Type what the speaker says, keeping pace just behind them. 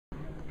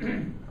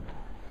While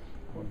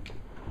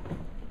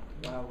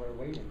we're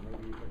waiting,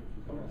 maybe you can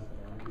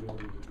tell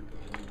us.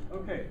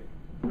 Okay.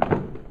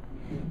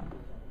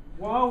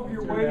 While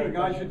you're waiting,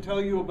 I should tell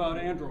you about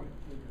Android.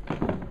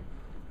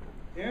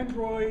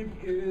 Android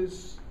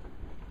is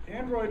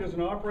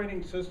an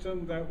operating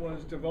system that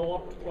was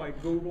developed by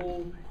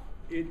Google.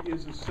 It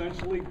is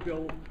essentially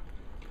built,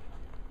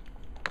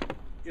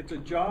 it's a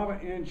Java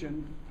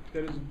engine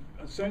that is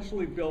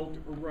essentially built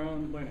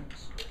around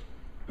Linux.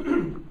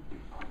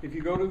 If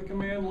you go to the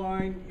command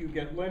line, you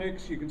get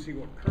Linux, you can see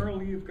what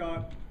kernel you've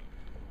got.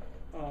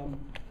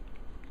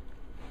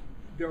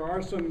 There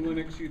are some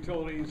Linux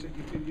utilities that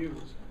you can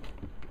use.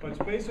 But it's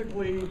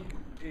basically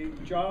a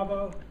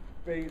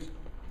Java-based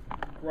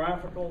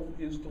graphical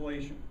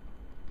installation.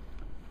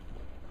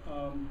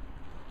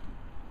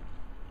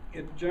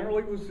 It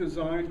generally was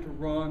designed to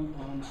run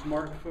on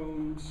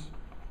smartphones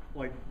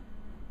like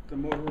the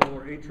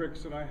Motorola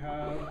Atrix that I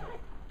have,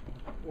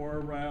 or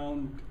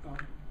around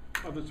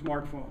other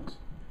smartphones.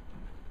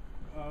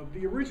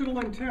 The original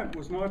intent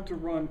was not to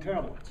run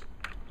tablets,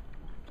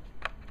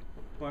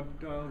 but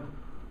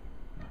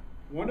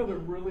one of the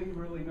really,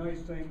 really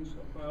nice things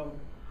about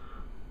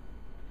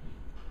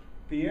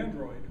the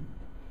Android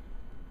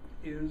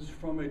is,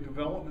 from a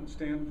development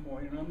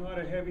standpoint, and I'm not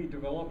a heavy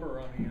developer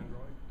on the Android,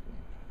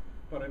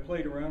 but I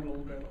played around a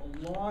little bit.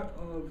 A lot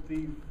of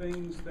the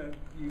things that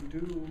you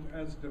do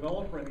as a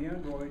developer in the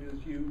Android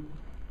is you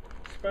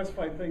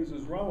specify things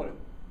as relative,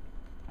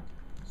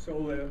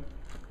 so that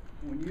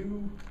when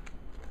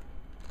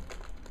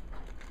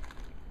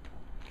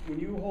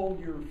you hold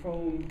your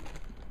phone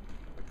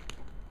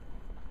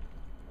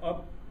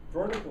up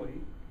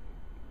vertically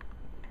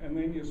and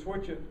then you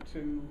switch it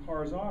to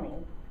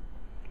horizontal,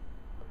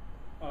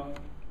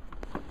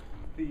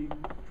 the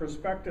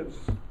perspectives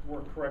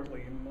work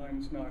correctly, and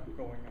mine's not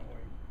going that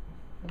way.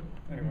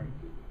 Anyway.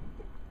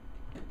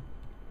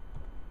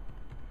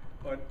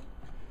 But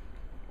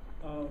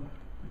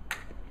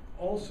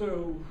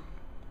also,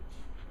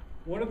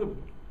 one of the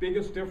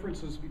biggest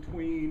differences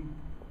between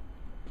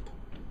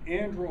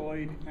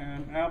Android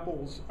and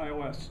Apple's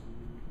iOS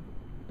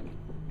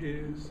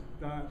is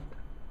that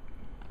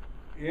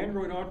the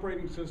Android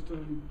operating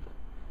system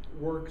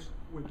works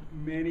with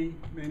many,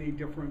 many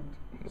different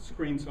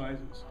screen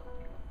sizes.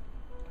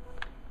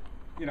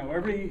 You know,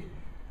 every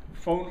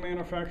phone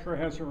manufacturer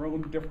has their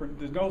own different,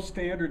 there's no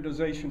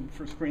standardization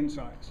for screen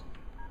size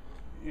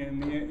in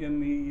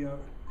the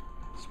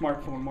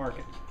smartphone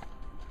market.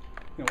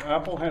 You know,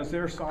 Apple has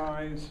their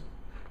size.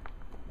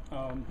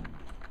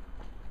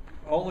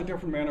 All the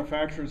different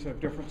manufacturers have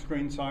different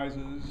screen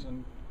sizes,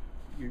 and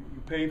you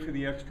pay for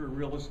the extra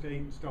real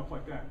estate and stuff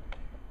like that.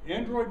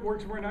 Android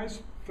works very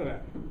nice for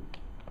that.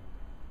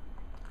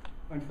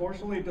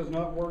 Unfortunately, it does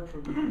not work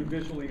for the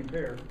visually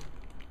impaired,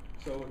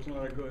 so it's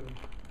not a good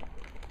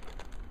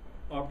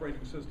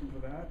operating system for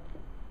that.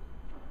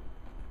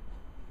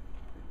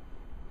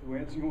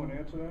 Lance, you want to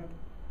answer that?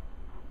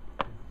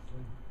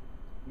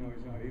 No,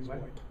 he's not. He's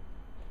white.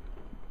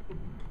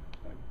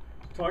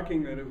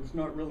 Talking that it was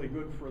not really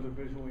good for the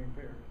visually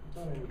impaired.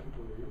 Not many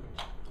people are using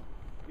it.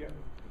 Yeah.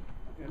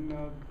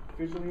 In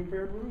visually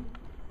impaired room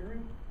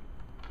area?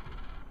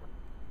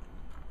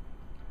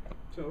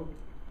 So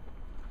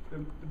the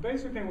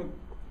basic thing with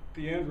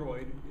the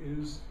Android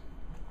is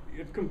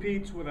it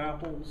competes with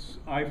Apple's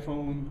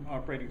iPhone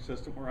operating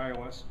system, or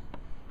iOS.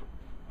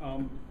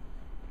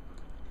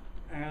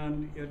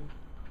 And it,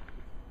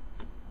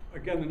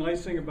 again, the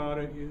nice thing about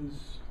it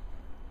is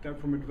that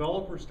from a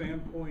developer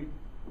standpoint,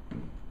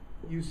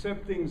 you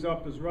set things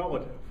up as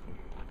relative,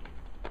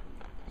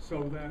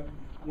 so that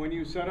when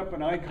you set up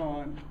an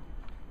icon,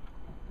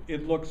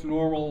 it looks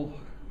normal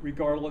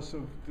regardless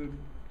of the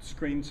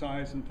screen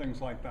size and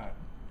things like that.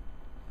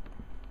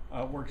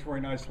 Works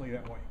very nicely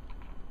that way.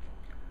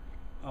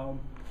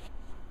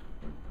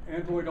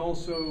 Android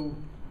also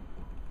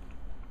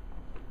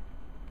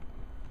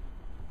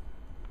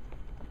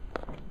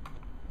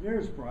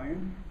there's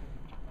Brian.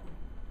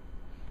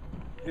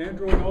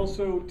 Android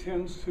also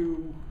tends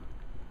to,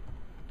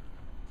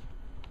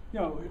 you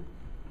know,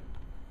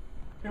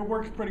 it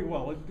works pretty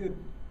well.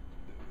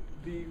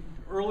 The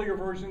earlier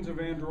versions of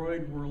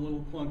Android were a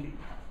little clunky,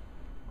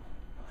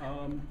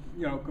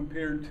 you know,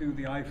 compared to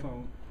the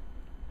iPhone.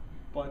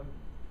 But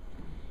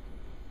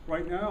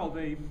right now,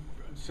 they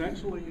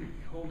essentially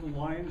hold the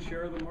lion's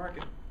share of the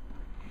market.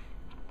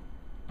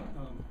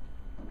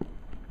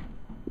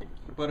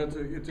 But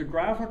it's a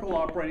graphical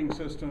operating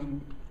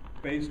system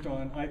based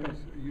on icons.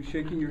 Are you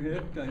shaking your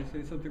head? Did I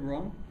say something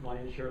wrong?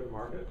 Lion's share of the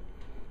market?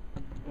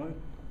 What?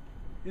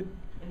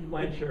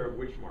 Lion's share of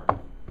which market?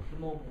 The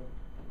mobile.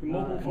 The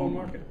mobile phone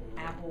market.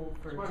 Apple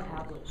for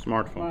tablets.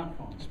 Smartphone.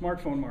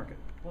 Smartphone market.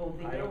 Well,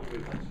 they I don't don't.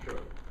 believe that's true.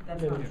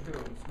 That's not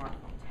true.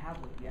 Smartphone,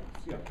 tablet, yes.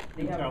 Yeah,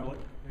 They have, tablet.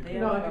 They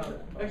No,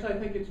 have, actually, I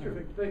think it's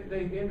true.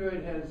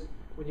 Android has,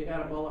 when you add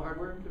up all the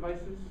hardware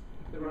devices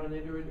that run on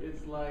Android,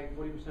 it's like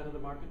 40% of the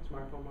market,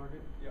 smartphone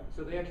market. Yeah.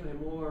 So they actually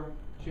have more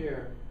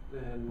share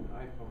than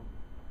iPhone.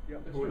 Yeah.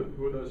 That's Who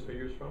true. are those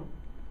figures from?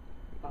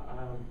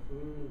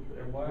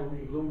 And why are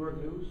they-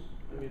 Bloomberg News,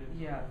 I mean,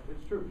 Yeah.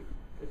 it's true.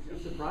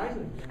 It's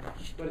surprising,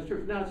 but it's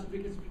true. No, it's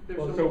because there's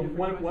so Well, many so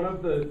different one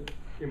of devices.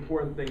 the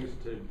important things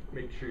to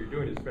make sure you're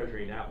doing is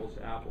measuring apples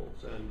to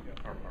apples and,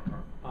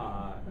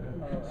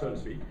 so to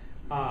speak.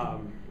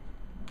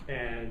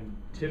 And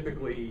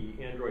typically,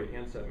 Android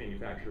handset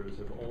manufacturers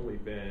have only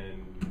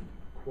been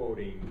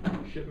quoting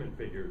shipment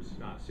figures,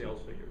 not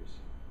sales figures,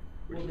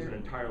 which Well, is an they're-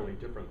 entirely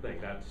different thing.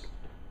 That's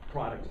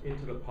product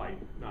into the pipe,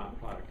 not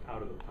product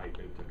out of the pipe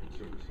into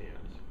consumers'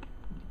 hands.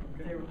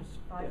 Okay. There was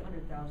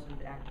 500,000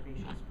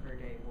 activations per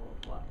day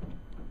worldwide.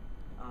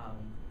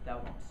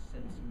 That was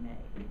since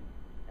May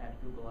at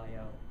Google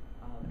I/O.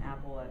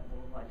 Apple at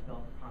Worldwide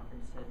Developer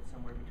Conference said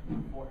somewhere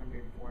between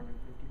 400 and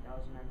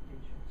 450,000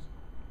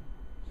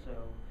 activations. So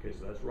Okay,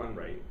 so that's run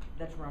rate.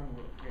 that's run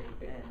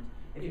rate, and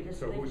if you just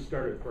So who think-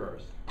 started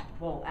first?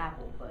 Well,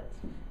 Apple, but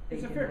they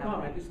It's a can fair have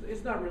comment. that.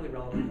 It's not really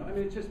relevant though. I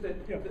mean, it's just that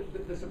Yeah.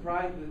 the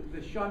surprise,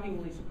 the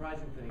shockingly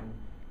surprising thing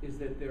is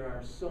that there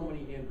are so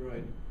many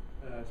Android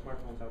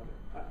smartphones out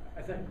there.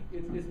 I think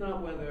it's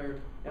not whether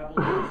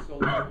Apple has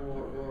sold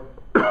more or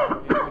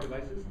Android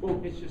devices. Well-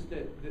 It's just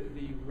that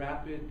the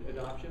rapid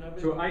adoption of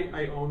it. So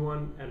I own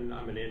one and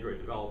I'm an Android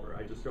developer.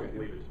 I just don't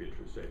believe it to be a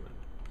true statement,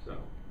 so.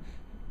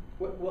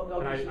 Well,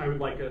 And okay, so- I would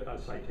like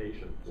a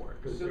citation for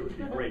it, because So- it would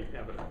be great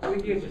evidence. We can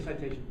get you a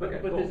citation, but, Okay,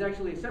 but cool. there's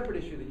actually a separate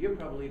issue that you're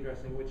probably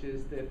addressing, which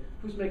is that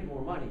who's making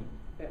more money?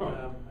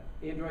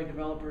 Android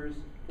developers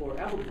or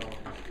Apple developers?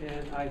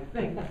 And I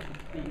think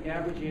the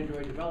average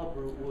Android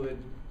developer would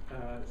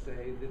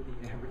say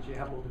that the average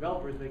Apple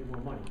developer is making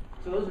more money.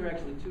 So those are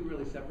actually two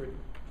really separate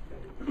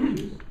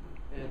issues.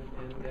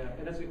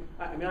 And that's,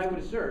 I mean, I would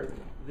assert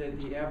that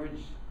the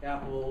average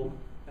Apple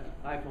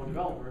iPhone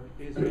developer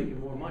is making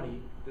more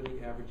money than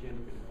the average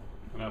Android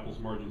developer. And Apple's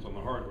margins on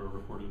the hardware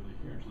reportedly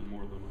hugely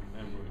more than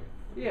on Android.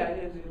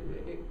 Yeah,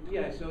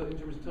 yeah, so in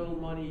terms of total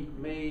money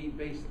made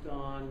based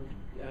on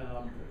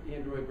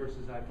Android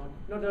versus iPhone,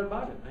 no doubt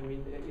about it. I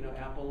mean, you know,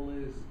 Apple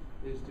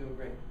is doing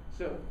great.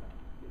 So,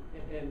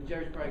 and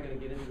Jerry's probably gonna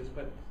get into this,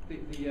 but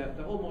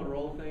the whole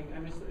Motorola thing, I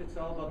mean, it's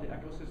all about the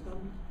ecosystem,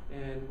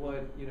 and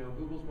what, you know,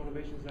 Google's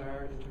motivations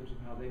are in terms of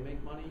how they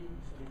make money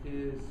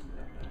is,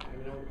 I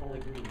mean, only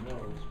Google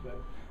knows,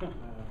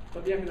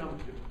 but the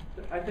economics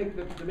do. I think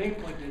the main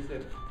point is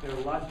that there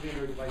are lots of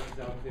Android devices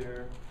out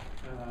there.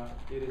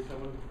 It is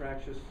somewhat of a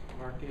fractious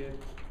market.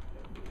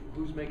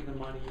 Who's making the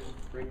money?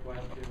 Great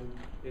question.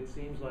 It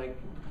seems like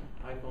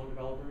iPhone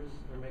developers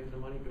are making the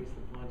money based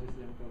upon just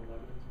anecdotal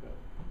evidence, but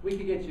we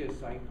could get you a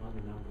cite on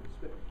the numbers.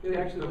 But it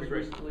actually That'd was be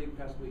great. recently,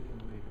 past week in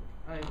the paper.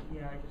 I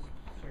just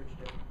searched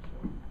it,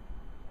 so.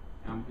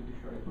 I'm pretty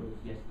sure it was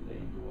yesterday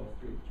in the Wall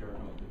Street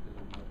Journal because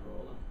of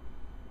Motorola.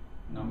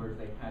 Numbers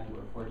they had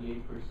were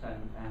 48%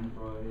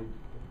 Android,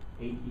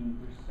 18%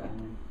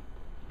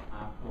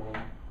 Apple,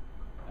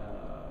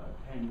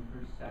 10%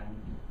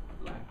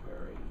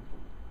 BlackBerry.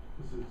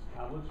 This is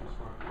tablets or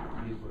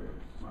smartphones? These were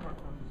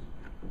smartphones.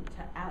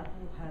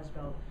 Apple has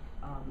about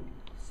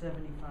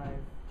 75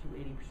 to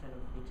 80%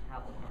 of the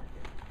tablet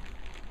market.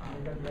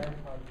 They got the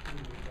iPod too,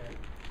 okay.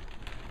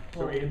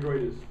 So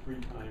Android is 3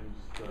 times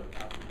the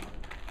Apple market.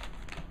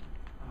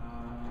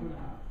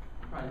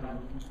 Probably about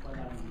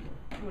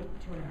Two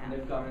and a half. and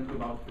they've gotten to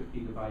about 50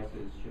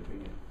 devices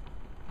shipping it.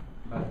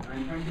 But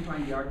I'm trying to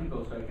find the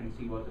article so I can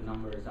see what the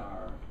numbers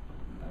are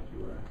that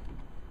you were asking.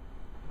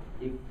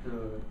 If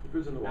If it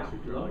was in the Wall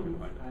Street Journal, you can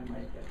find it. I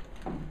might get it.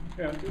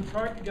 Yeah, it's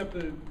hard to get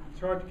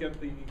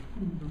the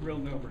real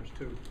numbers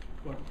too,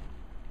 but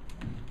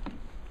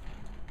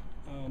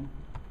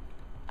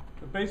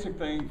the basic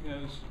thing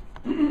is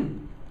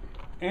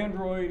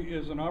Android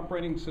is an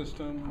operating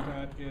system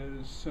that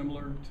is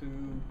similar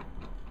to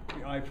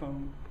the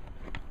iPhone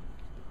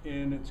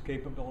in its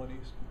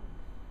capabilities.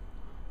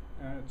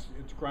 And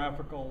it's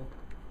graphical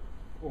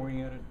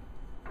oriented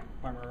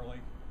primarily.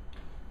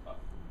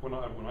 When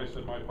I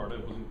said my part, I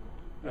wasn't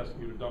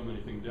asking you to dumb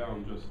anything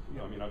down, just,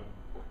 I mean, I've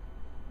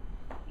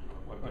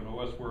done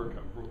OS work,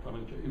 I've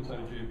done inside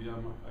of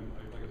JVM,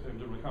 like I said, I'm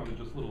doing a comment,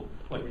 just little,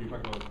 like when you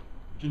talk about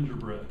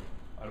gingerbread,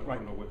 I don't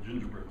Right. know what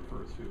gingerbread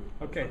refers to.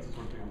 Okay. That's the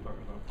sort of thing I'm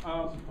talking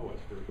about. It's an OS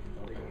version.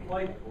 Okay.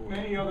 Like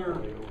many other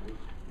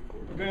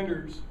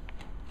vendors,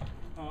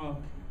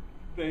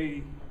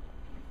 they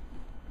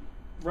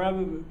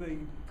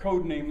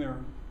code name their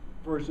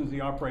versions of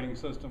the operating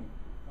system.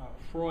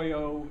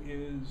 Froyo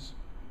is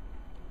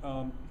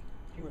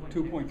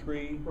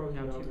 2.3.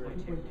 Now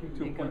 2.2.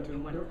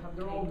 2.2.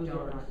 They're all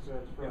designed to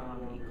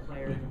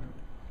Eclair,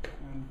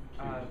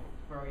 And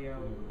Froyo,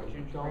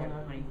 gingerbread,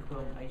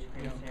 honeycomb, ice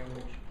cream Yeah.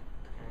 sandwich,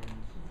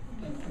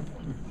 and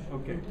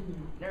okay.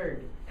 nerd.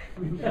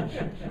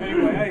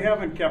 Anyway, I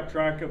haven't kept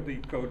track of the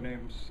code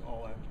names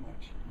all that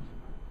much,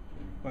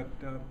 but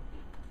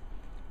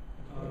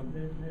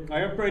I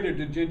upgraded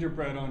to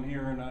gingerbread on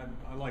here, and I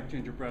like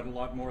gingerbread a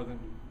lot more than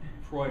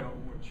Froyo,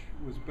 which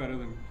was better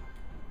than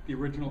the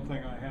original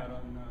thing I had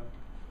on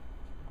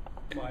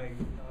my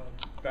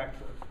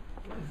backfoot.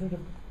 Is it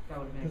That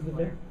would does make the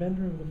Eclair.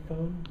 vendor of the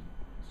phone,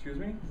 Excuse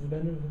me? does the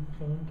vendor of the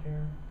phone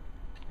care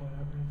what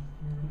operating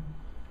system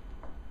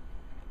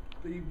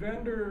The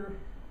vendor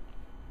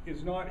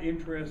is not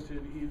interested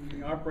in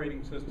the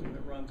operating system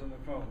that runs on the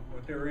phone.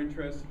 What they're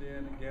interested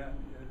in, again,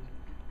 is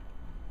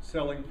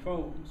selling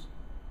phones.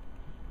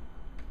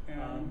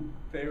 And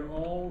they're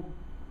all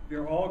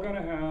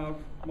gonna have,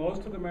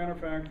 most of the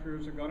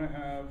manufacturers are gonna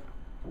have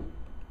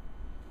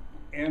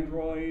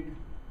Android,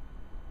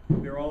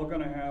 they're all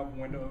gonna have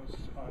Windows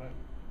on it.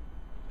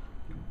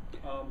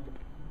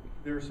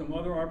 There are some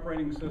other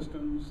operating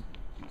systems,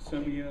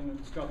 Symbian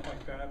and stuff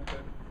like that,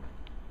 that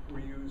were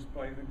used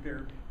by, I think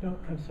they're. No,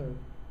 I'm sorry.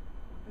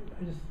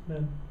 I just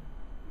meant,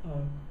 do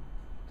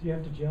you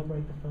have to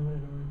jailbreak the phone in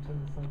order to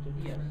sign in?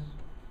 Yes,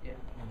 yeah.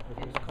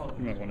 It's called.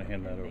 You might wanna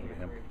hand that over to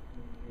him.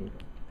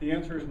 The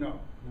answer is no.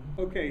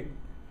 Okay,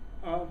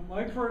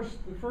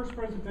 the first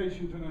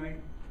presentation tonight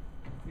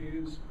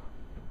is,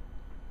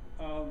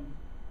 I'm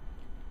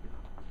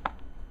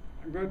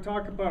going to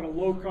talk about a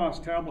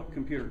low-cost tablet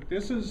computer.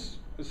 This is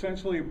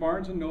essentially a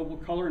Barnes & Noble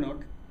Color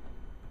Nook.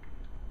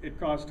 It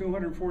costs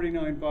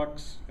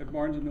 $249 at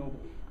Barnes & Noble.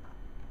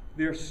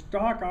 Their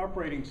stock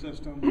operating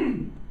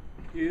system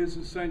is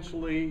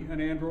essentially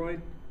an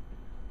Android,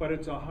 but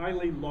it's a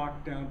highly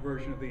locked down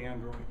version of the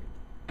Android.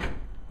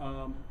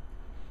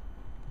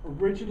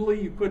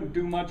 Originally, you couldn't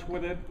do much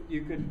with it.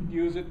 You could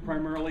use it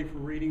primarily for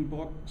reading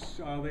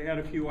books. They had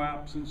a few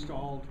apps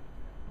installed.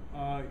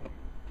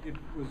 It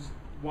was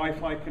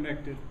Wi-Fi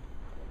connected.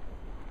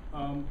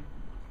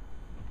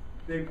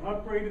 They've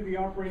upgraded the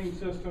operating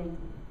system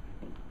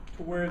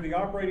to where the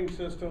operating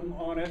system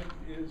on it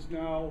is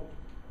now,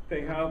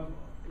 they have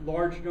a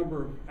large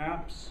number of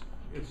apps.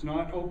 It's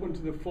not open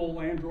to the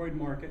full Android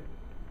market.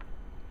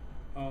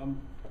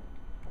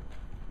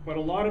 But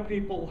a lot of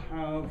people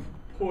have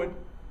put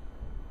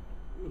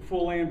the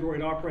full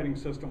Android operating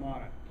system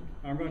on it.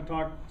 I'm going to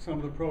talk some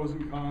of the pros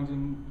and cons,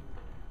 and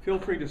feel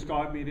free to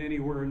stop me at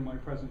anywhere in my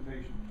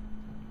presentation.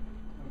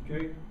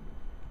 Okay?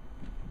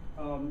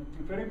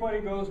 If anybody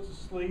goes to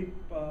sleep,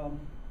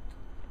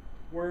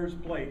 where's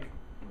Blake?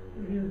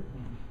 Here.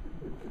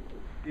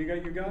 You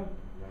got your gun?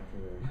 Not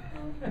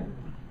today.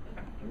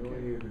 We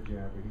only need the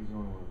jab, but he's the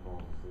only one that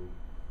falls asleep.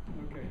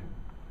 Okay.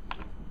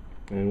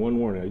 And one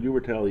warning, I do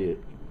retaliate.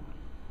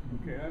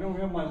 Okay, I don't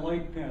have my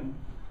light pen.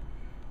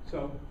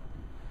 So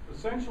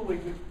essentially,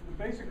 the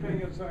basic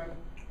thing is that,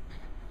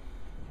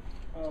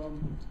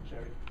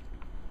 Jerry.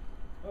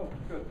 Oh,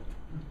 good.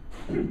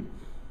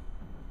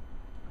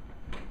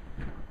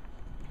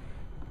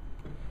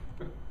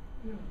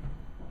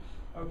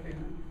 Okay,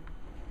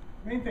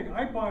 main thing,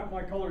 I bought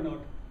my Color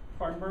Nook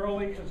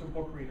primarily as a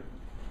book reader.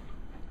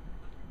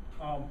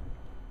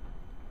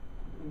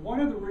 One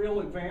of the real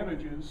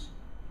advantages,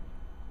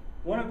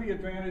 one of the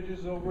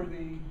advantages over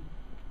the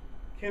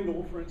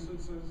Kindle, for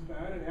instance, is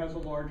that it has a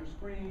larger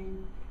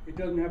screen. It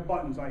doesn't have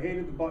buttons. I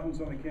hated the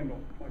buttons on the Kindle.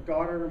 My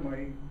daughter and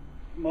my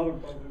mother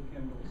both have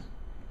Kindles.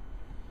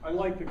 I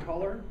like the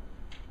color.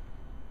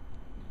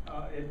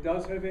 It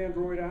does have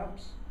Android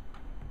apps.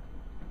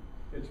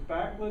 It's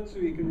backlit, so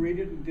you can read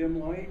it in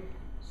dim light.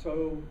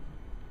 So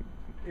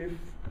if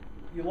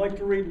you like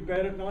to read in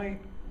bed at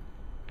night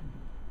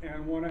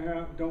and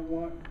don't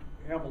want to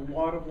have a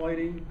lot of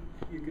lighting,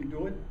 you can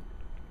do it.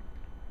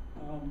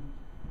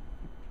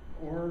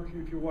 Or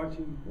if you're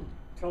watching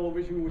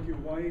television with your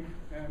wife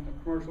and a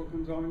commercial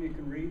comes on, you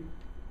can read.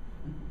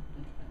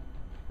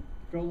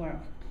 Don't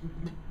laugh.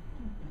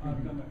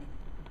 I've done that.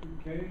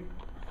 Okay?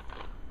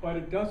 But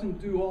it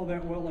doesn't do all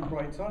that well in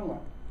bright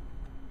sunlight.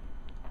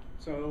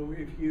 So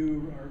if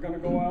you are going to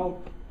go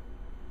out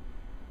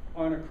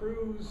on a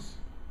cruise,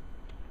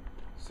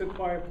 sit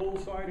by a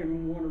poolside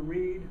and want to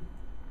read,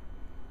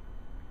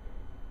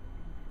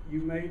 you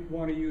may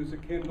want to use a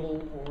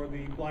Kindle or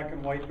the black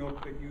and white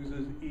Nook that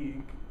uses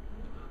e-ink.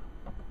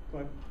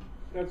 But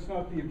that's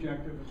not the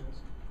objective of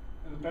this.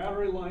 And the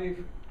battery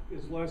life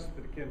is less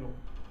than a Kindle.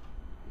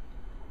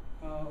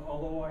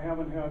 Although I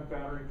haven't had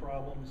battery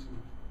problems.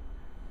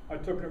 I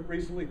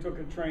recently took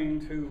a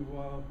train to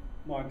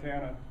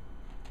Montana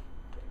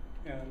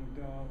and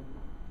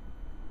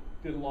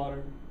did a lot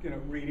of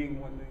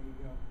reading when they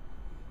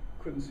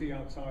couldn't see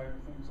outside or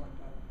things like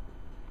that.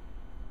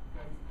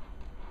 Okay.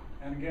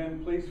 And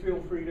again, please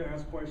feel free to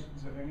ask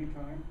questions at any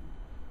time.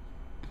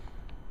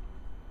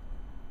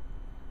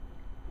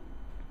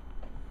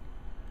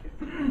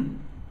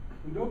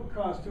 The Nook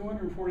costs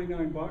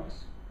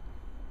 $249,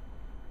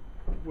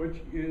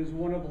 which is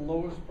one of the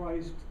lowest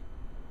priced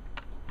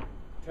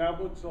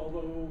tablets,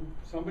 although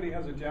somebody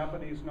has a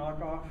Japanese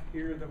knockoff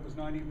here that was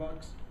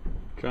 $90.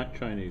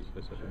 Chinese,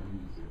 I said.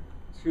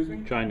 Excuse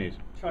me? Chinese.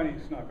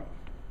 Chinese knockoff.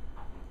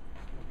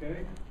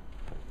 Okay?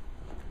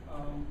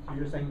 So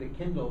you're saying the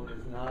Kindle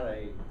is not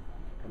a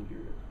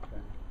computer?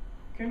 Okay.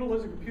 Kindle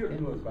is a computer.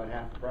 Kindle is about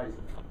half the price of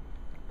it.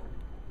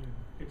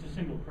 It's a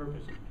single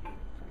purpose computer.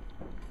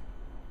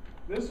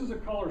 This is a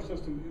color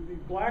system. The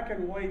black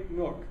and white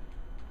Nook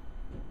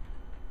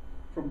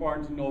from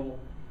Barnes & Noble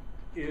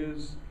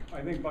is,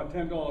 I think, about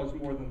 $10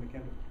 more than the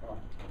Kindle. Oh.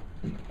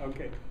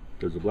 Okay.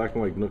 Does the black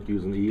and white Nook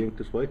use an e-ink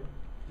display?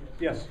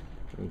 Yes.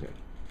 Okay.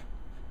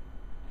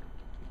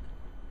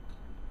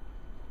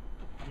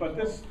 But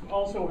this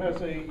also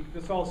has a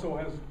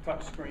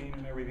touch screen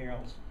and everything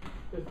else.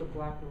 Is the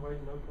black and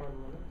white Nook on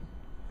Linux?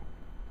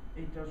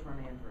 It does run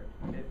Android.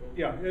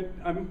 Yeah,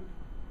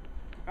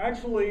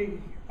 I've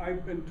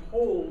been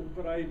told,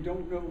 but I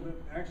don't know that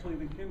actually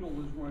the Kindle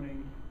is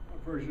running a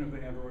version of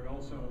the Android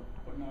also,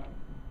 but not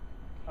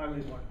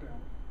highly locked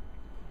down.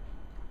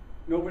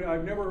 Nobody,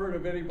 I've never heard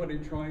of anybody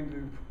trying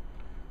to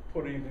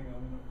put anything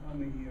on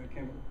the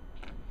Kindle.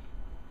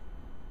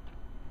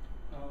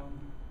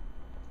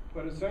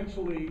 But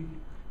essentially,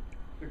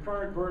 the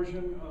current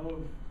version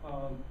of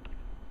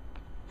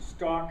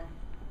stock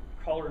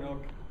Color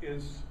Nook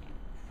is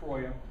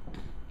Froyo.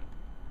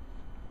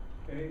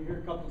 Okay, here are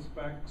a couple of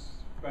specs.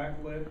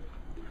 Backlit,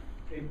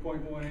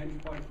 8.1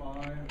 inch by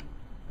 5.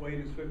 Weight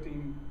is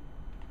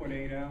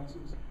 15.8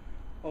 ounces.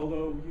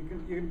 Although you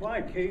can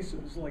buy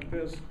cases like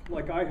this,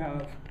 like I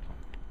have,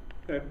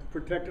 that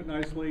protect it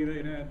nicely.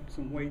 They'd add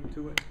some weight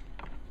to it.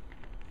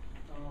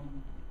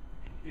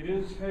 It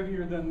is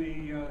heavier than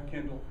the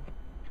Kindle.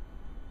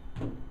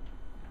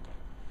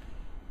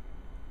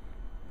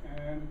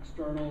 And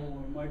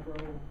external micro.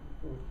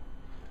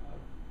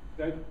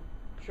 That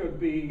should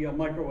be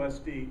micro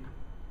SD,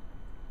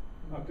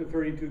 up to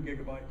 32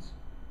 gigabytes.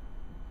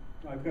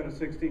 I've got a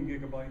 16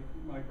 gigabyte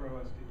micro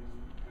SD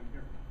in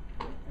here.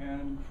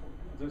 And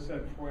as I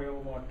said,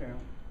 Froyo lockdown.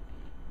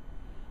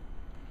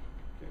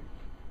 Okay.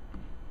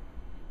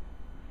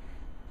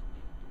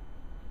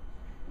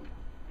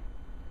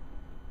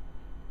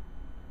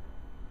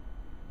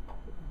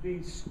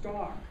 The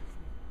stock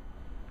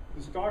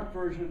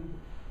version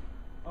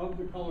of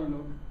the Color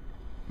Nook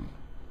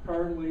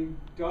currently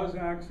does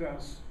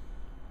access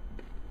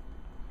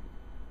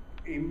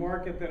a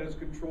market that is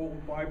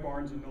controlled by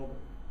Barnes & Noble.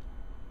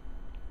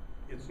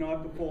 It's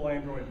not the full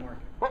Android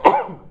market.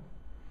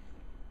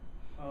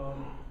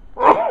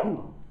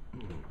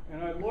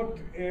 And I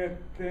looked at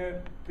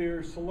that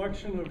their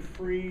selection of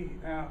free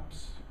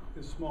apps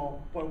is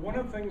small, but one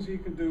of the things you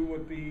can do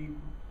with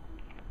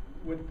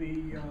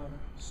the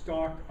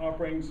stock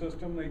operating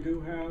system, they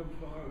do have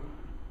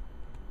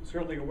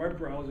certainly a web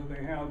browser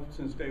they have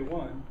since day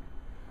one.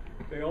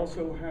 They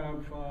also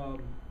have a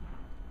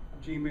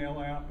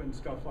Gmail app and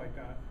stuff like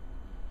that,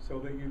 so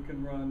that you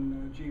can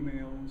run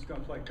Gmail and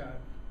stuff like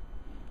that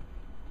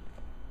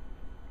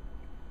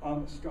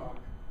on the stock.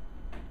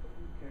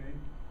 Okay,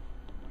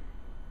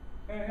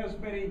 and it has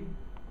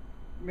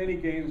many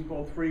games,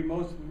 both free,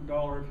 most of them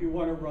 $1. If you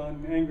want to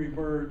run Angry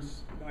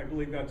Birds, I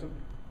believe that's an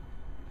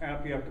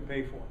app you have to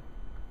pay for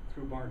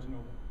through Barnes &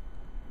 Noble.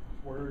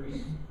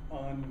 Whereas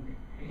on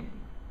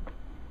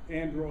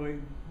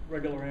Android,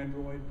 regular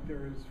Android,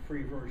 there is a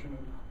free version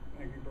of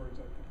Angry Birds,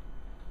 I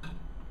think.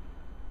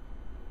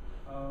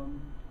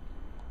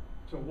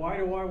 So why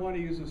do I want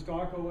to use a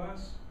stock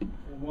OS?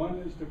 Well, one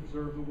is to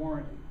preserve the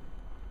warranty.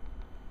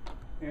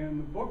 And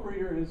the book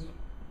reader has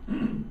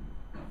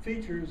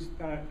features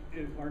that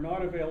are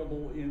not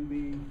available in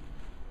the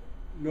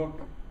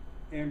Nook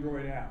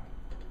Android app.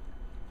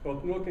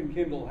 Both Nook and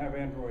Kindle have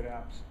Android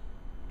apps,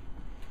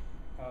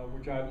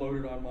 which I've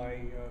loaded on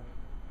my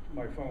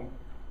phone.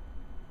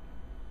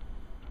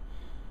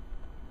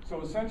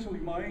 So essentially,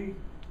 my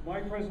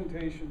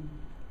presentation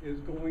is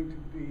going to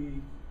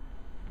be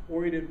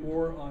oriented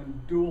more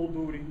on dual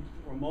booting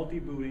or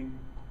multi-booting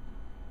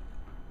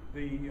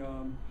the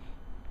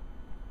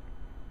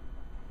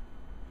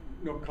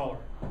Nook Color.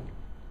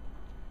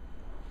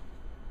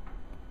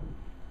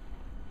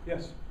 Yes?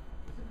 Is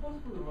it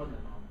possible to run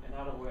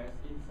another OS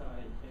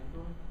inside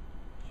Android?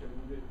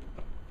 Shouldn't it?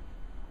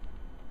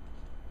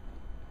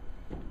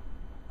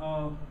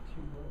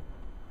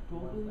 Dual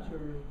boots or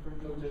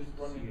No, just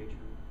running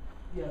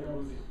Yeah,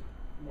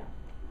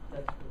 that's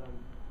that's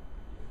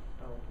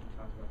what we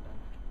talk about that.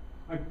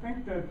 I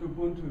think that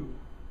Ubuntu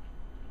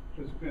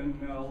has been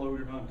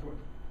loaded onto it.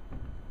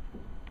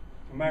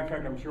 As a matter of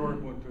fact, I'm sure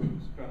Ubuntu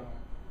has been on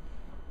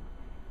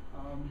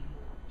it.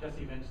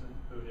 Jesse Vincent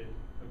booted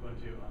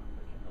Ubuntu on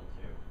the Kindle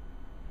too.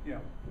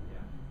 Yeah.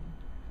 Yeah.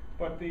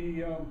 But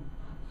the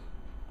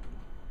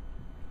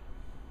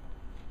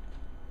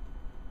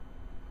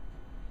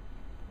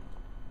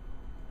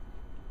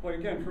but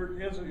again,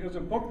 as a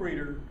book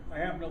reader, I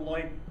happen to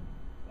like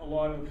a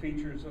lot of the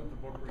features of the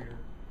book reader.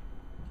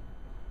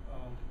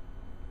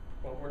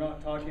 But we're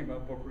not talking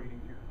about book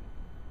reading here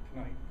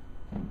tonight.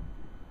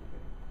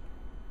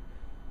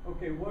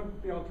 Okay,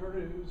 what the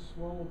alternatives?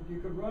 Well,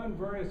 you could run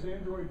various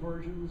Android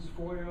versions,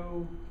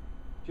 Froyo,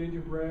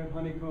 Gingerbread,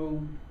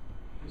 Honeycomb,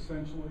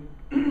 essentially.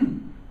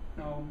 You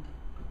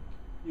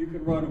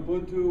could run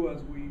Ubuntu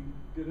as we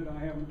did it. I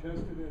haven't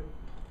tested it.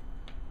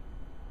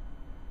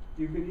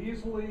 You can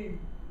easily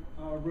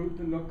root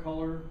the Nook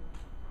Color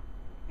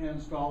and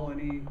install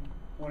any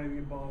one of the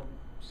above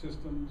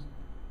systems.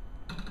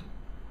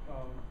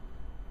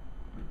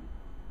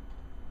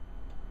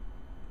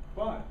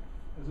 But,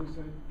 as I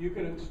said, you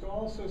can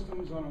install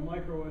systems on a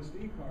micro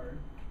SD card,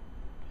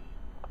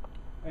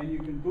 and you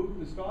can boot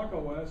the stock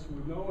OS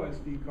with no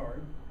SD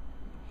card,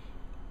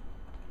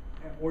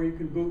 or you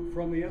can boot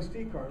from the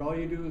SD card. All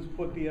you do is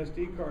put the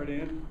SD card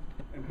in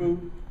and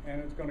boot,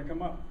 and it's going to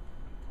come up.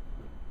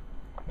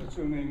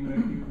 assuming that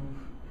you've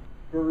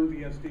burned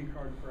the SD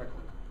card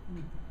correctly.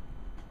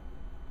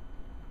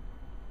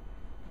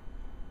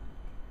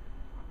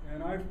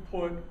 And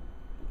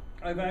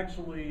I've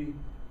actually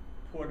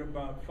put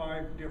about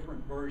 5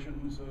 different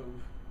versions of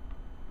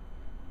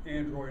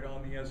Android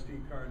on the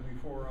SD card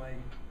before I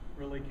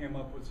really came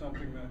up with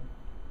something that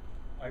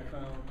I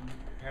found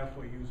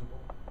halfway usable,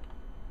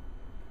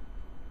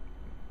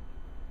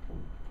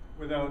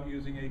 without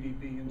using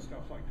ADB and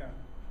stuff like that.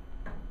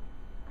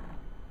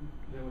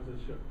 There was a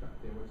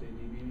shortcut there, what's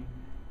ADB?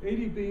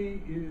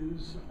 ADB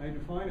is, I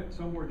define it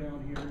somewhere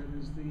down here, it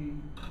is the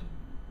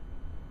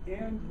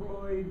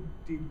Android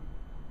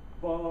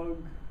debug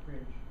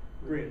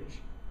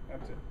bridge.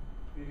 That's it,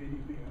 the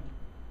ADB.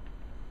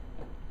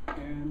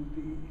 And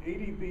the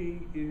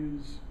ADB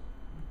is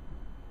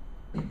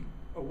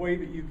a way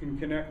that you can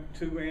connect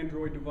to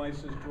Android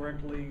devices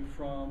directly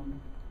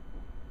from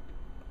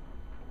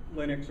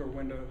Linux or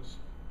Windows.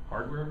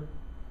 Hardware?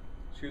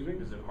 Excuse me?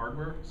 Is it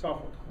hardware?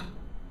 Software.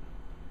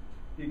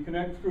 You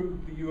connect through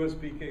the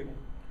USB cable,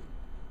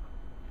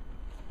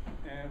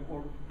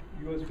 or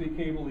USB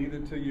cable either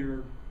to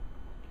your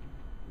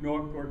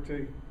NOC or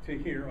to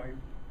here.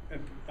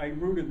 I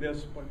rooted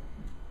this, but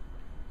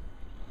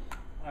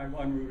I've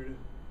unrooted it.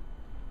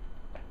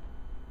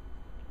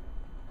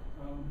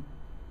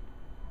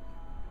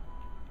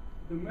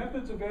 The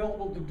methods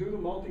available to do the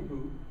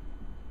multi-boot,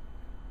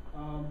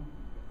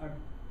 I've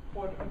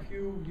put a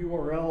few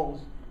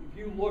URLs. If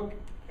you look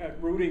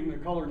at rooting the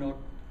color NOC,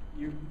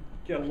 you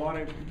get a lot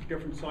of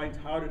different sites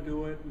how to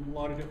do it and a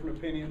lot of different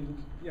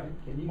opinions. Yeah.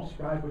 Can you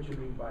describe what you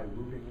mean by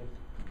rooting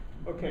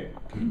it? Okay.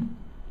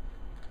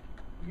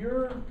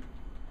 Your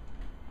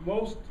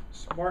most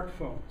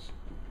smartphones,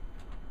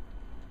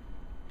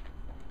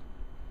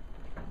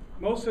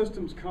 most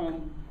systems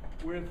come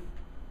with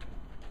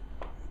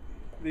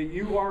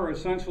you are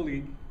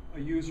essentially a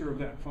user of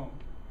that phone.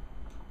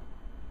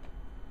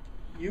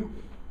 You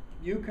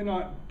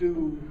cannot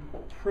do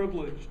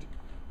privileged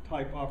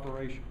type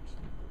operations.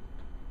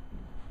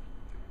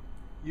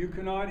 You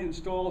cannot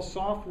install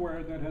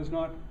software that has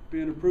not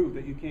been approved,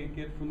 that you can't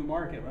get from the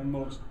market on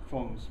most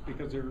phones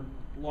because they're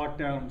locked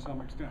down to some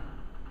extent.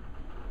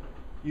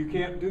 You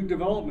can't do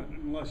development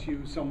unless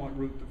you somewhat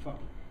root the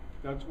phone.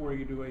 That's where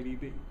you do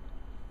ADB.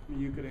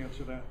 And you could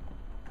answer that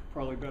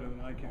probably better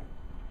than I can.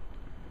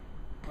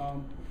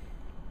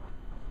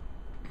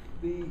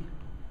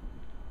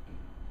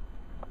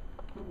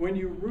 When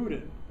you root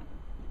it,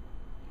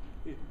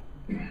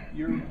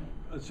 you're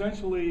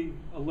essentially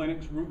a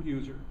Linux root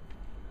user.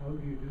 How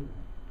do you do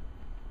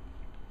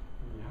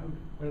that?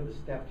 What are the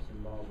steps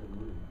involved in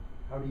rooting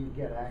it? How do you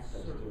get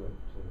access to it?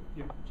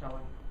 Yeah. Shall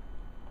I?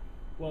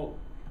 Well,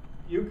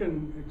 you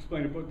can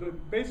explain it, but the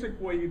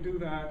basic way you do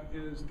that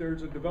is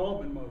there's a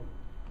development mode.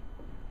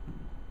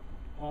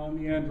 On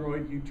the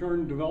Android, you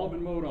turn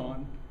development mode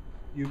on,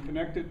 you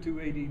connect it to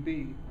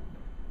ADB,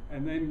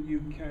 and then you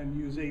can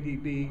use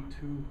ADB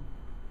to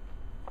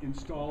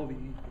install the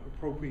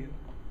appropriate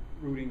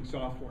rooting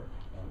software.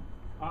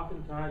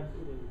 Oftentimes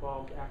it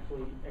involves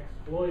actually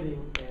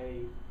exploiting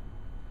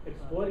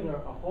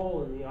a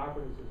hole in the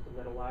operating system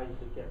that allows you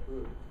to get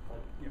root,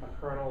 like Yep. a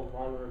kernel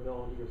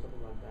vulnerability or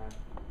something like that.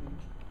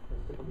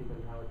 That's typically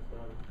been how it's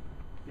done.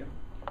 Yeah.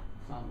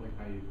 Sounds like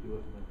how you do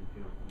it with if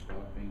you're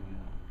developing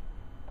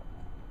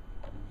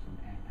some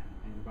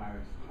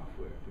antivirus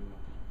software too.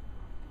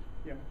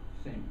 Yeah.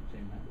 Same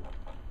method.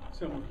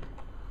 Similar.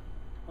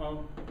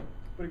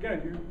 But again,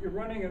 you're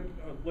running a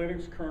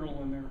Linux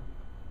kernel in there.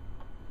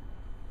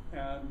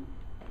 And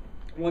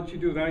once you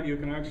do that, you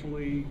can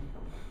actually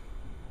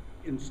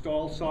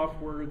install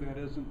software that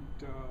isn't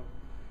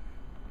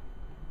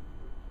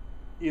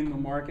in the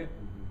market.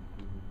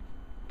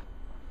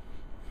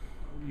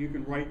 You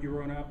can write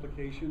your own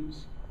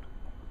applications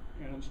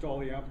and install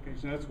the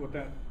application. That's what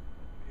that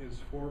is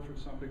for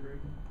some degree.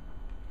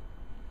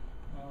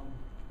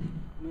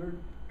 There are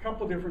a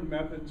couple different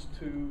methods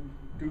to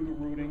do the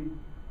rooting.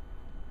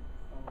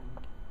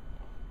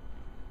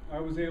 I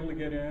was able to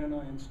get in.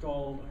 I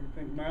installed, I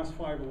think, Mass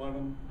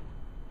 511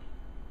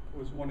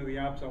 was one of the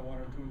apps I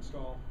wanted to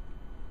install.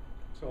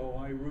 So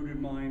I rooted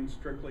mine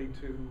strictly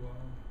to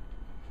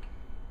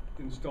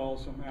install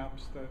some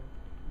apps that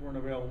weren't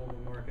available in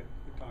the market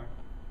at the time.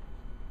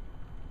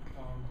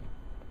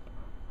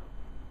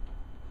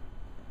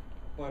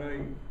 But I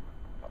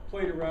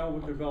played around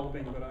with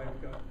developing, but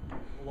I've got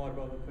a lot of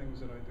other things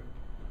that I do.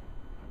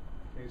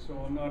 Okay, so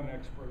I'm not an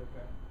expert at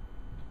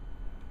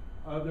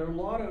that. There are a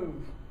lot of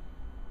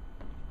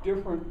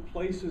different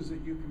places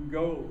that you can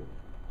go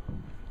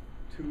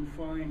to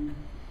find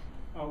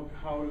out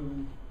how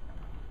to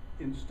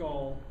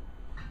install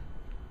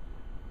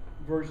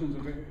versions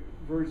of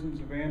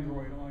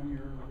Android on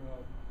your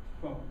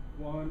phone.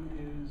 One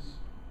is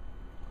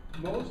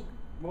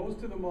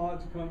most of the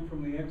mods come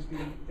from the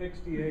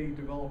XDA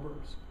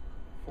developers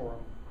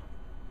forum.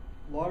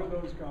 A lot of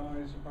those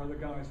guys are the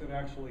guys that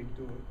actually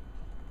do it.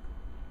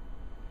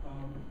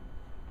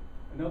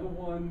 Another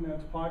one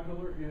that's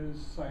popular is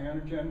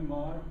Cyanogen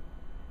mod.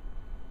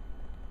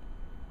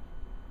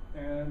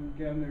 And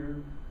again, there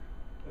are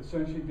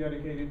essentially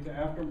dedicated to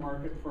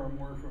aftermarket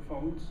firmware for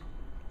phones.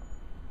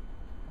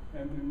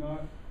 And they're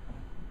not,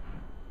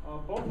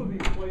 both of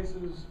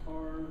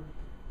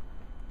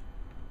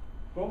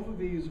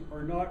these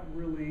are not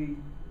really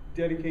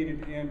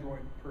dedicated to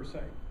Android per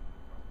se.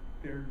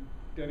 They're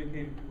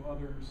dedicated to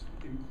others,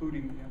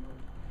 including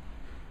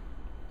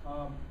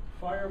Android.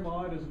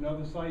 FireMod is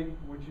another site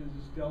which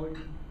is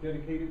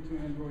dedicated to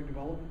Android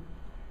development.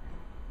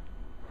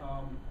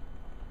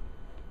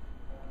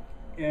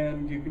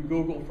 And you can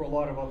Google for a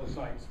lot of other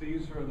sites.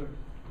 These are the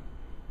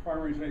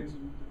primary sites.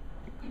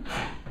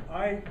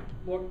 I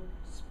looked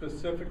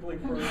specifically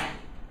for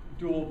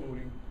dual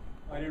booting.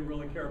 I didn't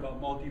really care about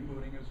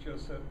multi-booting. It's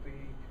just that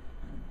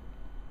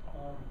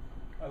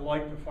I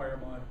like the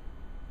FireMod.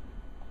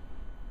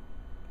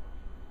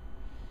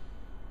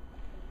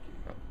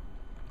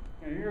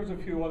 And here's a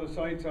few other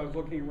sites I was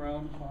looking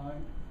around to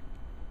find.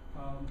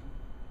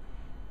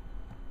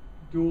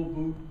 Dual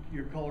boot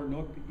your Color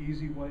Nook the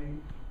easy way.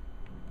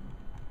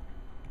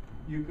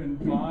 You can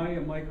buy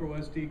a micro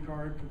SD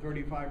card for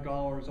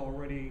 $35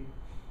 already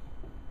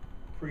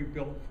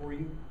pre-built for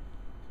you.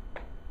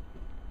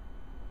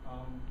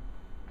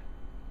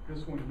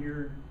 This one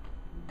here,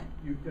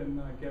 you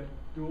can get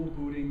dual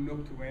booting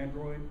Nook to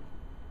Android.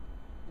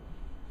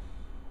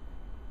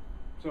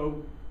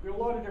 So there are a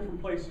lot of different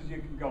places you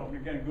can go. And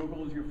again,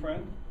 Google is your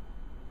friend.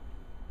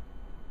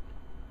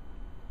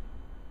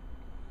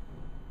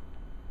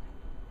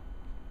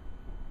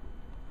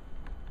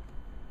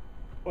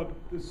 But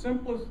the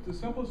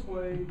simplest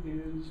way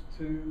is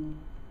to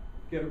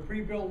get a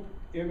pre-built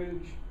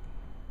image,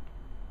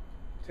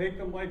 take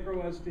the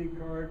micro SD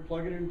card,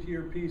 plug it into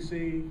your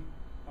PC.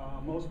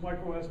 Most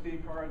micro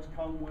SD cards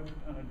come with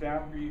an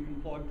adapter you can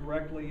plug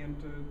directly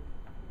into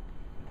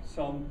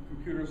some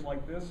computers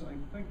like this. I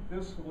think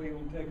this will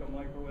even take a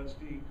micro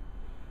SD.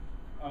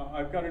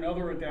 I've got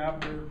another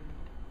adapter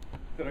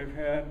that I've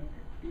had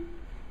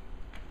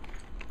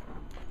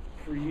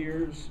for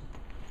years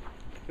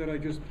that I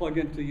just plug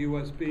into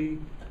USB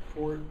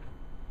port,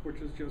 which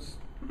is just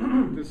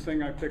this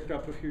thing I picked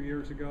up a few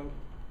years ago.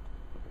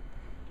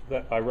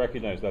 That, I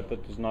recognize that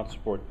does not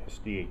support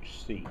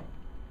SDHC.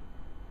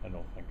 I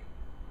don't think,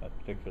 that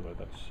particular,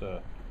 that's, I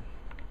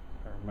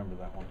remember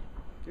that one.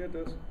 Yeah, it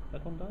does.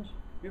 That one does?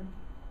 Yep.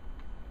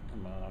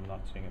 I'm not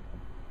seeing it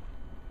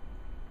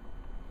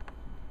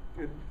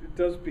then. It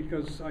does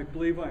because I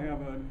believe I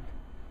have an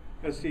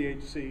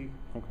SDHC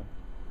Okay.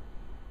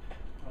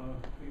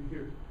 thing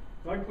here.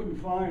 I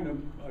couldn't find a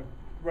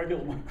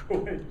regular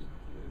micro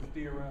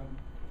SD around.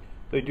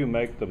 They do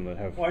make them that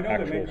have Well, I know they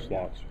actual make them,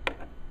 slots.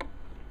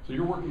 So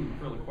you're working in a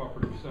fairly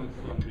cooperative sense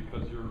then,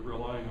 because you're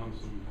relying on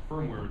some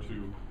firmware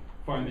to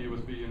find the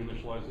USB and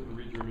initialize it and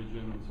read your image in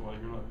and so on.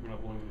 You're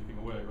not blowing anything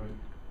away, right?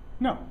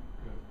 No.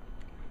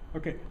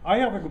 Okay, I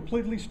have a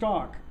completely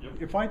stock. Yep.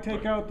 If I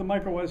take out the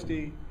micro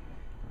SD,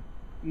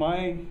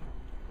 my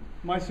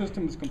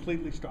system is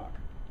completely stock.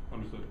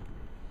 Understood.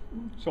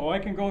 So I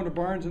can go into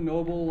Barnes &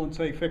 Noble and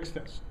say, fix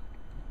this,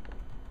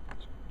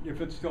 if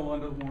it's still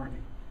under warranty.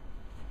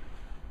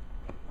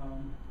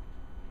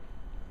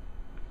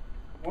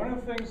 One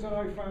of the things that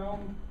I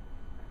found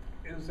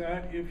is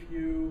that if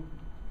you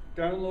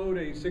download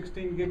a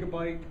 16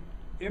 gigabyte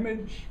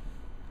image,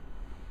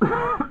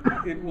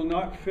 it will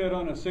not fit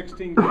on a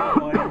 16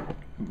 gigabyte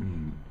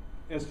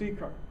SD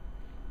card.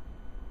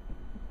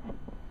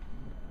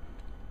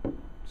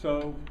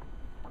 So,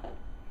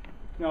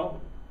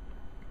 now,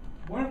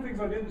 one of the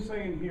things I didn't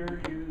say in here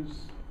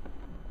is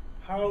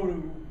how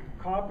to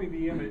copy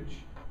the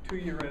image to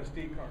your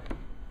SD card.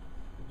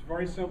 It's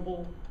very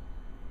simple.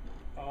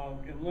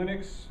 In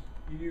Linux,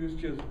 you use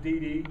just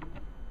DD.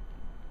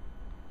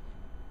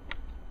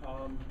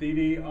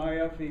 DD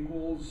IF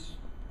equals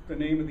the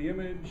name of the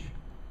image.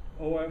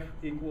 OF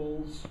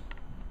equals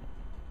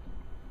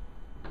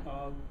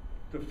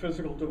the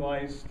physical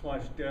device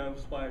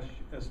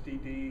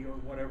 /dev/SDD or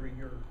whatever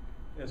your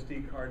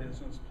SD card is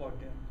and it's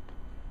plugged in.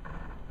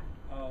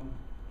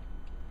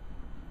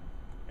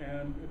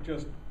 And it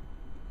just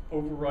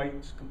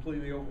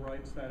completely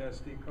overwrites that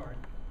SD card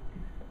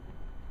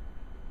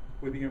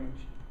with the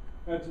image.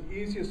 That's the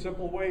easiest,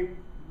 simple way.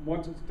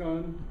 Once it's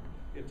done,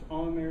 it's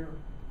on there.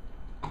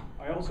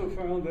 I also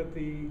found that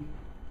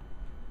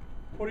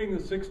putting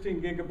the 16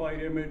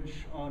 gigabyte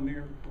image on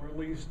there, or at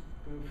least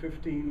the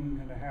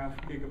 15.5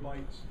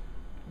 gigabytes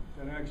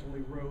that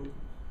actually wrote,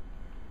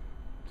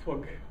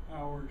 took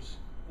hours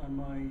on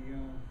my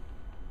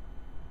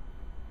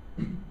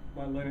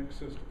Linux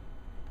system.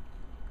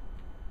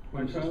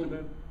 I found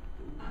that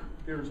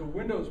there's a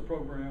Windows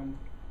program,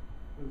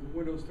 there's a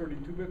Windows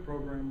 32-bit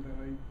program that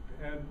I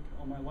had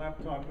on my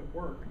laptop at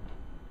work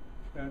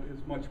that is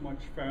much,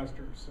 much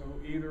faster. So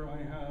either I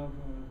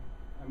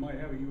might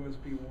have a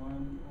USB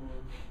 1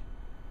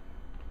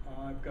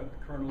 or I've got the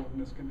kernel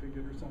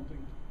misconfigured or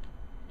something.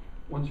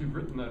 Once you've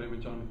written that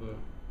image onto the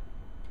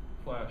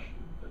flash,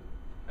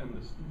 and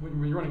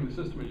when you're running the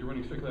system, are you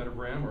running strictly out of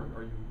RAM, or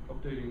are you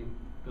updating,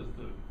 does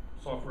the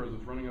software as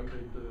it's running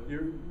update the...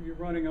 You're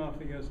running off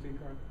the SD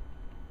card.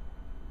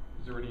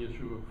 Is there any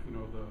issue of,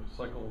 the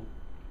cycle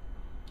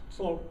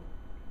slow.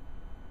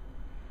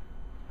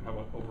 And how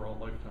about overall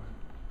lifetime?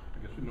 I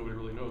guess nobody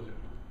really knows yet.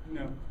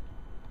 No.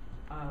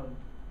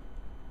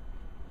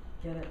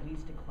 Get at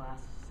least a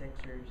class 6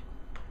 or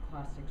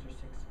class 8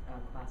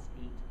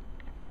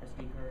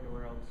 SD card,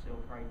 or else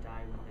it'll probably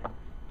die within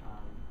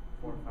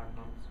 4 or 5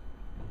 months.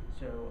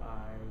 So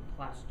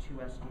class 2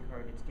 SD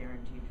card, it's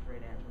guaranteed for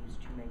it at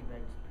least 2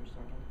 megabytes per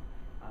second,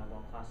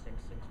 while class 6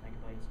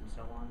 megabytes, and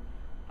so on.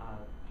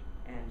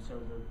 And so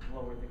the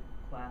lower the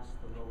class,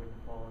 the lower the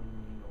quality,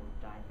 meaning it'll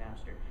die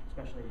faster.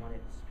 Especially when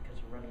it's because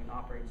you're running an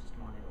operating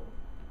system on it, it'll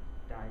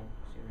die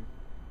sooner.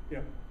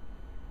 Yeah.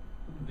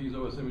 These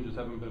OS images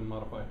haven't been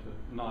modified to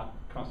not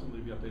constantly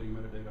be updating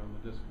metadata on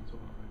the disk and so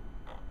on, right?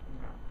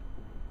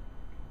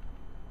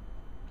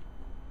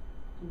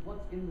 So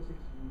what's in the 16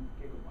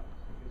 gigabytes?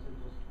 Like, is it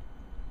just,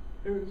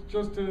 It was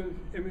just an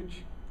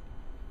image.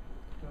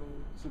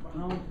 so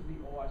how much is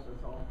the OS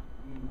that's all?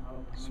 I mean, how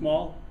many-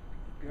 Small.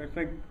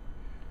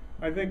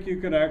 I think you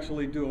could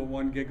actually do a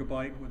 1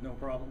 gigabyte with no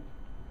problem.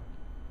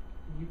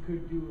 You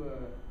could do like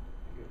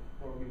a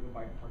 4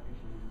 gigabyte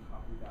partition and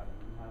copy that and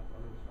then have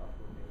other stuff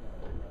with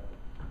data in the.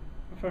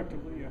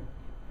 Effectively, yeah.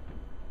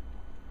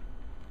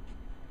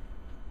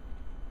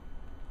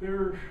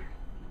 There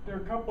are a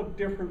couple of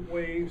different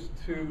ways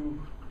to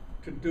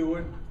do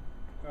it.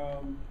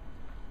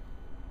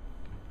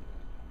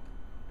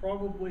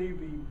 Probably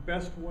the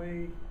best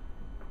way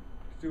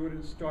to do it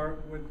is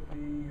start with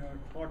the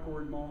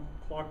clockwork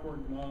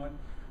mod.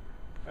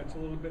 That's a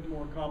little bit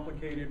more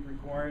complicated,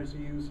 requires the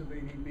use of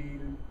ADB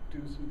to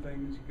do some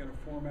things. You gotta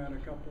format a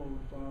couple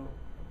of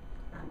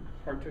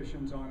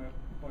partitions on it,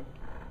 but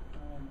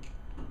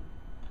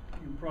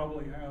you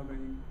probably have a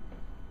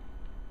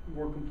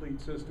more complete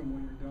system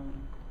when you're done.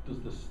 Does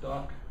the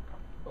stock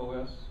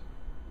OS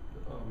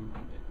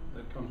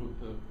that comes with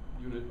the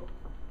unit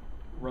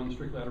run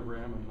strictly out of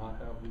RAM and not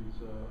have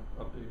these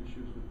update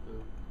issues with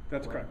the?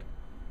 That's RAM? correct.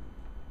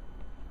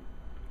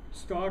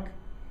 Stock,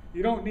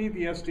 you don't need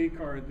the SD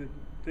card.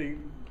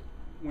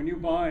 When you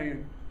buy a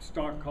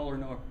stock color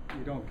NUC,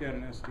 you don't get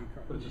an SD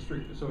card. But it's a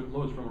strict, so it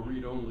loads from a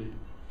read-only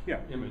Yeah,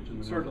 image and then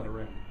runs certainly. out of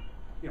RAM.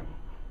 Yeah.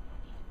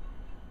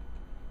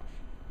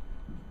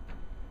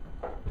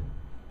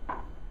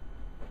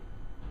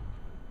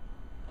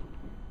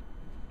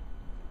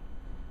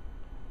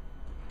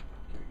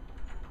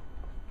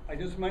 I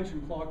just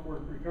mentioned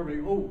clockwork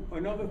recovery. Oh,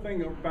 another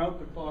thing about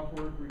the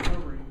clockwork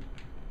recovery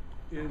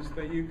is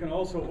that you can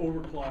also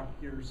overclock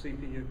your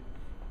CPU.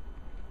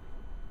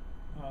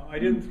 I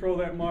didn't throw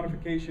that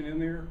modification in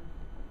there.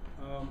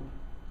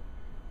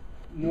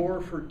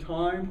 More for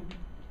time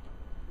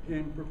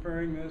in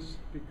preparing this,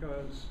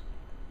 because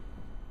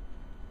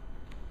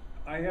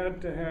I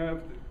had to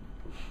have,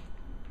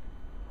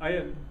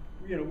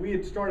 we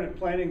had started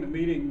planning the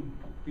meeting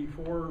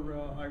before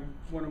I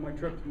went on my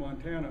trip to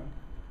Montana.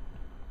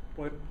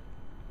 But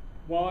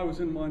while I was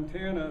in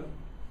Montana,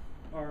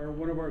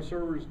 one of our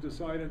servers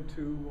decided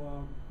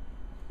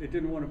it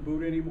didn't want to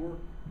boot anymore.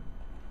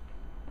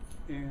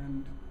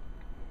 And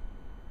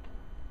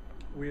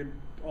we had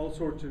all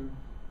sorts of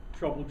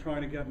trouble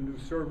trying to get a new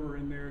server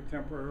in there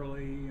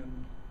temporarily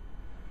and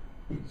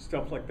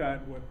stuff like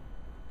that.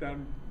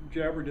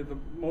 Jabber did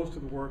most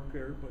of the work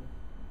there, but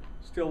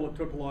still it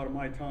took a lot of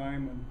my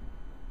time and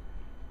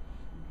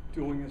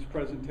doing this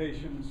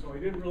presentation, so I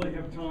didn't really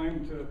have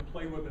time to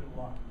play with it a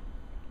lot.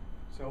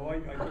 So I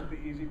took the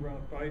easy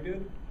route, but I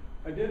did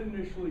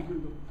initially do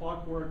the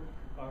clockwork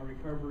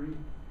recovery.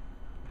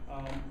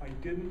 I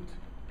didn't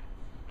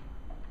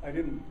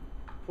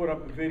put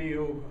up a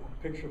video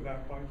picture of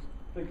that, but I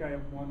think I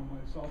have one on my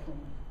cell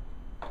phone.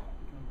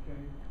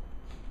 Okay.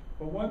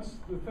 But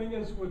the thing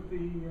is with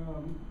the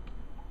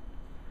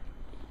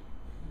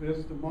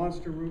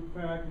monster root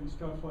pack and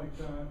stuff like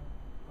that,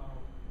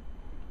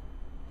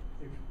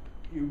 if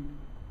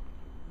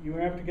you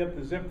have to get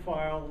the zip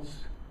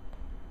files.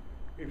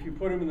 If you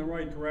put them in the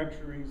right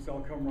directories,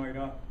 they'll come right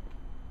up.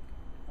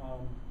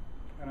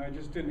 And I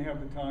just didn't have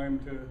the time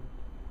to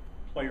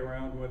play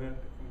around with it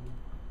and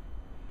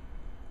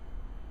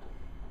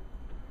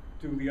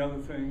do the other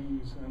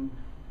things and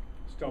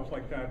stuff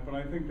like that. But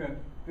I think that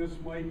this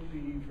might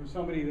be, for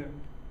somebody that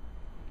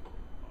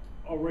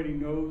already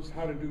knows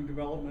how to do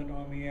development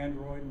on the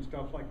Android and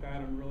stuff like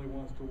that and really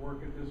wants to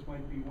work it, this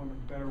might be one of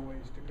the better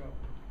ways to go.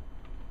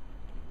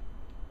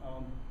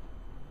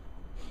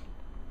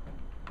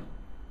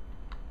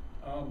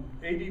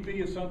 ADB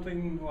is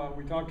something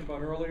we talked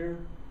about earlier.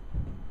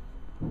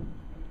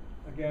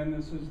 Again,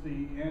 this is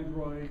the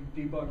Android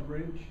debug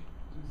bridge,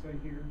 as I say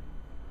here.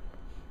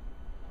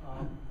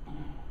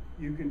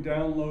 You can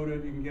download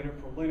it, you can get it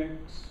for Linux,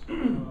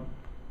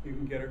 you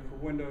can get it for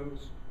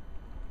Windows.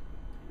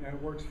 And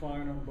it works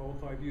fine on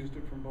both. I've used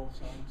it from both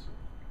sides.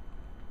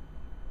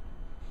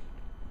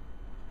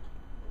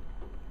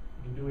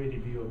 You can do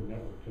ADB over the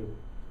network too.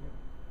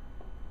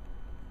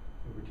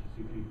 Over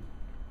TCP.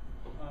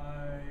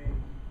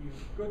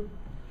 Good.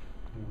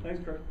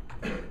 Thanks, Craig.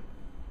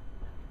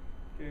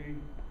 Okay.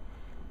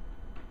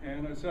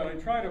 And I said I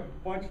tried a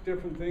bunch of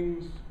different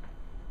things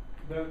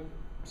that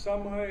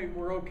some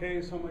were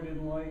okay, some I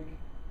didn't like.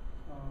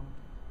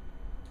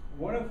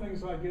 One of the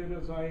things I did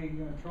is I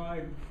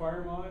tried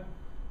FireMod,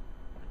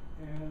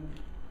 and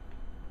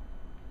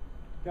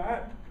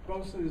that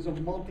mostly is a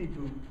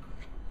multi-boot.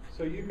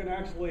 So you can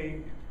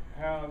actually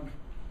have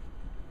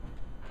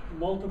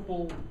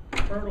multiple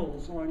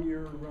kernels on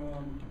your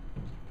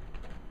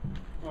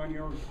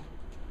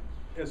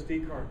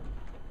SD card,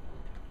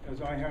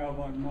 as I have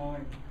on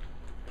mine.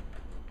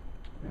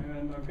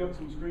 And I've got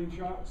some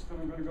screenshots that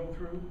I'm going to go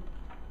through.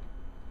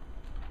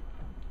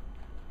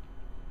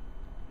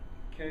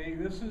 Okay,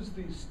 this is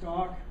the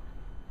stock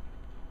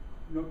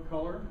Nook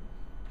color.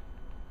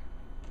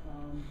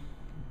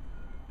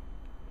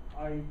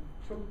 I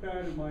took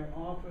that in my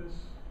office.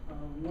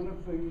 One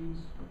of the things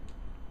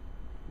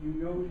you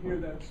note here,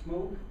 that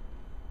smoke,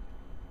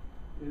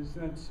 is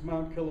that's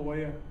Mount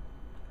Kilauea.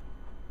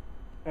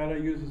 That I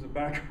use as a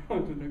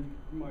background in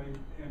my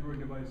Android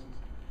devices.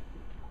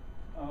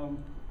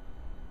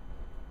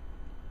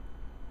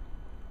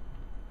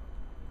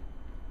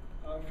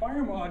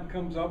 FireMod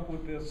comes up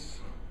with this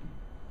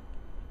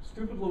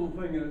stupid little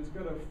thing, and it's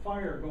got a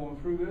fire going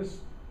through this.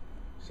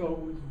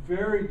 So it's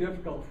very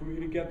difficult for me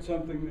to get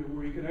something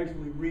where you can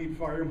actually read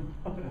FireMod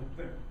up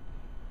there.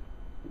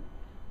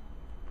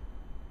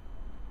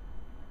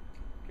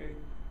 Okay.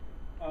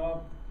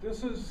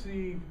 This is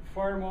the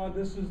FireMod.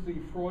 This is the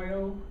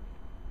Froyo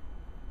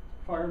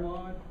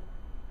FireMod.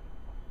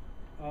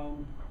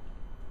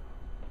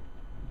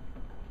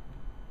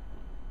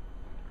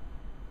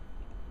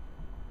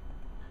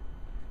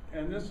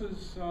 And this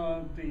is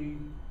the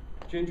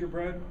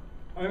gingerbread.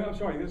 I'm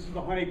sorry, this is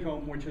the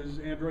honeycomb, which is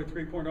Android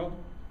 3.0,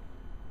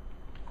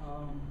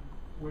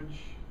 which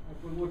I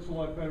think looks a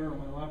lot better on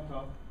my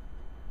laptop.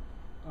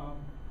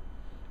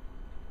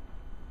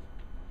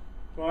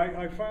 So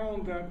I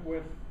found that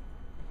with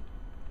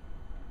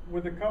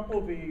a couple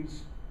of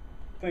these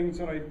things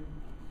that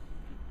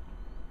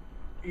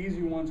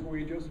easy ones where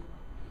you just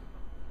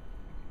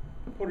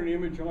put an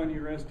image on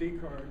your SD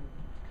card,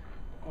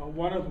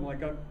 one of them I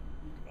got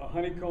a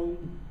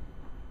honeycomb,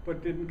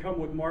 but didn't come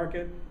with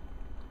Market,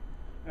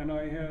 and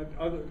I had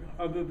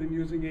other than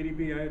using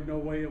ADB, I had no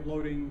way of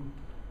loading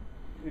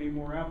any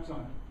more apps on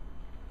it.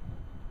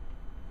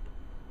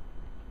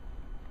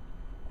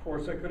 Of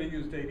course, I could have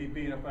used ADB,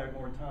 and if I had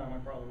more time, I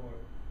probably would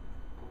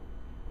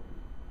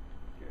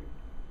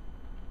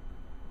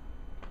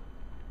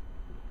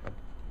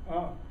have.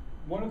 Okay.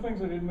 One of the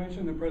things I didn't mention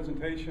in the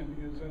presentation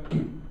is that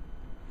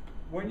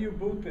when you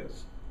boot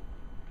this,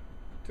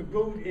 to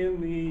boot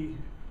in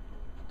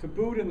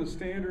the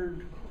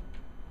standard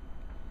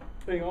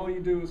thing, all you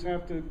do is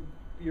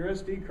your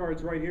SD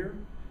card's right here.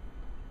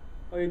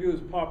 All you do is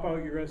pop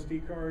out your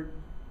SD card,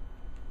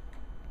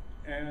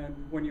 and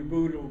when you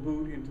boot, it'll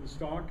boot into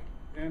stock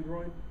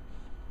Android,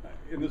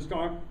 in the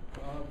stock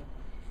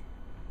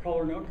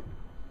color Nook.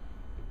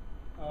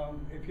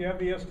 If you have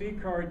the SD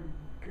card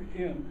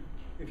in,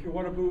 if you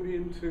want to boot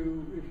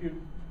into, if you're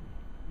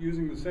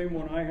using the same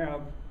one I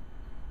have,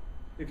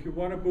 if you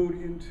want to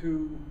boot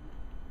into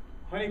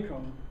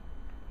Honeycomb,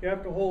 you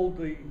have to hold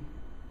the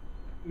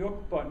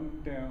Nook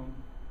button down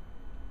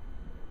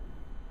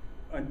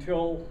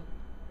until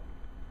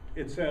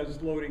it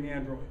says loading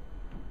Android.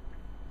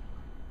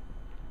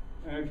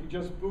 And if you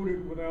just boot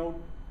it without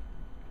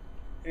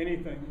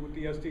anything, with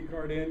the SD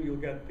card in, you'll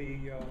get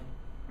the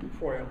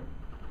foil.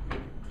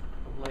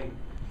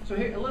 So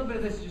here, a little bit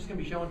of this is just going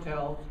to be show and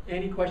tell.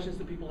 Any questions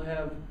that people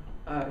have,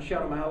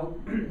 shout them out.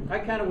 I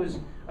kind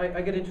of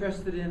I got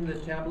interested in the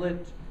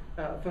tablet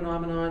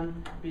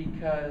phenomenon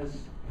because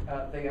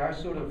they are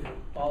sort of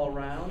all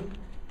around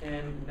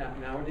and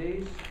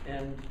nowadays,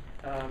 and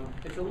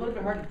it's a little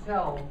bit hard to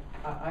tell.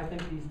 I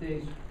think these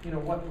days,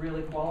 what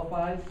really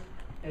qualifies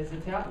as a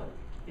tablet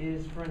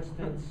is, for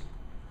instance,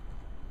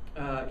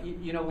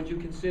 would you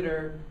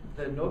consider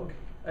the Nook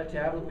a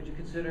tablet? Would you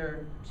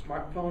consider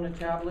smartphone a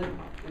tablet?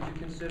 Would you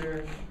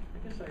consider?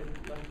 I guess I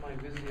left my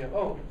Vizio.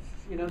 Oh,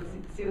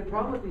 see the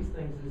problem with these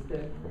things is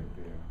that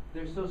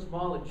they're so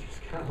small that you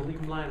just kind of leave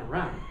them lying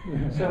around.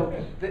 So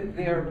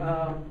they're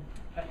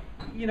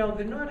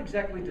not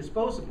exactly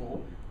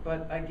disposable,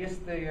 but I guess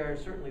they are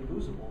certainly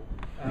losable.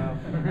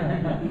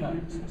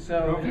 So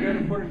don't forget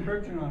to put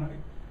encryption on it.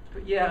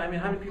 But yeah, I mean,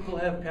 how many people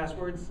have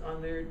passwords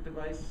on their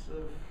device?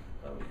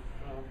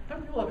 How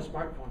many people have a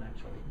smartphone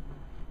actually?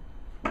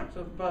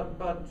 So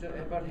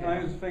about half.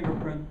 I use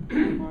fingerprint.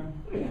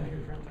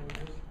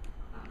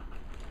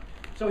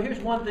 So here's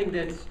one thing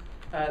that's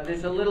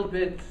a little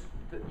bit,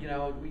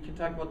 we can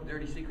talk about the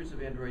dirty secrets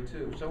of Android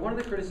too. So one of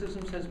the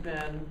criticisms has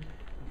been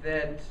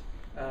that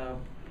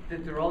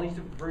there are all these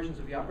different versions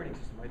of the operating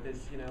system, right? There's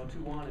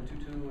 2.1 and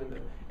 2.2,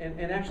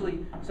 and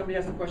actually somebody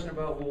asked the question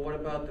about, well, what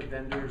about the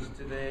vendors?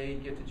 Do they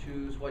get to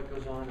choose what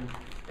goes on,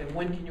 and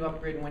when can you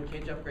upgrade and when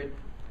can't you upgrade?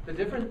 The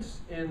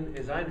difference in,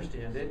 as I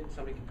understand it,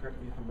 somebody can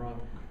correct me if I'm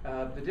wrong,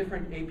 the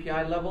different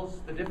API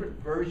levels, the different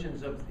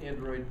versions of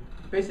Android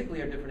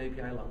basically are different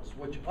API levels,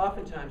 which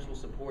oftentimes will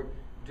support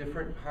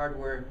different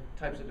hardware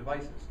types of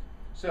devices.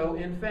 So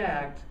in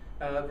fact,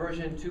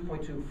 version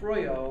 2.2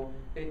 Froyo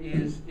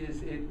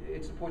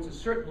it supports a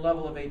certain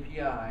level of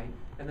API,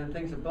 and then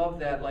things above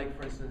that, like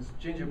for instance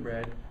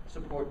Gingerbread,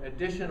 support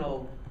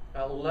additional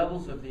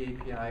levels of the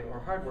API or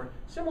hardware,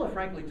 similar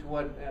frankly to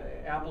what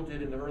Apple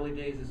did in the early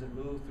days as it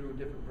moved through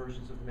different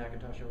versions of the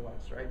Macintosh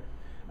OS, right?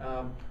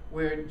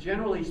 Where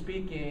generally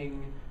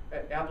speaking,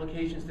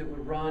 applications that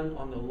would run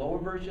on the lower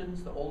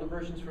versions, the older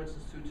versions, for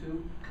instance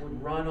 2.2,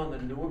 would run on the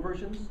newer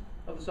versions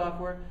of the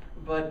software,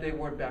 but they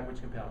weren't backwards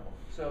compatible.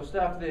 So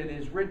stuff that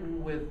is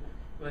written with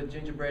the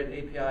Gingerbread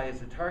API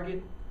as a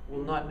target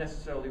will not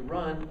necessarily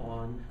run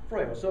on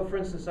Froyo. So for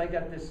instance, I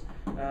got this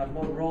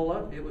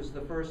Motorola. It was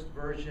the first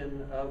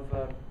version of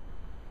a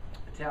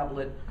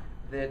tablet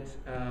that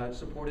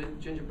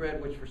supported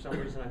Gingerbread, which for some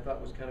reason I thought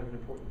was kind of an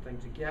important thing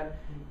to get.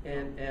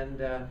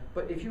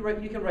 But if you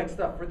write, you can write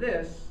stuff for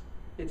this.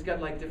 It's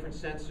got like different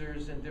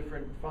sensors and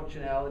different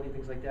functionality,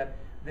 things like that,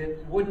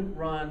 that wouldn't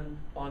run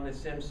on the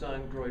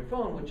Samsung Droid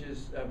phone, which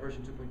is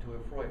version 2.2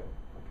 of Froyo.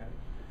 Okay.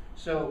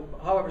 So,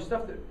 however,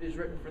 stuff that is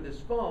written for this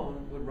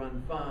phone would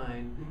run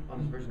fine on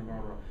this version of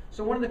Motorola.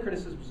 So one of the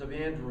criticisms of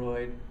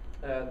Android,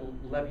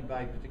 levied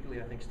by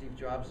particularly I think Steve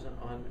Jobs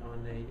on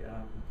a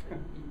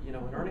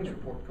an earnings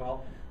report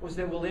call, was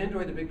that, well,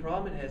 Android, the big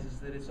problem it has is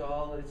that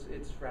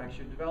it's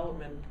fractured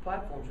development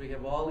platforms. We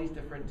have all these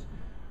different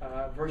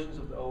versions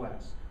of the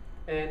OS.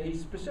 And he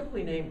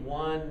specifically named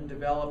one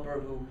developer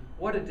who,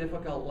 what a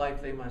difficult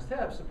life they must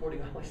have supporting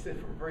all these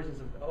different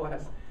versions of the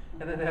OS.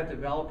 And then that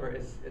developer,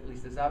 at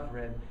least as I've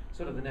read,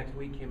 sort of the next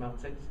week came out and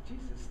said,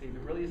 Jesus, Steve,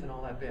 it really isn't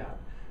all that bad.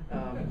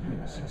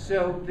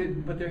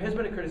 But there has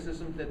been a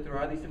criticism that there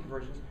are these different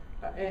versions.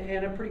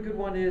 And a pretty good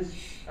one is,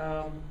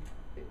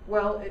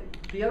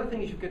 the other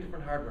thing is you get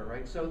different hardware,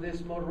 right? So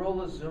this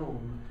Motorola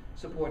Zoom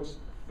supports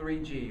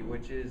 3G,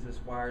 which is this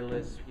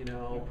wireless,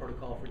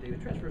 protocol for data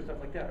transfer, stuff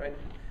like that, right?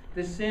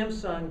 This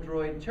Samsung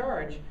Droid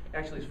Charge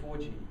actually is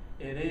 4G,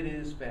 and it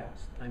is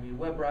fast. I mean,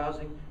 web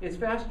browsing, it's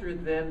faster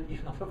than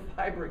the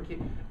fiber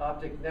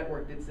optic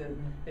network that's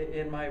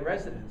in my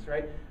residence,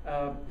 right?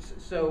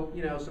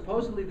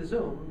 Supposedly the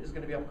Zoom is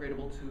going to be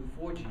upgradable to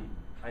 4G,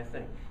 I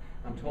think.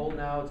 I'm told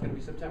now it's going to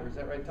be September. Is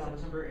that right, Thomas?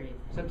 September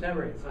 8th.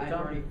 September 8th. So I've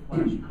already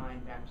flashed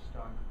mine back to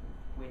stock,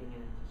 waiting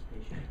in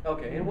anticipation.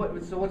 Okay, and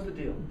what's the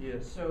deal?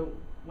 Yes. So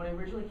when it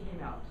originally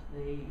came out,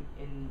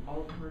 in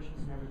all the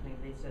commercials and everything,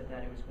 they said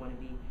that it was going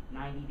to be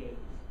 90 days.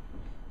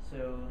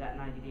 So that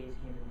 90 days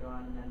came and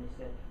gone, and then they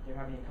said they're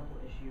having a couple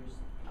issues,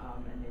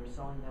 and they were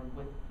selling them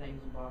with things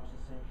in boxes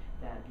saying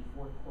that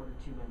before quarter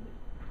two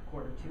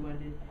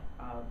ended,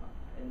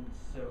 and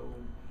so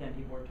then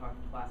people were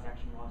talking class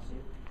action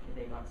lawsuit.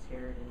 They got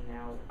scared, and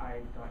now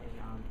I've gotten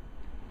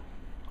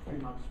 3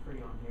 months free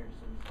on here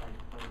since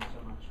I played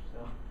so much.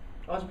 So.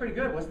 Oh, that's pretty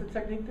good. What's the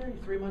technique there?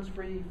 3 months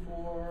free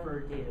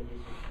for data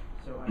usage.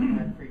 So I've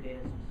had free data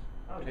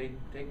since.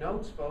 Take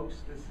notes, folks.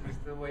 This is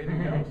the way to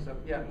go. So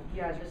yeah.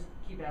 Yeah, just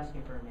keep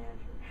asking for a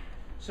manager.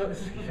 So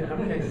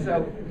okay.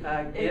 So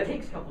it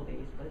takes a couple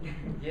days, but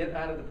get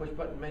out of the push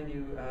button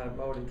menu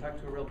mode and talk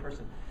to a real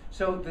person.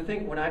 So the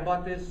thing, when I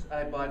bought this,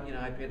 I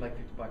paid like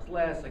 $50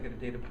 less. I got a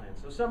data plan.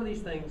 So some of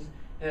these things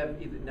have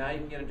either now you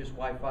can get them just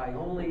Wi-Fi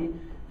only.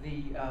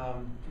 The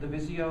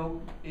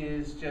Vizio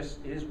is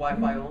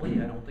Wi-Fi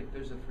only. I don't think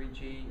there's a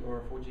 3G or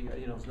a 4G.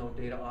 There's no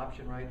data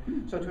option, right?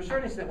 So to a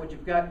certain extent,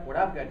 what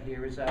I've got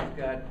here is I've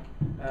got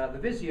the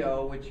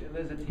Vizio, which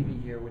there's a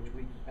TV here, which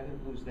I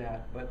didn't lose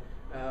that, but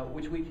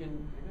which we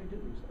can. I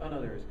did lose. Oh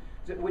no, there is.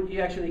 So what you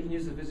actually can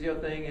use the Vizio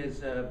thing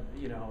is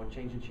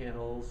changing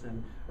channels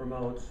and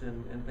remotes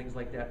and things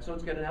like that. So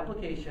it's got an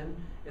application.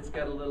 It's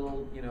got a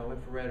little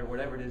infrared or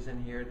whatever it is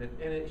in here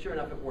sure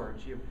enough it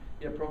works. You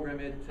program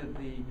it to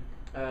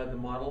the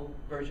model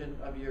version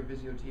of your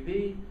Vizio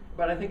TV,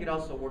 but I think it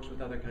also works with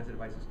other kinds of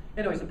devices.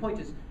 Anyways, the point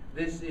is,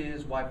 this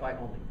is Wi-Fi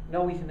only.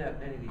 No Ethernet,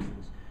 any of these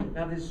things.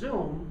 Now the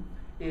Zoom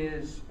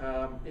is,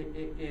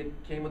 it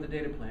came with a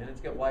data plan.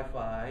 It's got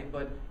Wi-Fi,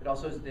 but it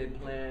also has a data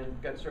plan,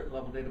 got a certain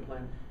level data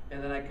plan,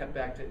 and then I cut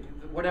back to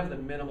whatever the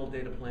minimal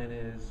data plan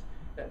is,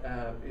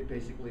 it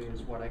basically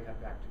is what I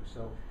cut back to.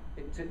 So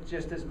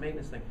just as a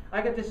maintenance thing.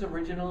 I got this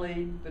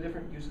originally, the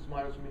different usage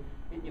models for me.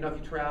 If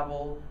you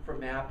travel, for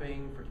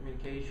mapping, for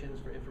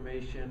communications, for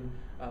information,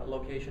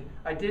 location.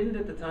 I didn't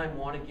at the time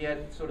want to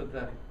get sort of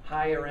the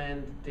higher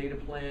end data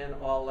plan,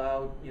 all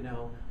out,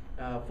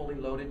 fully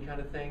loaded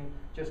kind of thing,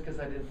 just because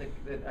I didn't think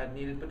that I'd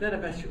need it. But then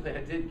eventually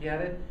I did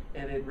get it,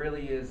 and it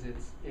really is,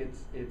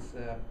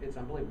 it's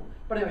unbelievable.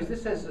 But anyways,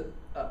 this has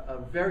a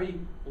very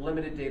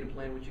limited data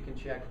plan, which you can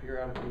check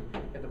periodically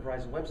at the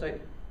Verizon website.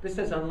 This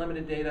says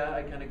unlimited data.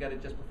 I kind of got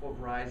it just before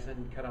Verizon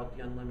cut out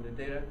the unlimited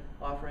data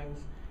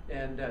offerings.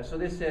 And so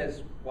this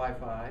says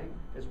Wi-Fi,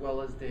 as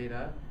well as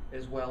data,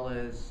 as well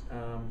as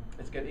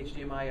it's got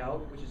HDMI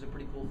out, which is a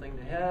pretty cool thing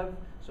to have.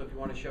 So if you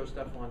want to show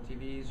stuff on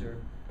TVs or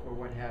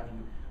what have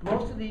you.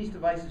 Most of these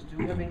devices do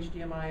have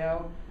HDMI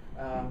out.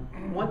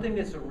 One thing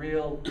that's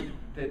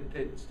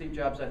that Steve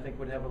Jobs, I think,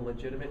 would have a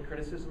legitimate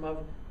criticism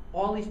of,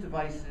 all these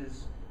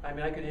devices, I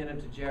mean, I could hand them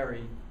to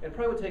Jerry. It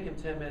probably would take him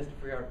 10 minutes to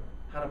figure out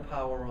how to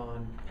power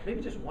on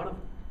maybe just one of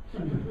them.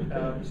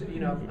 So, you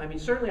know, I mean,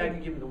 certainly I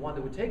could give him the one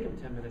that would take him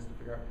 10 minutes to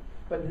figure out,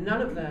 but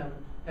none of them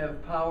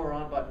have power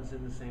on buttons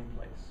in the same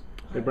place.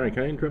 Hey Brian,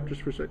 can I interrupt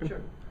just for a second?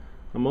 Sure.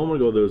 A moment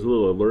ago, there was a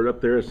little alert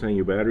up there saying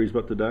your battery's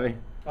about to die.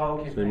 Oh,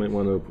 okay, So you might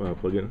thanks. want to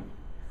plug in.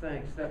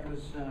 Thanks, that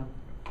was,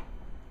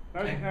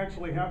 That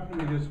actually happened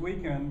to me this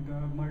weekend.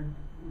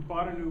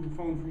 Bought a new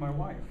phone for my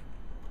wife.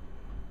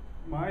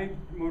 My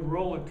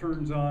Motorola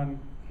turns on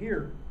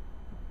here,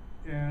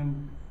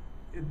 and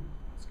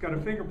it's got a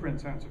fingerprint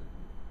sensor.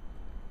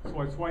 So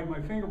I swipe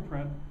my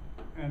fingerprint,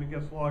 and it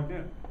gets logged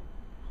in.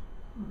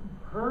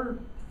 Her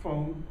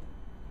phone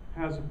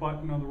has a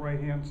button on the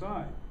right-hand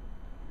side,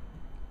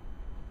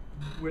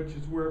 which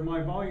is where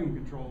my volume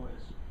control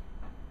is.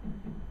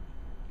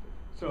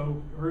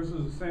 So hers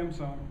is a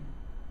Samsung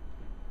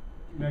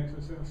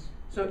Nexus S.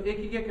 so it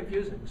can get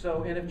confusing.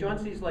 So, and if John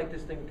sees like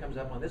this thing that comes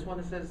up on this one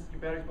that says your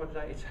battery's about to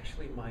die, it's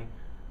actually my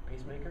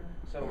pacemaker.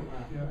 So,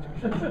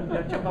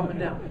 Yeah. jump up and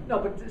down. No,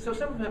 but so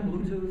some of them have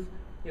Bluetooth.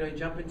 You know, you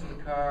jump into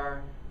the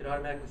car, it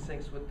automatically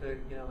syncs with the,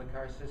 you know, the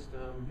car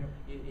system. Yep.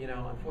 You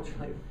know,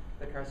 unfortunately,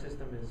 the car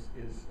system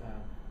is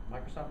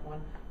Microsoft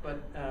one.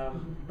 But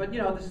you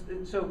know,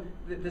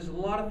 there's a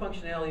lot of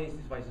functionality in these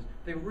devices.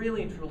 They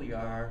really and truly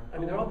are. I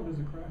mean, they're How all often does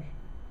it crash?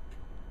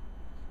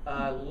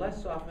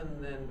 less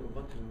often than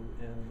Ubuntu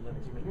and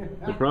Linux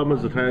Mint. The problem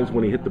is the times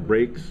when you hit the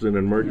brakes in an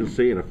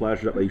emergency and it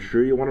flashes up, are you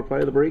sure you want to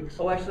apply the brakes?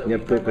 Oh, actually, You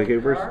have to click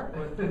OK first? I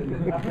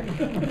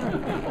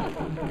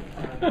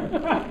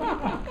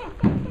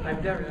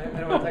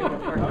don't want to talk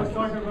about car. I was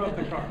talking about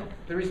the car.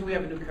 The reason we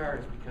have a new car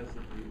is because of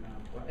the,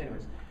 well,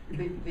 anyways,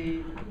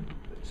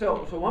 so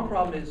one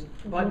problem is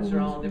buttons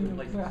are all in different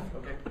places,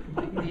 okay?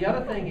 The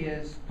other thing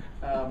is,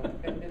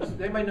 does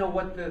anybody know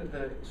what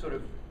the sort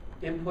of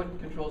input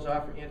controls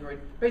are for Android?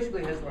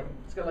 Basically,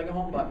 it's got like a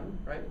home button,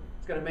 right?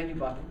 It's got a menu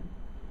button.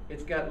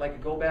 It's got like a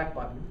go back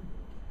button.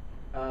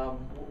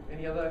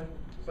 Any other?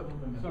 Some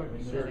of them Sorry,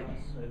 have sure.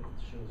 Windows, it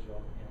shows you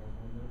all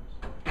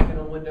the Windows. And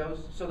on Windows.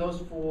 So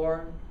those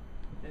four.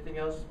 Anything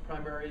else?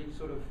 Primary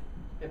sort of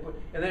input,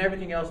 and then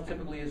everything else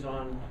typically is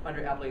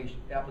under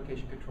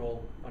application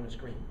control on the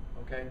screen.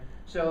 Okay.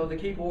 So the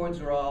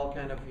keyboards are all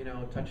kind of, you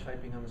know, touch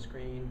typing on the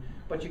screen,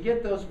 but you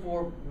get those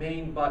four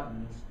main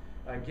buttons,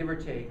 give or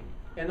take,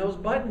 and those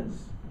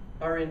buttons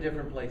are in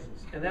different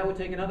places, and that would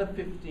take another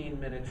 15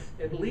 minutes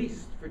at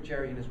least for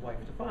Jerry and his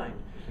wife to find,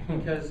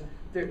 because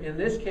in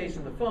this case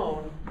in the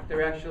phone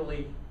there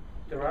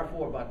are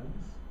four buttons.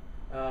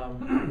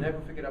 Never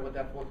figured out what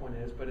that fourth one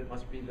is, but it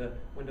must be the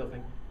window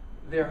thing.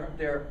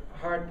 They're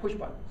hard push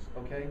buttons.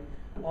 Okay,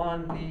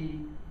 on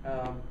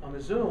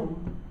the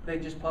Zoom, they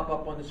just pop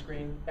up on the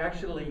screen.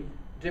 Actually,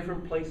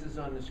 different places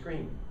on the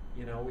screen.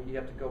 You know, you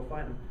have to go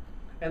find them.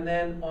 And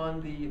then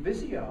on the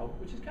Vizio,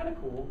 which is kind of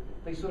cool,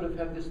 they sort of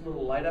have this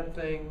little light up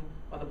thing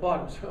on the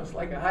bottom. So it's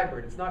like a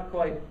hybrid. It's not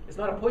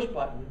a push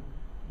button,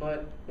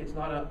 but it's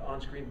not an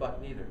on-screen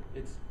button either.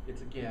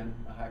 It's again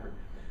a hybrid.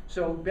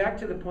 So back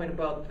to the point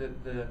about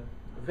the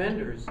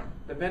vendors.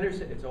 The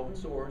vendors, it's open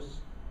source.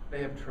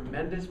 They have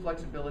tremendous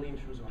flexibility in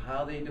terms of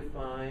how they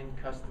define,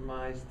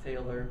 customize,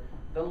 tailor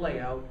the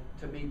layout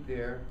to meet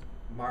their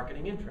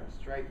marketing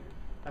interests, right?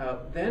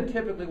 Then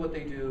typically what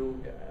they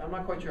do, I'm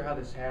not quite sure how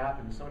this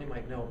happens, somebody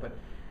might know, but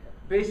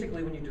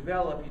basically when you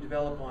develop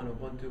on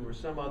Ubuntu or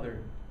some other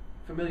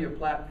familiar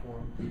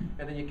platform,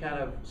 and then you kind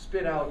of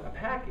spit out a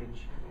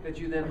package that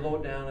you then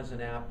load down as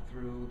an app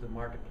through the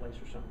marketplace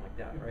or something like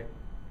that, right?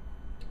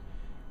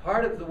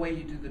 Part of the way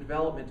you do the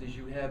development is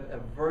you have a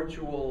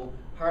virtual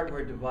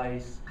hardware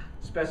device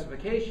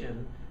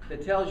specification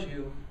that tells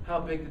you how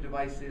big the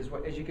device is.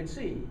 As you can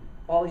see,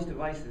 all these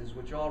devices,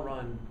 which all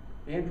run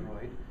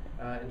Android,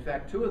 in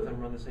fact, two of them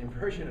run the same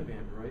version of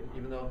Android,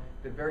 even though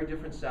they're very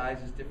different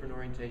sizes, different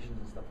orientations,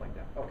 and stuff like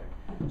that. Okay,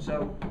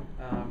 so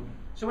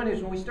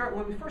anyways,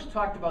 when we first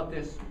talked about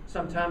this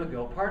some time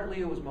ago, partly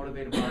it was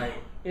motivated by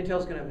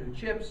Intel's going to have new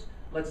chips.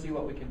 Let's see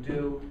what we can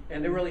do,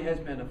 and there really has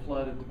been a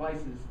flood of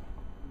devices.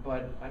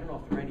 But I don't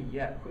know if there are any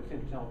yet with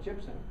Intel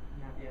chips in them.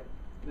 Not yet.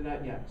 They're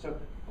not yet. So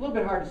a little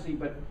bit hard to see,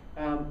 but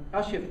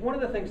I'll shift. One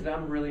of the things that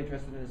I'm really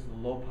interested in is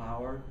the low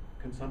power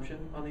consumption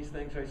on these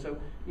things, right? So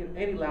you know,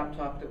 any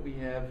laptop that we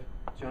have,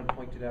 John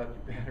pointed out,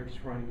 your battery's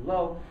running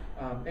low.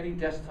 Any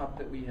desktop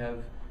that we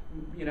have,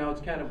 you know, it's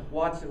kind of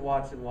watts and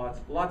watts and watts,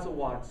 lots of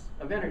watts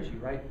of energy,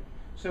 right?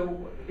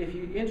 So if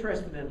you're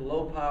interested in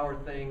low power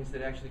things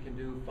that actually can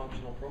do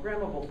functional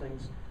programmable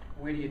things,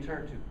 where do you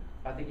turn to?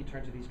 I think you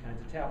turn to these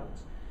kinds of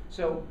tablets.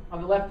 So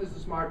on the left is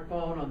the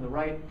smartphone, on the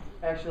right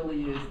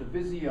actually is the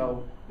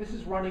Vizio. This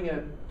is running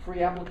a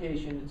free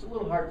application. It's a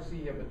little hard to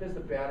see here, but there's the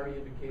battery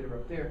indicator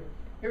up there.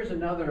 Here's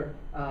another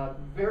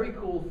very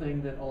cool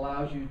thing that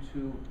allows you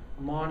to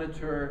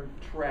monitor,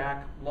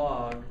 track,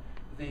 log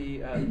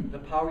the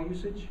power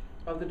usage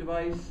of the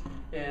device,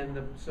 and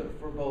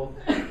for both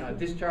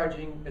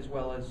discharging as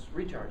well as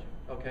recharging.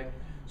 Okay,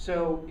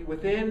 so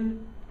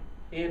within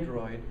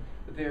Android,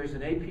 there's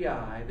an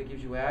API that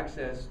gives you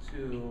access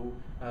to,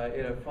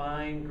 at a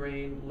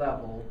fine-grained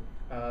level,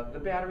 the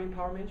battery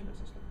power management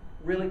system.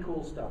 Really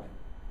cool stuff.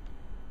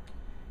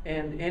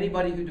 And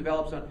anybody who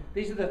develops on,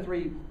 these are the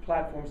three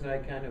platforms that I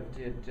kind of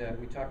did,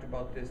 we talked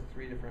about this,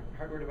 3 different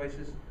hardware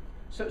devices.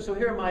 So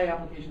here are my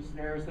application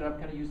scenarios that I've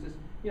kind of used this.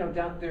 You know,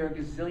 there are a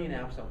gazillion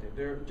apps out there.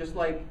 They're just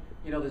like,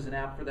 you know, there's an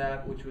app for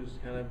that, which was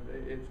kind of,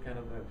 it's kind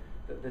of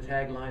the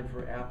tagline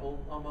for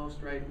Apple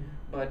almost, right?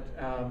 But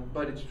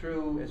it's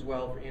true as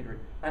well for Android.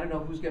 I don't know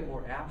who's got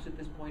more apps at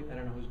this point. I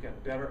don't know who's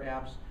got better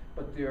apps,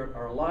 but there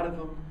are a lot of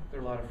them. There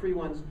are a lot of free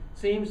ones.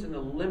 Seems in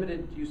the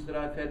limited use that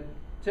I've had,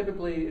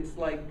 typically it's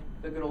like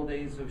the good old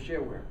days of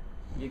shareware.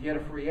 You get a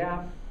free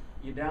app,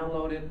 you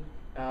download it,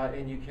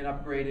 and you can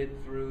upgrade it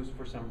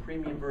for some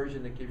premium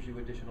version that gives you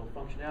additional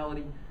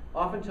functionality.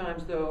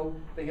 Oftentimes though,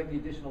 they have the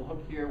additional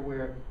hook here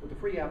where with the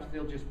free apps,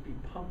 they'll just be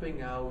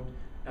pumping out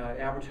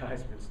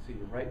advertisements to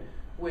you, right?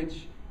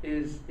 Which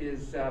is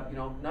you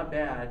know, not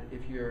bad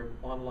if you're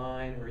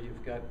online or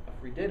you've got a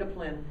free data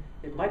plan.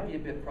 It might be a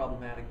bit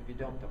problematic if you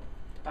don't though.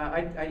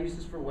 I use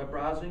this for web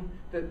browsing.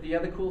 The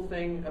other cool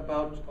thing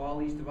about all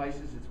these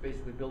devices, it's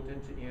basically built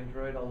into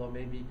Android, although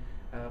maybe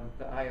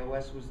the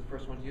iOS was the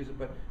first one to use it,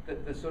 but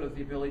the sort of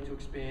the ability to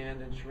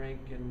expand and shrink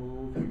and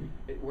move,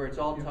 where it's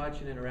all touch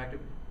and interactive,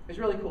 is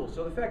really cool.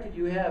 So the fact that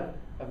you have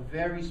a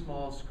very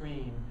small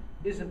screen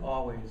isn't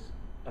always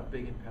a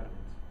big impediment.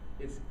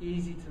 It's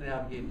easy to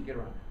navigate and get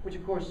around, which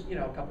of course, you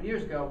know, a couple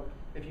years ago,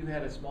 if you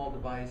had a small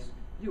device,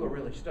 you were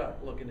really stuck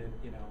looking at,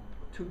 you know,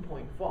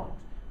 2-point font.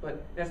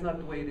 But that's not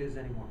the way it is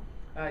anymore.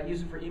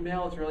 Use it for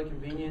email, it's really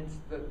convenient,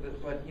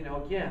 but you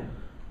know, again,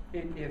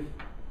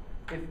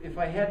 if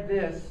I had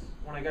this,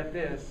 when I got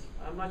this,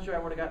 I'm not sure I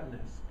would have gotten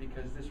this,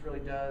 because this really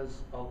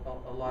does a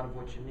lot of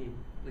what you need,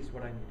 at least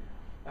what I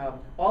need.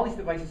 All these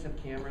devices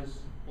have cameras,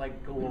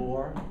 like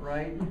galore,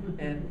 right?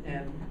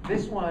 And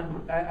this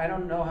one, I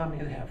don't know how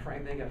many they have,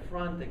 Frank. They got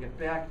front, they got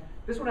back.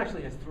 This one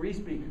actually has 3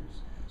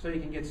 speakers. So you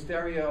can get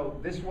stereo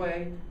this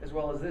way as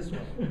well as this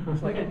way.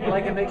 It's like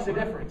it makes a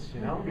difference,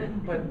 you know.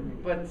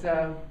 But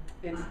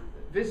it's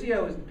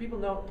Vizio is, people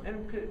know,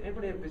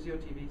 anybody have Vizio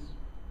TVs?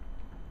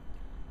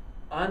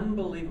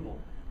 Unbelievable.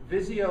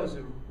 Vizio is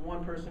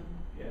one person.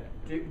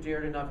 Yeah.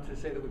 Dared enough to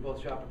say that we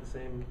both shop at the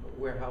same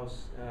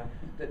warehouse.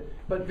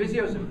 But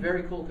Vizio is a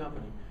very cool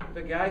company.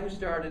 The guy who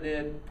started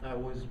it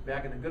was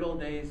back in the good old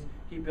days.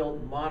 He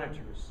built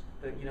monitors,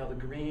 you know, the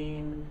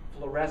green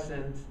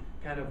fluorescent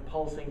kind of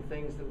pulsing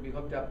things that would be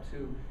hooked up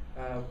to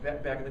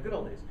back in the good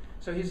old days.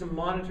 So he's a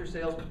monitor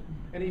salesman,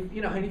 and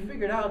he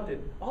figured out that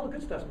all the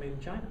good stuff's made in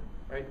China,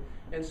 right?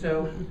 And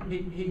so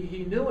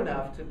he knew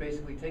enough to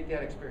basically take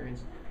that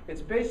experience.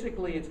 It's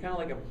kind of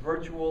like a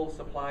virtual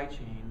supply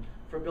chain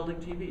for building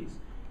TVs.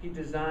 He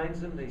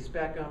designs them, they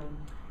spec them,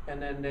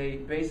 and then they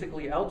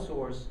basically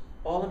outsource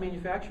all the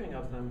manufacturing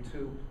of them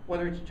to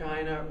whether it's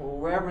China or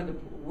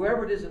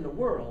wherever it is in the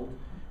world,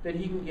 that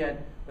he can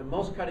get the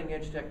most cutting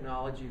edge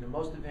technology, the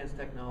most advanced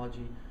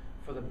technology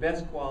for the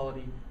best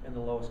quality and the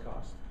lowest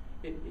cost.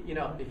 You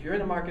know, if you're in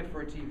the market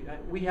for a TV,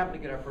 we happen to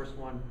get our first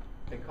one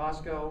at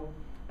Costco.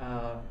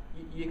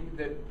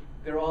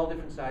 They're all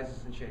different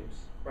sizes and shapes,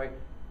 right?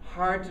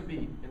 Hard to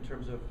beat in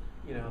terms of,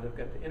 you know, they've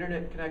got the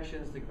internet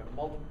connections, they've got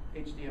multiple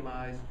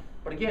HDMIs,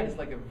 but again, it's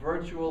like a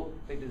virtual,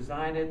 they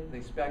design it,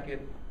 they spec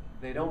it,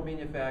 they don't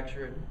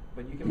manufacture it,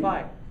 but you can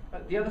buy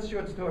it. The other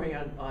short story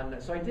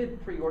so I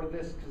did pre-order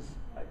this because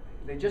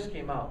they just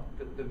came out,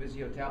 the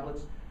Vizio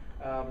tablets,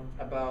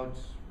 about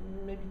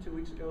maybe 2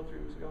 weeks ago, 3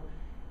 weeks ago.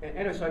 And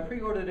anyway, so I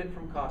pre-ordered it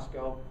from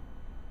Costco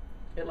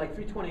at like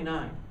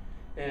 $329,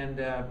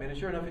 and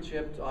sure enough, it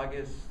shipped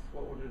August.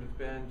 What would it have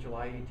been?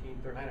 July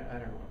 18th, or I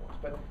don't know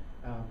what it was.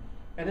 But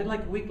and then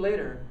like a week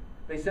later,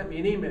 they sent me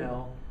an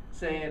email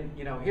saying,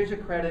 you know, here's a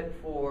credit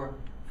for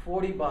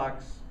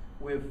 $40.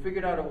 We've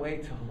figured out a way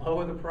to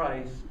lower the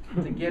price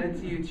to get it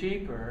to you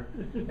cheaper,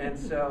 and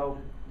so,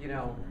 you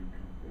know,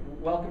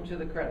 welcome to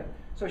the credit.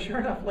 So sure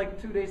enough,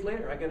 like 2 days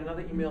later, I get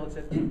another email that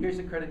says, here's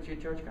a credit to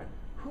your charge card.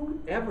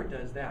 Whoever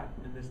does that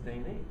in this day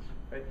and age,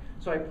 right?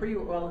 So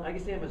I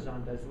guess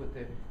Amazon does with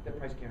the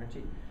price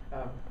guarantee.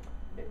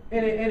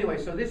 Anyway,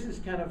 so this is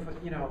kind of,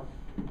 you know,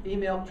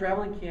 email,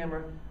 traveling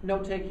camera,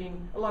 note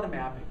taking, a lot of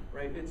mapping,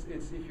 right? It's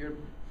if you're,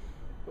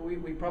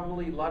 we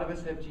probably, a lot of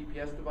us have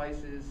GPS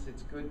devices.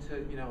 It's good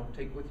to, you know,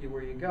 take with you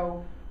where you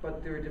go,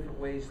 but there are different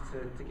ways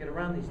to get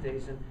around these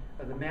days, and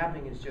the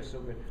mapping is just so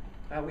good.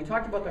 We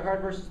talked about the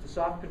hard versus the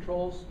soft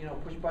controls, you know,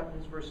 push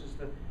buttons versus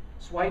the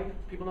swipe.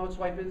 People know what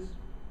swipe is?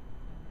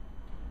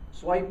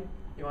 Swipe,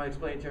 you want to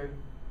explain it, Terry?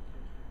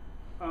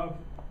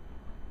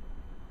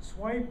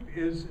 Swipe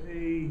is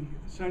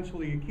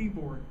essentially a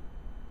keyboard.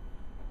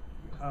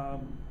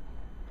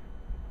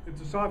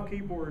 It's a soft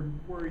keyboard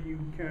where you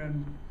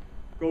can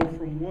go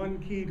from one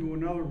key to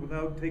another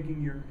without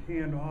taking your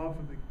hand off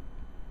of the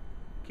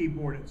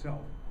keyboard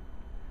itself.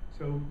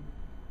 So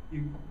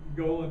you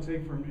go, let's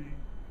say, from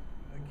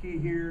a key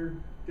here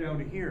down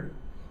to here,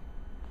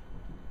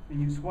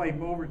 and you swipe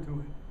over to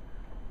it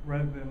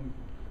rather than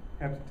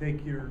have to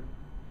take your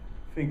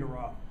finger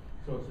off.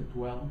 So it's a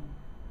dwell?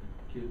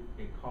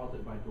 It calls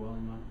it by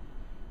dwelling on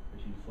it,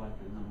 as you swipe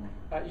the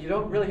number? You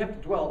don't really have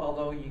to dwell,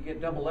 although you get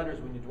double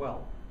letters when you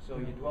dwell. So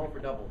you dwell for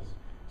doubles.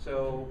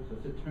 So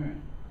it's a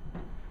turn.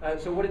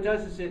 So what it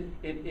does is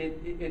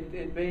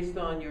it based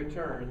on your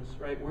turns,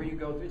 right, where you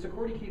go, it's a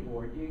QWERTY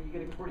keyboard, you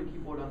get a QWERTY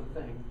keyboard on the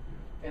thing,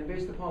 and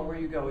based upon where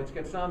you go, it's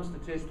got some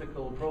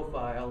statistical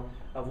profile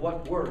of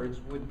what words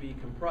would be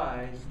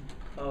comprised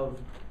of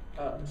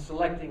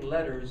selecting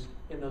letters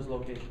in those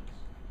locations.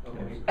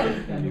 Okay.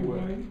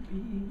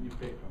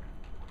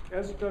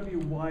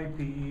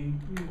 SWYPE,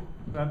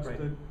 that's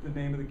Right. the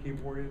name of the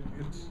keyboard.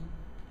 It's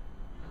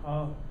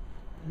at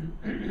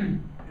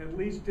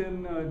least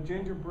in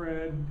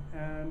Gingerbread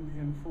and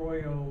in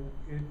Froyo,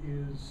 it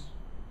is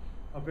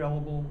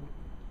available,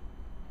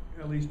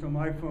 at least on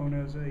my phone,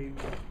 as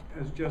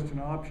just an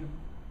option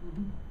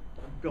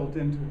built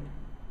into it.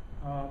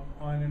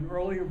 On an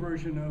earlier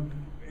version of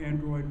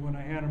Android, when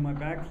I had on my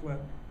backflip,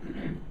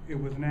 it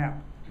was an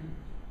app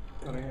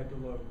that I had to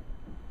load.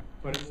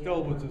 But it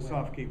still was a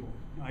soft keyboard.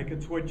 I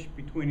could switch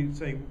between it and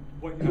say,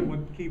 what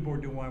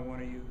keyboard do I want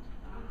to use?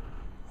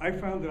 I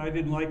found that I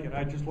didn't like it.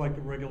 I just like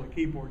the regular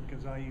keyboard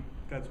because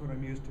that's what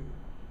I'm used to.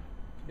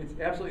 It's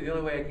absolutely the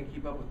only way I can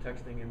keep up with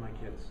texting in my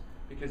kids,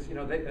 because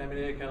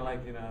they're kind of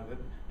like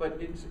but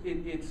it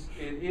is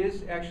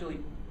actually,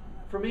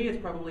 for me,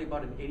 it's probably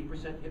about an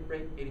 80% hit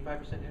rate,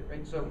 85% hit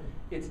rate. So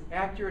it's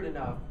accurate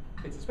enough.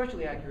 It's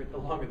especially accurate the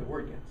longer the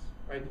word gets,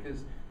 right?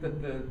 Because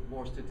the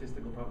more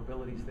statistical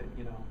probabilities that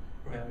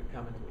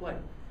come into play.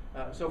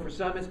 So for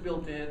some it's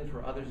built in,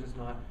 for others it's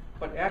not.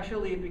 But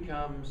actually it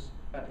becomes,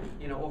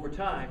 over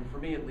time, for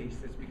me at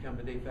least, it's become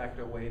the de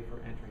facto way for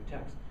entering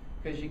text.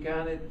 Because you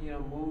gotta,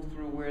 move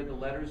through where the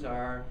letters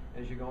are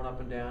as you're going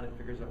up and down, it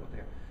figures out what they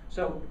are.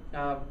 So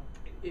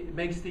it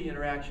makes the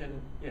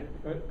interaction,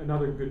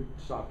 Another good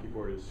soft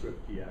keyboard is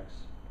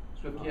SwiftKeyX.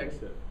 SwiftKeyX.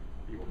 That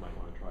people might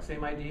want to try.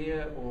 Same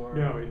idea, or?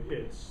 No,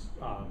 it's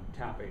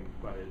tapping,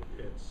 but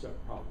it's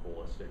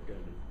probabilistic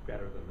and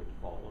better than the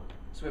default one.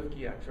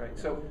 SwiftKeyX, right?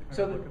 Yeah.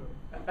 So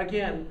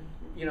again,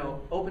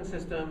 open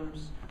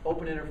systems,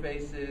 open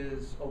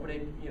interfaces,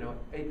 open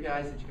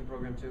APIs that you can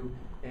program to,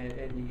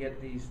 and you get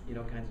these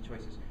kinds of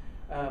choices.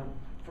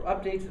 For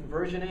updates and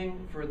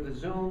versioning, for the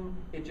Zoom,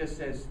 it just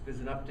says there's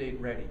an update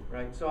ready,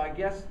 right? So I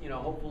guess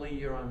hopefully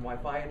you're on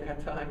Wi-Fi at that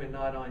time and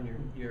not on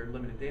your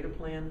limited data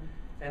plan,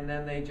 and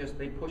then they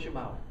push them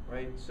out,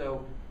 right?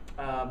 So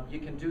you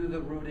can do the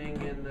routing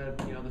and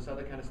this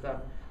other kind of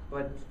stuff,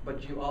 but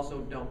you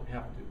also don't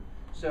have to.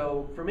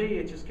 So for me,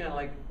 it's just kind of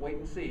like wait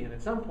and see. And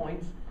at some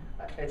point,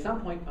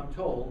 I'm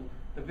told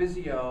the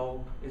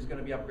Vizio is going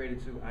to be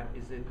upgraded to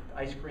is it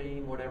Ice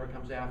Cream, whatever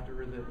comes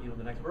after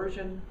the next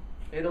version.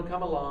 It'll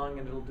come along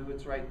and it'll do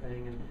its right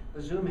thing. And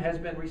the Zoom has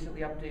been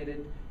recently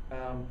updated,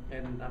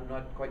 and I'm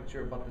not quite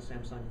sure about the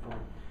Samsung phone.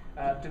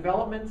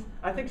 Development,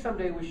 I think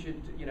someday we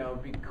should,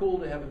 be cool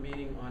to have a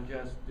meeting on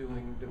just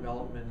doing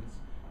development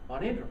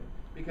on Android,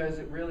 because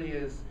it really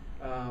is.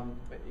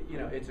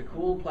 It's a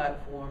cool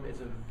platform.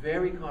 It's a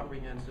very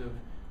comprehensive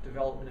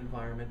development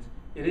environment.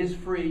 It is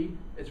free.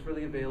 It's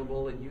freely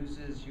available. It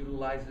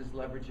utilizes,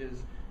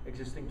 leverages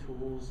existing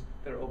tools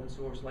that are open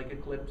source, like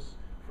Eclipse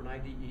for an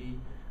IDE,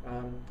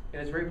 and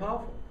it's very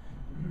powerful.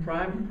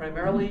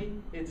 Primarily,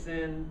 it's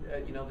in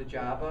the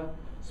Java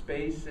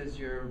space as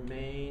your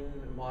main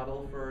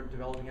model for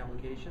developing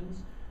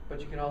applications,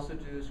 but you can also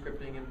do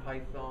scripting in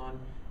Python.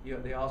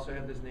 They also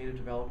have this native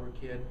developer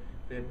kit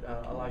that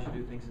allows you to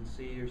do things in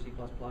C or C++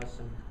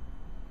 and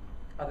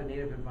other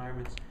native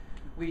environments.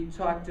 We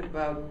talked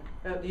about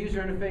the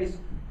user interface.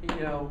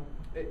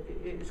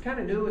 It's kind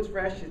of new. It's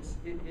fresh. It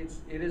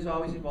is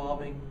always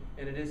evolving,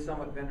 and it is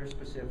somewhat vendor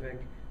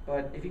specific.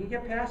 But if you can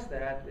get past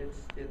that,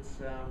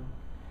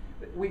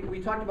 we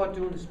talked about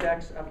doing the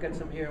specs. I've got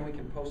some here, and we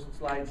can post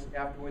slides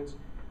afterwards.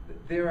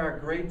 There are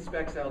great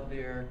specs out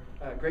there,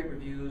 great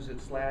reviews at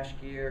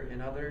 /Gear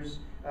and others.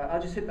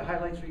 I'll just hit the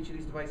highlights for each of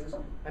these devices.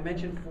 I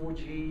mentioned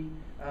 4G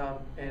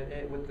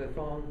and with the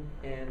phone,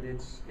 and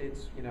it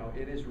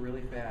is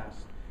really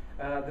fast.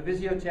 The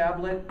Vizio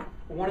tablet.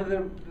 One of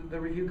the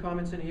review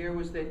comments in here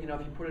was that if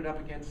you put it up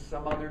against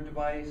some other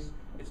device,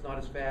 it's not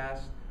as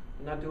fast.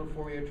 I'm not doing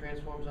Fourier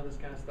transforms on this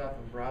kind of stuff.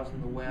 I'm browsing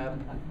the web.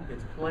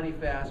 It's plenty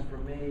fast for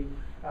me.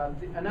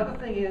 Another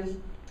thing is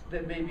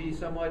that may be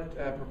somewhat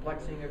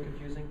perplexing or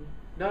confusing.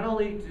 Not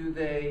only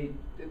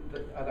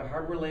are the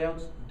hardware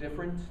layouts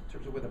different in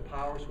terms of where the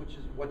power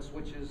switches, what's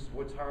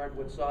hard,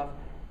 what's soft,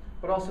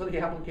 but also the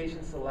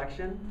application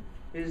selection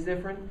is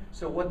different.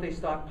 So what they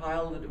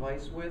stockpile the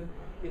device with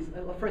is,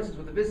 for instance,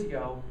 with the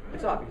Vizio,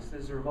 it's obvious.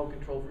 There's a remote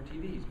control for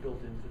TVs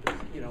built into this,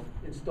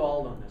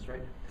 installed on this,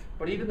 right?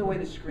 But even the way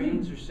the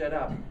screens are set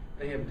up,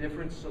 they have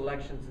different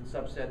selections and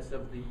subsets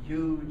of the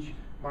huge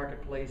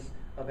marketplace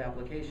of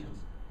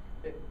applications.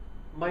 It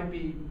might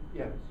be,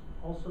 yeah.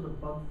 Also, the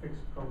bug fix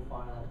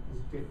profile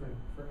is different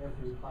for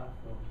every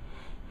platform.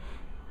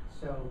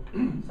 So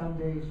some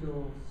days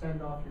you'll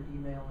send off your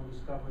email and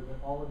discover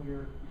that all of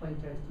your plain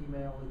text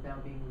email is now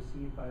being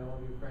received by all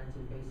of your friends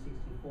in base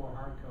 64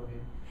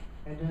 hard-coded.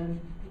 And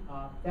then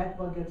that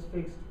bug gets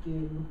fixed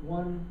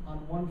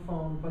on one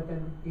phone, but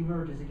then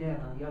emerges again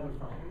on the other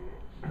phone.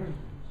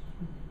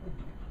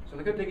 So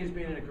the good thing is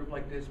being in a group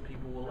like this,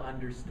 people will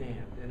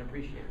understand and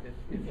appreciate it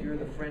if you're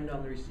the friend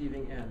on the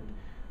receiving end.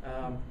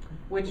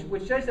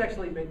 Which does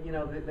actually, you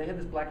know, they had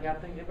this black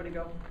hat thing. Anybody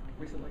go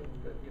recently?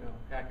 You know,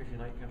 Hackers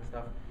Unite kind of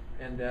stuff.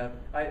 And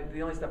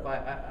the only stuff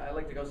I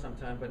like to go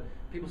sometime, but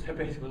people say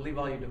basically leave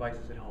all your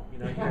devices at home. You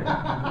know,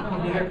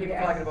 you hear people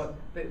talking about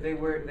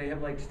they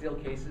have like steel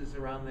cases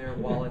around their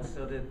wallets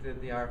so that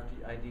the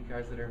RFID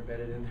cards that are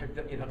embedded in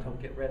there, you know,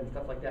 don't get read and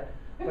stuff like that.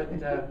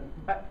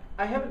 But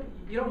I haven't.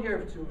 You don't hear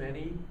of too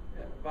many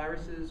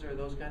viruses or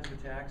those kinds of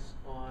attacks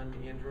on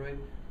Android.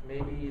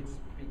 Maybe it's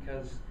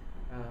because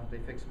they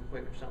fix them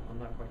quick or something. I'm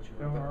not quite sure.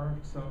 There are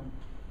some.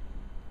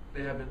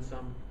 There have been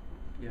some,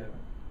 yeah.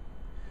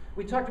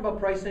 We talked about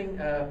pricing.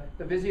 The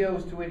Vizio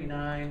was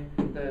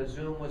 $289, the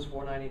Zoom was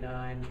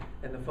 $499,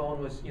 and the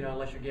phone was, you know,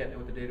 unless you're getting it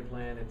with the data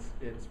plan,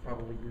 it's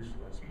probably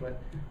useless.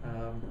 But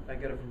I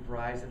got it from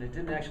Verizon. It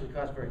didn't actually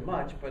cost very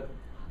much, but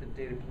the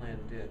data plan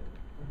did.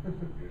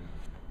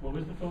 What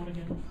was the phone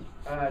again?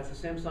 It's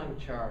a Samsung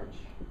Charge.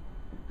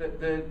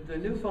 The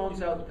new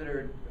phones out that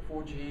are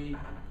 4G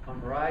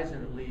on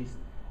Verizon at least,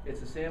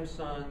 it's a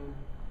Samsung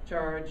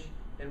Charge,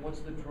 and what's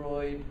the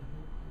Droid?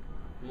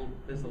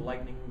 There's a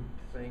lightning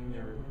thing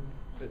or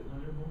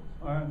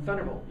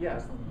Thunderbolt,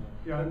 yes.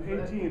 Yeah,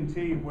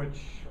 AT&T,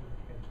 which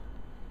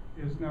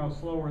is now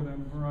slower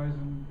than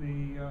Verizon.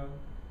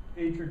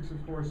 The Atrix,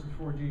 of course, is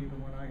 4G. The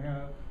one I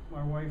have,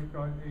 my wife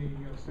got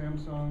a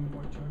Samsung,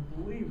 which I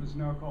believe is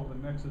now called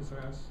the Nexus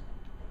S,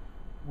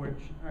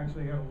 which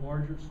actually had a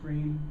larger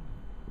screen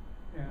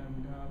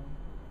and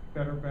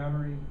better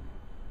battery.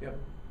 Yep.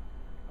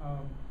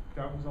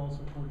 That was also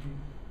 4G.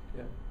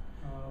 Yep.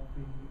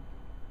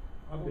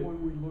 The other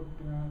one we looked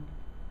at,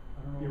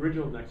 I don't know. The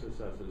original Nexus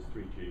S is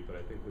 3G, but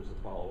I think there's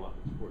a follow-on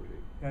that's 4G.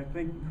 Yeah, I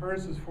think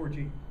hers is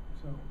 4G.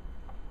 So.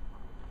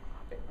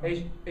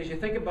 As you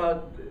think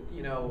about,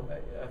 you know,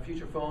 a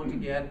future phone to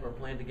get or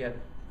plan to get,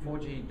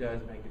 4G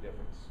does make a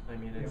difference. I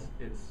mean,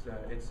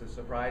 it's a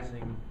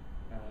surprising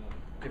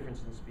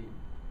difference in speed.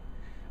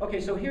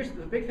 Okay, so here's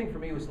the big thing for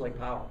me was like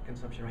power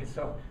consumption, right?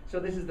 So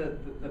this is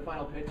the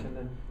final pitch, and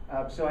then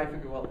so I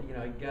figured, well, you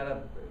know,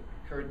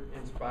 Kurt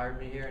inspired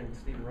me here, and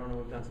Steve Rono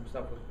have done some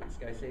stuff with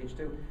Sky Sage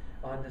too,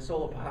 on the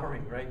solar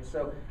powering, right?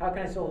 So how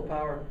can I solar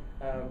power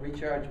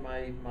recharge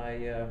my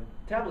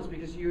tablets?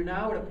 Because you're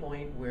now at a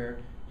point where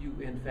you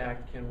in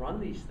fact can run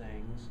these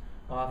things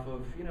off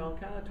of, you know,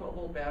 kind of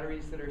 12-volt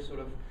batteries that are sort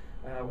of,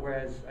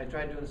 whereas I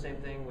tried doing the same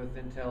thing with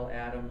Intel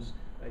Atoms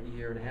a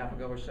year and a half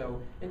ago or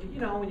so, and you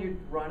know, when you're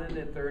running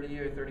at 30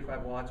 or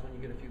 35 watts, when you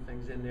get a few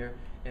things in there,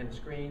 and a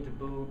screen to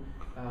boot,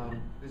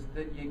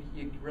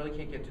 you really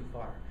can't get too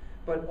far.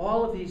 But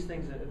all of these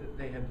things,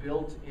 they have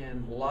built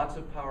in lots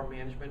of power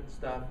management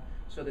stuff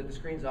so that the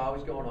screen's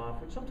always going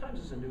off, which sometimes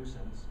is a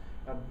nuisance.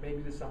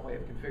 Maybe there's some way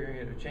of configuring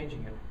it or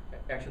changing it.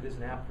 Actually, there's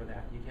an app for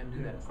that. You can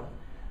do that stuff.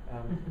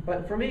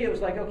 But for me, it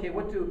was like, okay,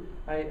 what do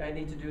I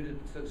need to do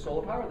to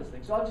solar power this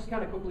thing? So I'll just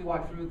kind of quickly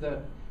walk through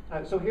the,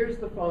 so here's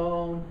the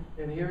phone,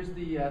 and here's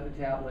the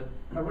tablet.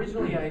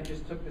 Originally, I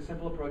just took the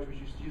simple approach,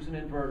 which is to use an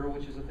inverter,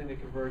 which is a thing that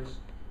converts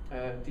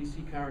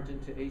DC current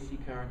into AC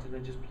current, and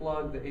then just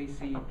plug the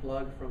AC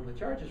plug from the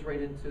charges right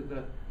into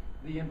the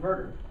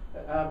inverter.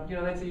 You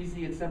know, that's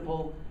easy, it's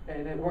simple,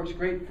 and it works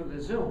great for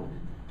the Zoom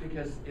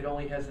because it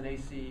only has an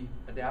AC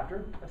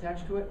adapter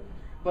attached to it.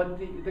 But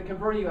the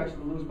converter, you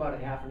actually lose about a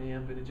half an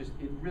amp, and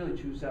it really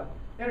chews up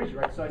energy,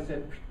 right? So I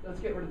said,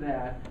 let's get rid of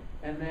that.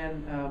 And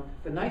then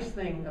the nice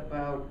thing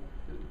about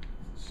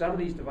some of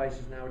these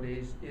devices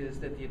nowadays is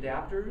that the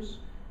adapters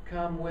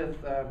come with,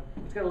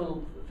 it's got a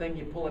little thing,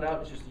 you pull it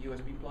out, it's just a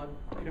USB plug.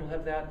 People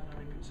have that,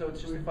 so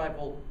it's just a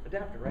 5-volt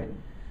adapter, right?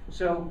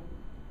 So,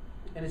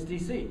 and it's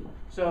DC.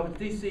 So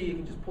if it's DC, you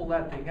can just pull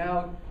that thing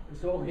out. And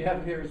so what we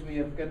have here is we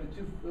have got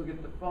we'll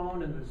get the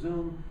phone and the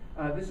Zoom.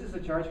 This is a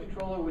charge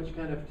controller, which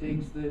kind of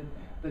takes the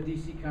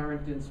DC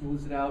current and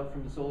smooths it out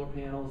from the solar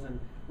panels and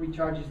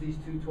recharges these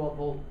two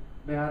 12-volt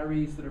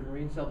batteries that are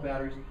marine cell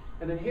batteries.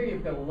 And then here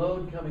you've got a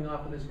load coming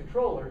off of this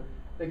controller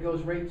that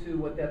goes right to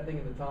what that thing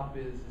in the top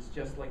is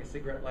just like a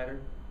cigarette lighter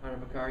out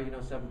of a car, you know,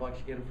 $7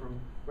 you get them from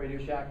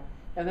Radio Shack.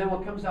 And then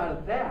what comes out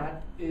of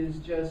that is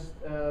just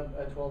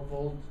a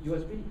 12-volt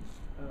USB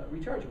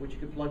recharger, which you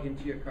can plug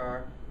into your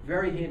car.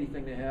 Very handy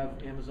thing to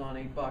have, Amazon,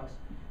 $8.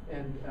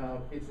 And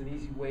it's an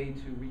easy way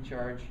to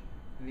recharge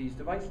these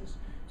devices.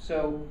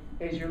 So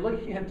as you're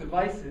looking at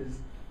devices,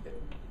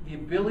 the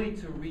ability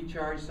to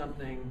recharge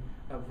something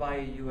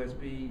via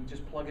USB,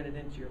 just plugging it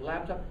into your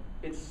laptop,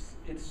 it's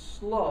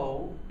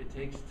slow, it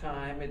takes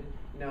time. You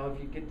know, if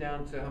you get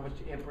down to how much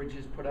amperage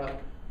is put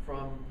out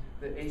from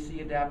the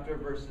AC adapter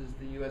versus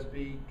the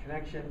USB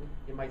connection,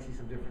 you might see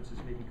some differences.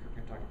 Maybe Kirk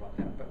can talk about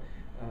that. But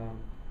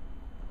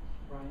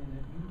Brian,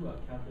 have you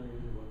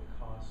calculated what the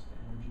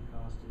energy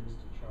cost is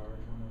to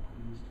charge one of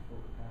these to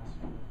full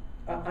capacity?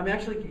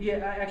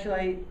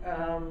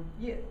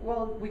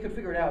 Well, we could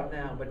figure it out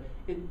now, but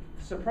the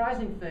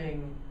surprising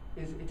thing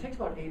is it takes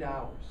about 8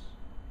 hours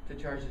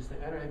to charge this thing.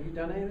 I don't know, have you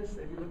done any of this?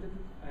 Have you looked at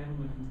this? I haven't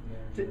looked into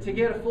the To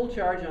get a full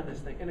charge on this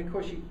thing, and of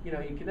course you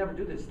can never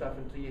do this stuff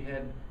until you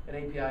had an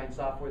API and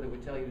software that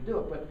would tell you to do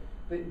it. But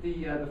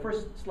the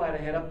first slide I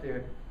had up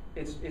there,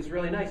 it's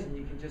really nice, and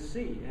you can just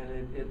see,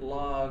 and it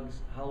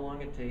logs how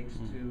long it takes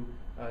to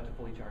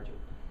fully charge it.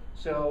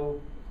 So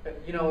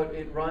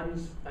it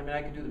runs. I mean,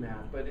 I could do the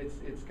math, but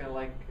it's kind of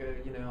like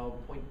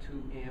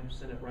 0.2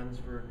 amps, and it runs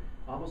for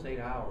almost 8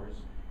 hours,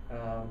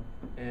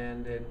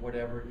 and at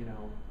whatever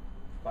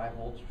 5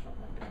 volts or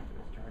something like that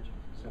it's charging.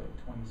 So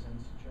 20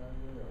 cents to charge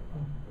it,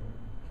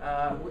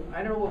 or?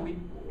 I don't know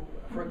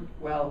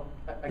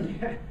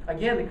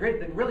again,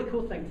 the really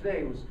cool thing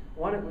today was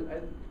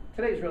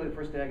today is really the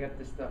first day I got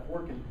this stuff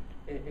working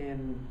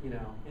in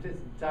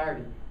its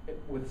entirety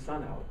with the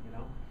sun out,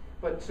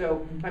 But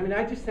so I mean,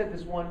 I just had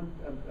this one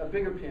a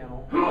bigger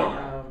panel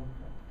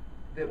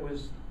that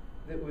was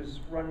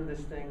running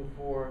this thing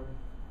for.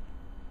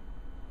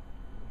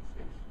 Let's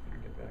see, let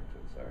me get back to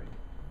it. Sorry.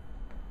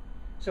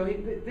 So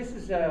this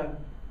is a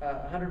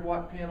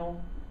 100-watt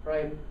panel,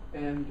 right?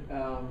 And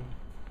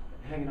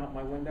hanging out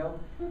my window.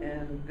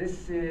 And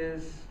this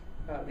is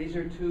these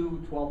are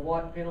two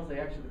 12-watt panels. They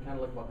actually kind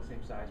of look about the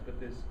same size, but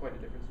there's quite a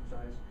difference in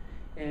size.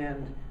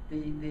 And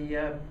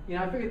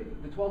I figured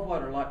the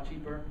 12-watt are a lot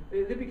cheaper.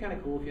 It'd be kind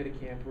of cool if you had a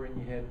camper and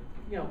you had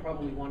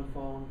probably one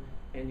phone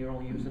and you're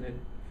only using it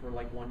for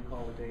like one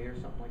call a day or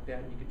something like that,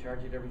 and you could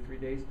charge it every 3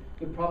 days.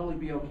 It'd probably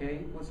be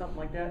okay with something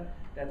like that.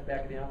 That's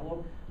back of the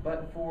envelope.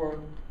 But for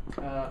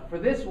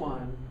this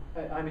one,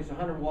 I mean, it's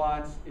 100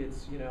 watts.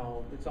 It's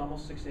it's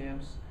almost 6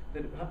 amps.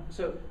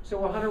 So a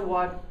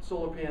 100-watt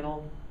solar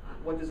panel.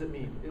 What does it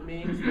mean? It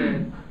means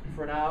that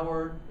for an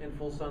hour in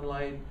full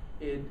sunlight,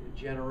 it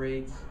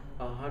generates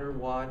 100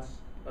 watts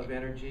of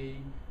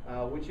energy,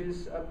 which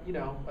is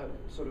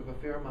sort of a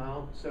fair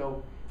amount.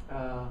 So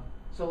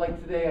like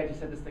today, I just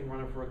had this thing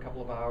running for a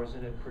couple of hours,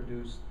 and it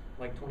produced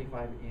like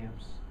 25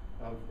 amps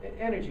of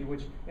energy.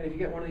 And if you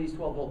get one of these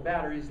 12-volt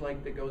batteries,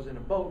 like that goes in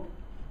a boat,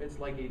 it's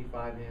like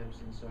 85 amps.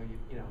 And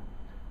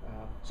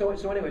so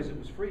so anyways, it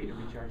was free to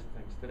recharge the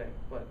things today.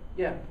 But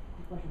yeah.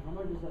 Question: how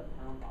much does that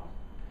pound cost?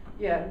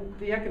 Yeah,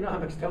 the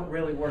economics don't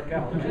really work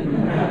out.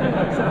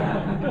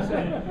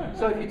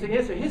 so if you to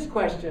answer his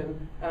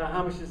question,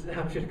 how much should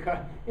it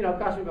cost? It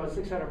cost me about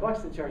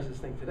 $600 to charge this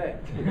thing today.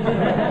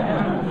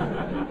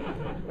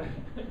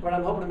 But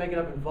I'm hoping to make it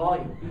up in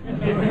volume.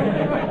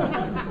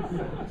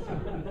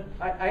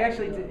 I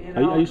actually did.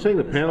 Are you saying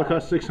the panel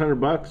costs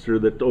 $600, or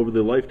that over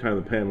the lifetime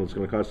of the panel it's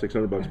going to cost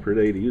 $600 per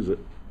day to use it?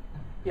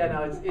 Yeah,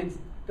 no, it's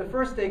the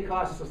first day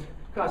costs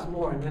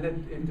more, and then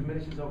it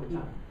diminishes over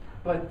time.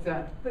 But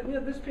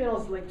this panel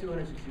is like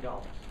 $260,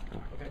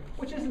 okay,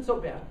 which isn't so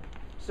bad.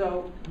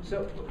 So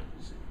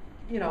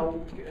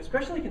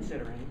especially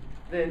considering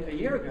that a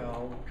year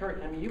ago,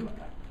 Kurt, I mean,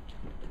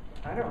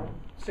 I don't know,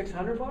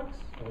 $600? Oh,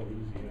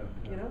 easy,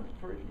 yeah.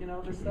 For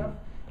this stuff,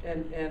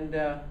 and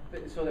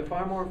so they're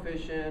far more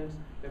efficient.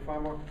 They're far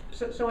more.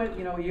 So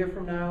a year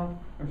from now,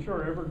 I'm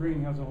sure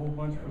Evergreen has a whole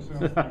bunch for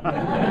sale.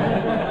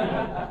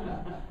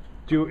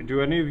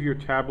 Do any of your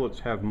tablets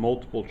have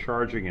multiple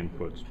charging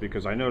inputs?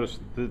 Because I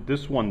noticed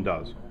this one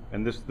does,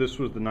 and this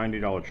was the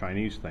 $90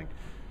 Chinese thing.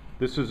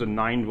 This is a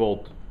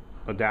 9-volt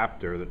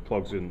adapter that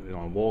plugs in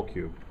on wall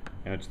cube,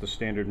 and it's the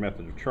standard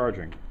method of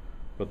charging.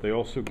 But they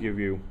also give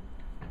you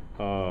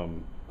a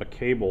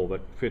cable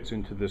that fits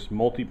into this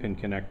multi-pin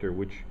connector,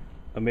 which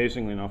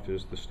amazingly enough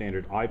is the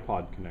standard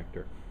iPod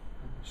connector.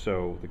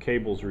 So the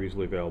cables are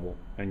easily available,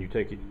 and you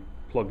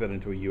plug that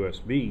into a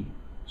USB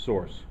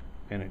source,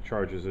 and it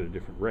charges at a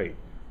different rate.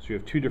 So you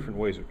have 2 different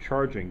ways of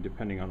charging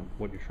depending on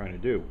what you're trying to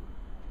do.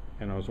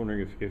 And I was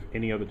wondering if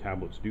any other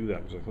tablets do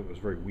that, because I thought it was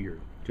very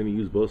weird. Can you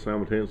use both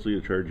simultaneously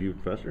to charge even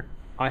faster?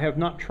 I have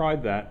not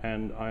tried that,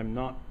 and I'm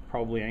not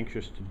probably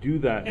anxious to do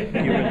that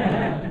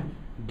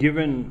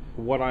given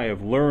what I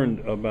have learned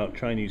about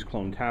Chinese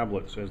clone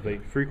tablets, as they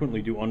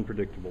frequently do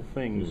unpredictable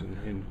things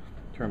in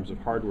terms of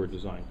hardware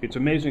design. It's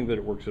amazing that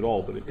it works at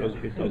all, but it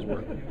does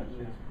work.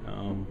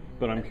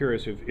 But I'm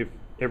curious if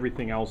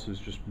everything else is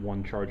just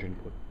one charge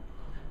input.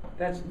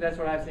 That's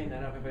what I've seen. I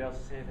don't know if anybody else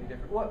has seen anything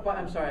different. But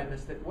I'm sorry, I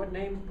missed it. What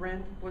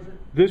brand was it?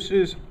 This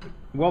is,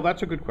 well,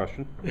 that's a good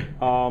question.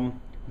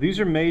 These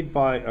are made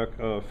by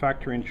a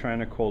factory in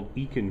China called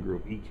Eken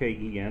Group,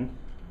 E-K-E-N.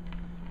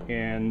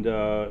 And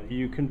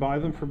you can buy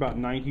them for about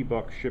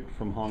 $90 shipped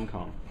from Hong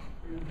Kong.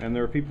 And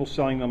there are people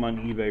selling them on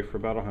eBay for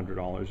about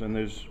 $100. And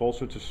there's all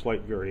sorts of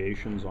slight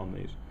variations on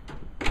these.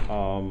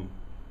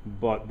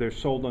 But they're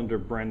sold under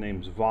brand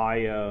names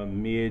Via,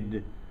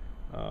 Mid,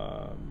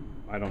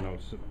 I don't know,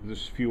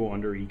 there's few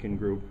under Eken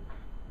Group.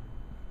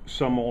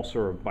 Some also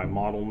are by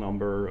model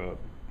number.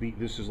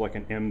 This is like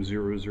an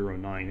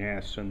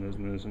M009S, and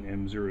there's an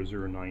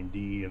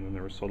M009D, and then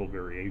there are subtle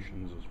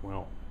variations as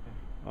well.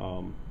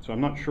 So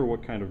I'm not sure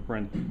what kind of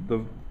brand.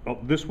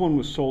 This one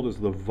was sold as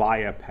the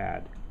Via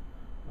Pad,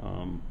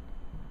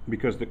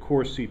 because the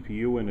core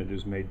CPU in it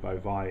is made by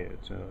Via.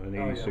 It's an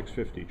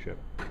 8650 chip.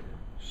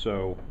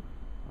 So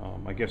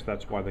I guess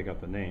that's why they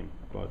got the name.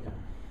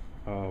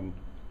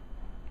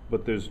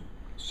 But there's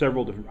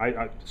several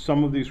different,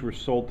 some of these were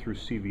sold through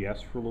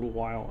CVS for a little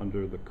while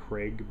under the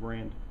Craig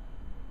brand.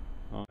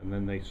 And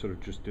then they sort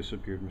of just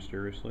disappeared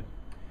mysteriously.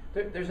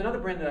 There's another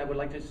brand that I would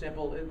like to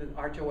sample, the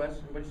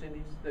ArchOS. Anybody seen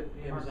these? The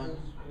Amazon.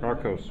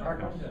 Arcos.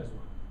 Arcos.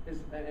 Is,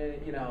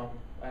 you know,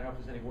 I don't know if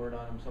there's any word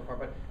on them so far,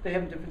 but they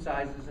have different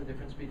sizes and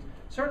different speeds.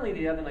 Certainly,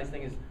 the other nice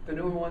thing is the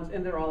newer ones,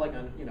 and they're all like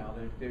on, you know,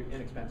 they're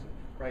inexpensive,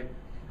 right?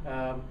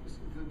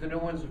 The new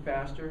ones are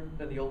faster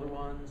than the older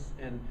ones,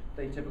 and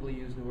they typically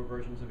use newer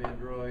versions of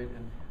Android.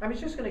 And I mean,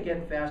 it's just going to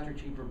get faster,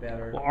 cheaper,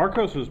 better. Well,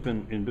 Arcos has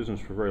been in business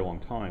for a very long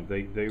time.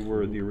 They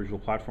were the original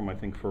platform, I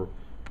think, for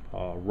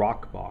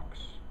Rockbox,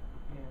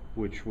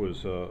 which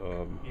was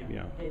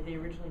yeah. They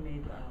originally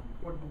made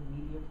portable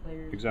media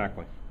players.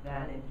 Exactly.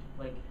 That and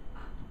like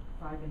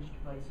 5-inch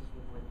devices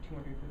with like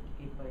 250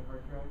 gigabyte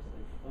hard drives,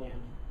 like full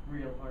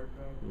real hard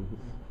drive.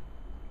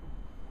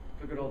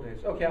 The good old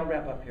days. Okay, I'll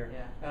wrap up here.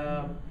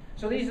 Yeah.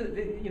 So these are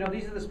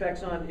these are the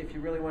specs on if you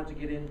really want to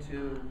get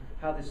into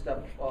how this stuff,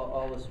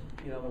 all this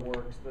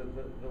works,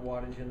 the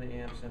wattage and the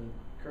amps, and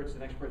Kurt's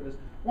an expert in this.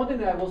 One thing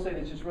that I will say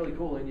that's just really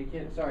cool, and you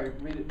can't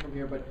read it from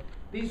here, but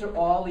these are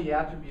all the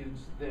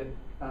attributes that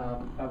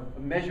of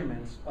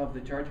measurements of the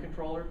charge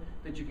controller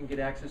that you can get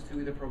access to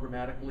either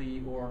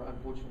programmatically or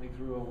unfortunately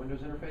through a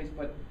Windows interface.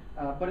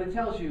 But it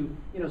tells you,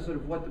 sort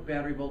of what the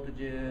battery voltage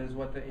is,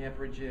 what the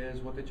amperage is,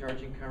 what the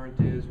charging current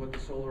is, what the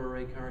solar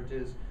array current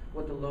is,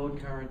 what the load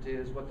current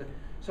is,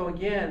 so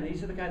again,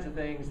 these are the kinds of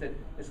things that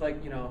it's like,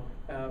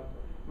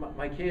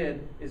 my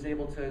kid is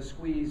able to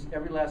squeeze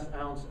every last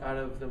ounce out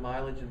of the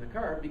mileage in the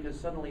car because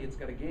suddenly it's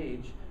got a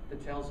gauge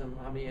that tells him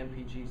how many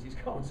MPGs he's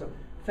going. So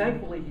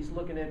thankfully he's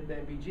looking at the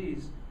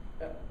MPGs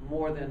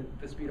more than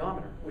the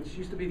speedometer, which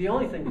used to be the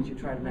only thing that you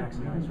try to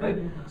maximize, right?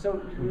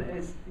 So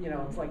it's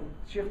it's like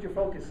shift your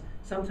focus.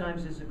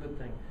 Sometimes is a good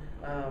thing.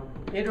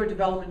 Android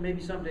development,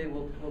 maybe someday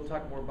we'll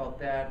talk more about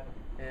that,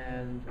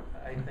 and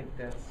I think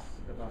that's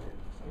about it.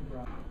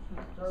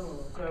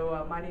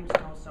 So my name's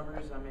Thomas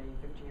Summers. I'm a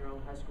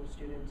 15-year-old high school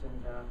student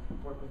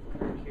and work with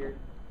Kurt here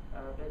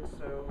a bit.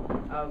 So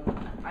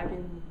I've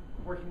been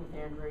working with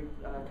Android,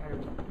 kind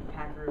of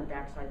Packer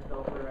backside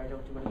developer. I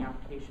don't do any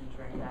applications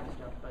or any of that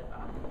stuff, but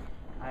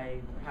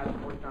I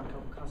have worked on a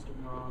couple custom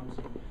ROMs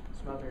and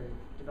some other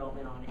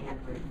development on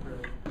Android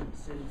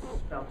since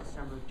about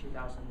December of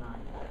 2009.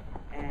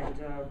 And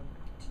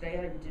today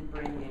I did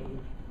bring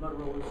a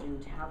Motorola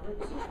Zoom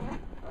tablet,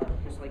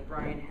 just like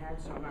Brian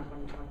had, so I'm not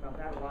going to talk about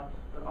that a lot.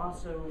 But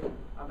also,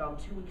 about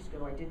 2 weeks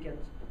ago, I did get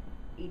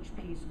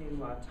HP's new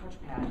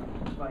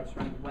touchpad device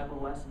running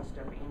WebOS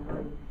instead of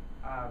Android.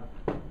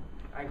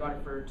 I got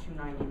it for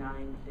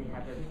 $299. They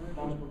have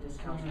multiple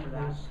discounts for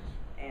that,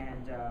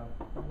 and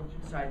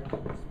decided to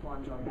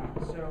splurge on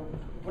that. So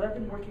what I've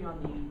been working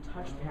on the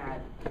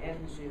touchpad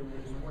and Zoom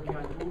is working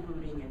on dual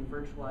booting and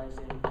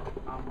virtualizing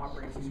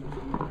operating systems.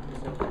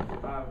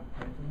 So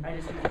I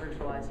just use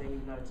virtualizing,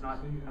 even though it's not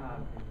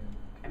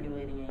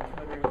emulating any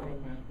code or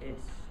anything.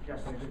 It's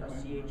just a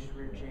CH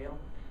root jail.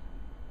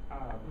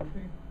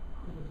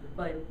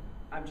 But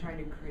I'm trying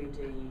to create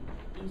an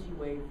easy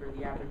way for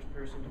the average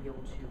person to be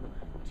able to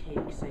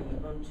take, say,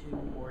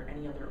 Ubuntu or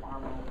any other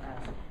ARM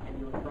OS and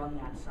be able to run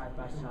that side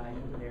by side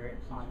on their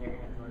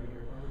Android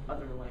or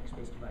other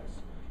Linux-based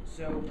device.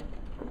 So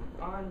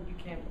you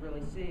can't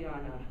really see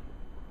on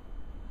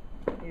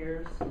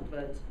here,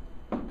 but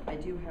I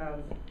do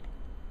have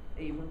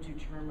a Ubuntu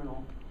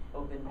terminal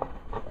open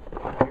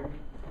here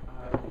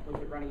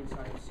with it running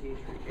inside of CH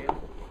root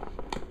jail.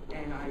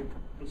 And I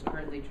was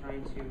currently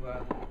trying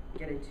to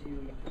get it to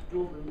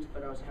dual boot,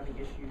 but I was having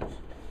issues.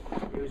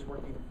 It was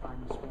working fine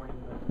this morning,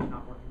 but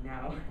not working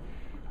now.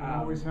 It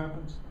always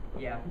happens.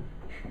 Yeah.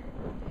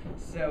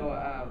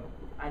 So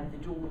the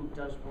dual boot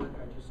does work.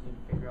 I just need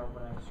to figure out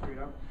what I screwed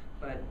up.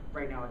 But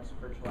right now it's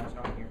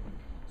virtualized on here.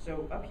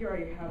 So up here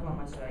I have on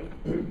my site,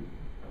 on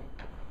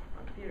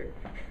computer.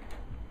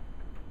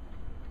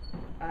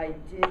 I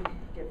did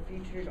get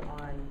featured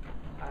on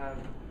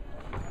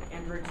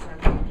Android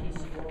Central,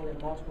 PC World,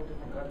 and multiple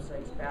different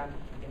websites back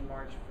in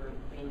March for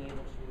being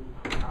able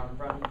to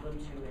run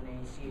Ubuntu in a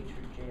CH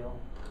root jail.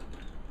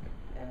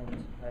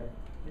 And a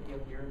video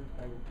here.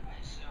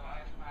 So I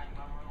have my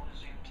Motorola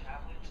Zoom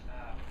tablet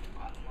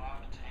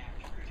unlocked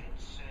and rooted.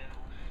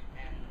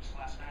 And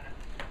last night.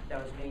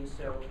 That was me.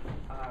 So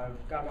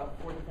got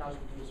about 40,000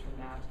 views from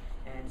that.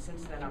 And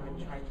since then I've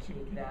been trying to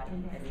take that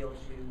and be able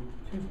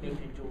to make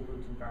it a dual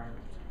boot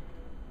environment.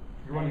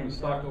 You're running the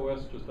stock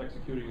OS, just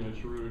executing in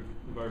its rooted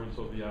environment,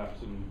 so the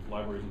apps and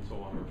libraries and so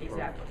on are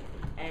exactly.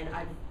 And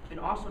I've been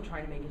also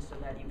trying to make it so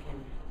that you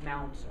can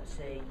mount,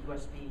 say,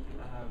 USB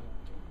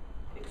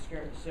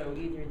so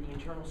either the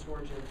internal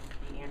storage of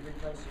the Android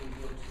device, so you'll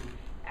be able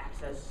to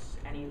access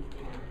any of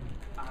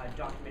the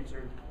documents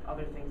or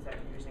other things that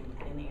you're using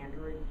within the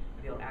Android,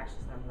 be able to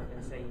access them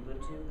within, say,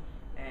 Ubuntu,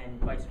 and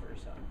vice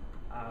versa.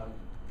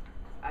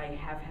 I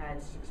have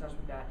had success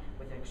with that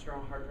with an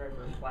external hard drive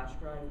or a flash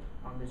drive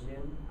on the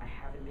Zoom. I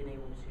haven't been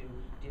able to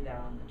do that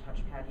on the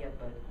touchpad yet,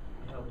 but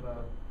I hope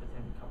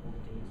within a couple of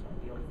days I'll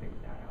be able to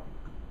figure that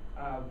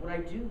out. What I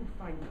do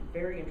find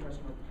very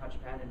interesting with the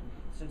touchpad, and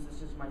since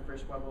this is my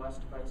first WebOS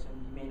device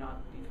and you may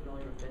not be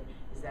familiar with it,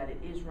 is that it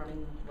is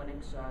running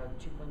Linux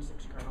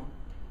 2.6 kernel.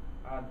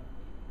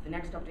 The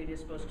next update is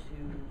supposed to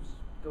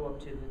go up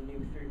to the new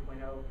 3.0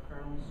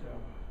 kernel, so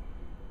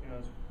who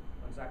knows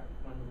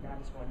when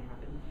that's going to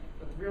happen.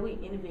 But the really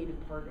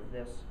innovative part of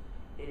this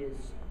is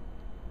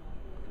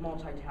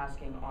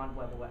multitasking on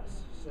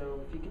WebOS.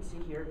 So if you can see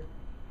here,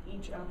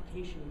 each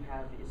application you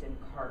have is in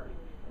cart,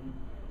 and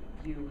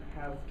you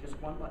have just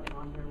one button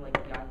on here like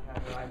the iPad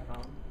or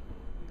iPhone,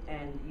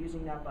 and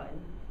using that button,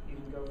 you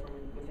can go from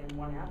within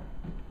one app,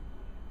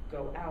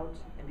 go out,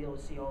 and be able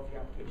to see all of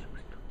your applications.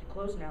 To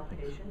close an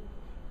application,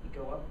 you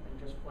go up and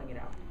just fling it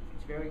out.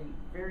 It's very,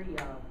 very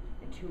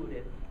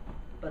intuitive,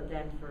 but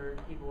then for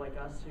people like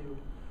us who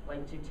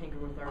like to tinker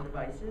with our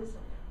devices,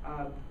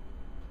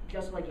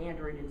 just like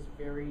Android, it's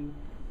very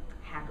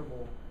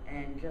hackable,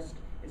 and just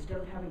instead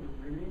of having to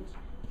root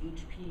it,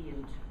 HP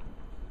and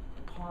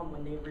Palm,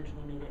 when they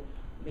originally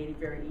made it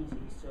very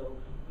easy. So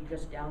you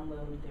just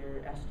download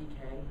their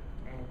SDK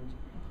and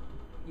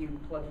you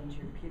plug it into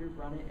your computer,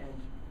 run it, and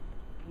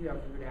you have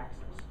root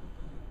access,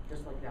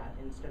 just like that.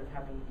 Instead of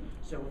having,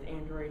 so with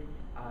Android,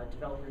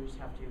 developers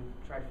have to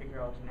try to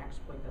figure out an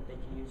exploit that they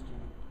can use to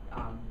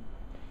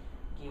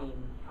gain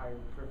higher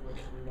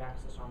privileged root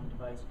access on the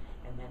device,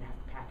 and then have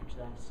to package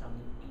that into some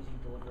easy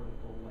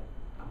deliverable way.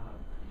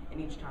 And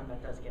each time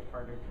that does get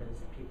harder because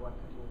people at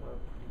Google are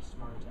pretty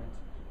smart at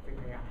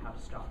figuring out how to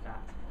stop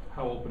that.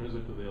 How open is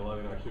it? Do they allow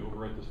you to actually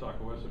overwrite the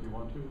stock OS if you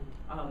want to?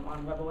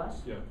 On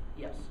WebOS? Yeah.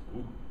 Yes.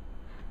 Ooh.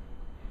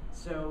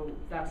 So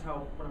that's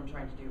what I'm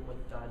trying to do with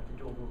the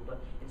dual boot.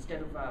 But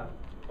instead of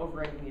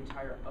overwriting the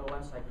entire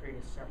OS, I create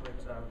a separate,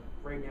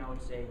 right now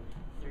it's a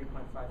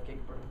 3.5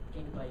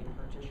 gigabyte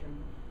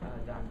partition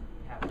that I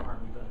have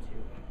ARM Ubuntu.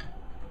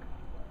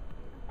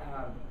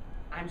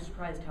 I'm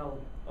surprised how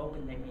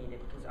open they made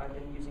it, because I've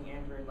been using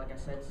Android, like I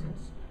said,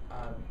 since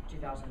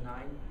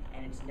 2009,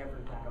 and it's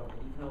never that open,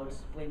 even though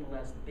it's labeled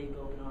as the big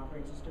open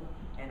operating system,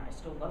 and I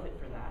still love it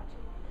for that.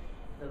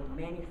 The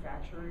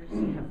manufacturers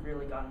have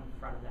really gotten in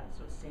front of that.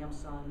 So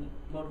Samsung,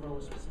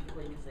 Motorola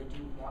specifically, because they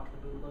do block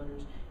the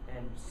bootloaders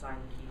and sign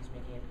the keys,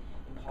 making it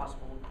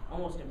impossible,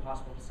 almost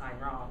impossible to sign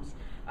ROMs,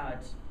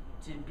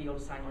 to be able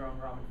to sign your own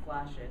ROM and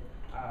flash it.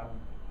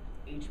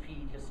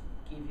 HP just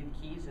gave you the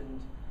keys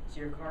and it's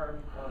your car.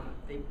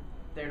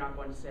 They're not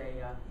going to say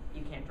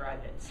you can't drive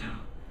it, so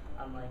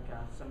unlike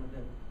some of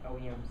the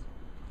OEMs.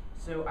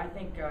 So I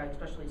think,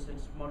 especially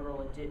since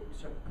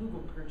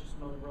Google purchased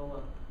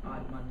Motorola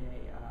on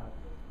Monday,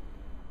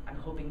 I'm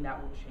hoping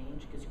that will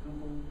change, because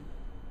Google,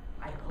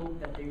 I hope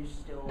that they're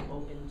still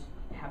open,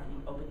 have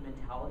the open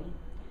mentality.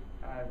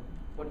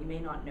 What you may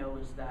not know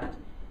is that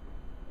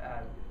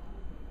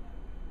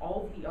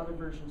all of the other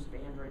versions of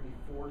Android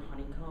before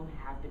Honeycomb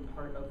have been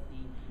part of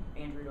the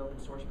Android open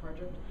source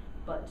project,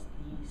 but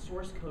the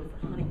source code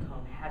for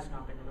Honeycomb has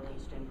not been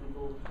released, and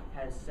Google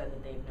has said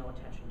that they have no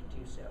intention to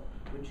do so,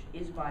 which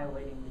is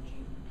violating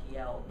the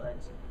GPL, but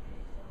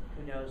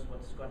who knows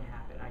what's going to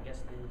happen. I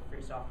guess the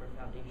Free Software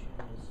Foundation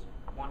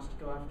wants to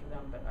go after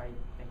them, but I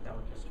think that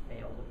would just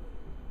fail with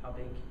how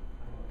big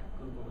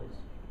Google is.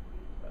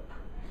 But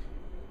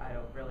I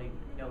don't really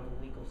know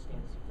the legal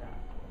stance of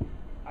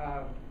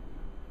that.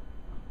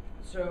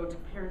 So to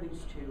compare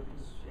these two,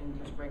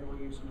 in just regular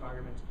use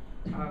environments,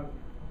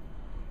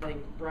 like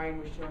Brian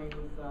was showing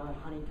with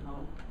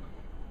Honeycomb,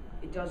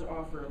 it does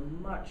offer a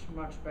much,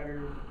 much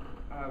better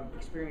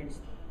experience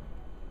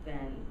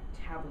than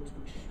tablets,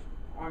 which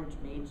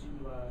aren't made to,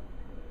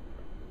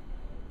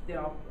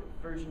 the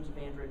versions of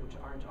Android which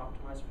aren't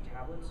optimized for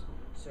tablets.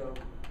 So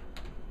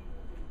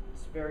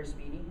it's very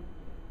speedy.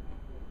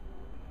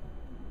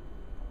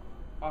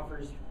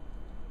 Offers,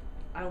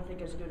 I don't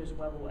think as good as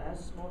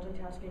WebOS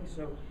multitasking,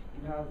 so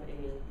you have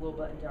a little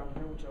button down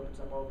here which opens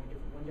up all of your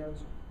different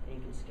windows, and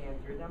you can scan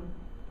through them,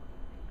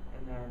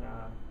 and then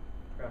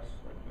press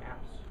like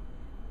maps.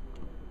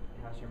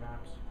 It has your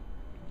maps.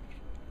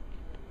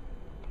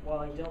 Well,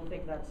 I don't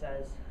think that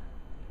says,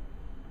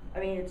 I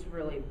mean, it's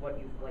really what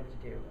you'd like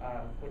to do.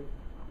 With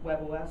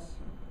WebOS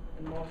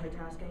and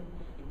multitasking,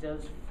 it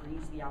does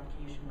freeze the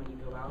application when you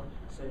go out.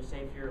 So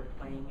say if you're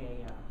playing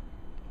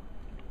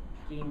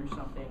a game or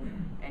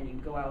something, and you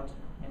go out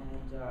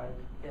and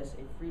yes,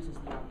 it freezes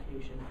the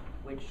application,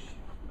 which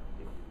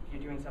if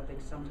you're doing something,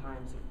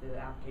 sometimes if the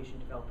application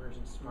developer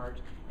isn't smart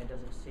and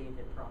doesn't save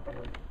it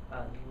properly,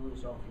 you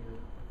lose all of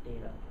your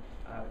data,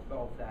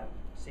 all of that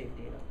saved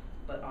data.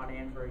 But on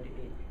Android,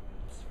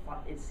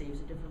 it saves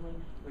it differently,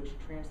 which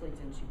translates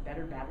into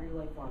better battery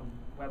life on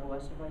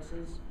WebOS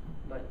devices,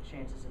 but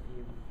chances of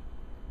you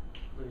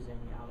losing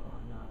out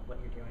on what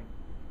you're doing.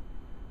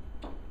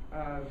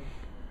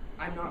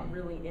 I'm not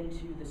really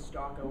into the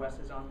stock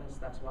OSs on this.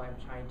 That's why I'm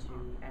trying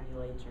to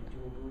emulate or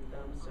dual boot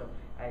them, so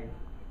I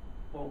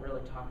won't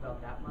really talk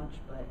about that much.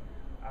 But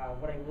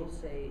what I will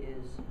say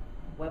is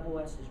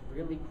WebOS is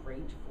really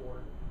great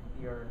for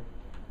your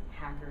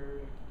hacker,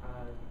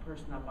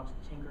 person that wants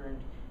to tinker and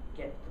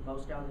get the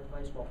most out of the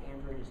device, while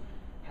Android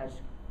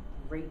has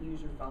great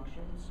user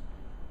functions,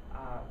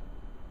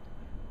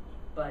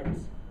 but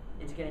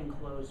it's getting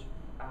closed,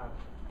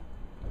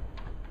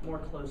 more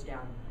closed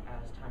down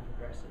as time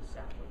progresses,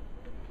 sadly.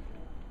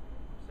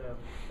 So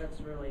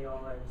that's really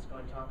all I was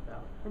going to talk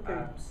about. Okay.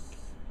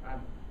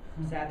 I'm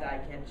sad that I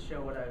can't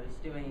show what I was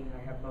doing.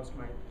 I have most of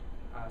my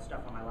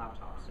stuff on my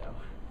laptop, so.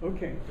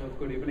 Okay. So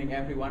good evening,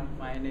 everyone.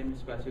 My name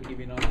is Basuki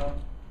Vinoto.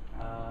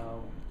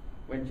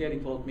 When Jerry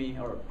told me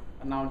or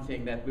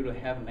announcing that we will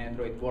have an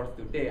Android Wars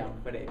today, I'm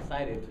very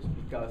excited just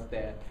because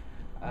that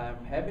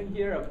I'm having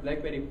here a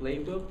BlackBerry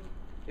Playbook.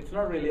 It's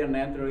not really an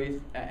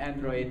Android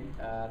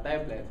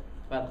tablet,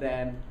 but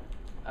then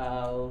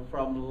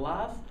from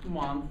last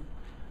month,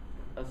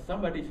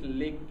 somebody's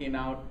leaking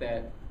out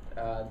that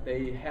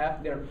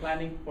they're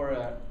planning for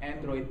an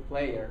Android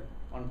player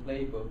on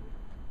Playbook.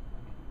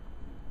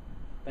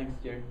 Thanks,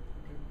 Jerry.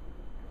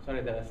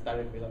 Sorry that I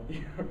started without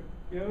you.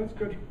 Yeah, that's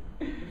good.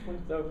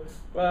 So,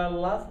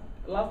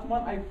 last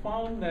month I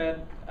found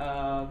that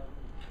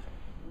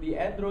the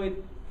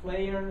Android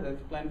player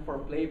that's planned for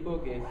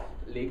Playbook is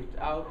leaked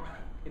out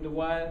in the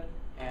wild,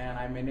 and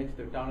I managed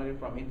to download it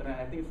from internet.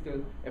 I think it's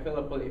still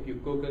available if you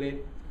Google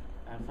it,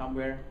 and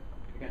somewhere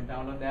you can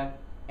download that.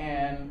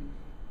 And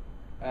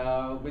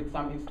with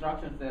some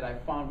instructions that I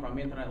found from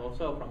internet,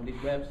 also from this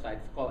website,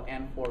 it's called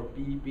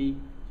N4BB.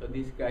 So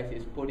this guy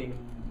is putting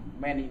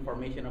many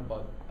information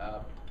about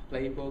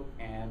Playbook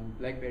and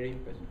BlackBerry,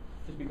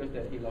 just because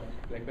that he loves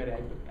BlackBerry,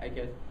 I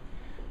guess.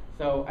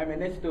 So I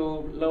managed to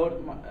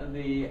load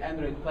the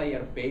Android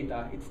player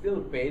beta. It's still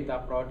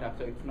beta product,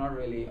 so it's not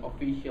really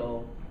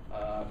official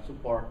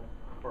support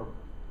for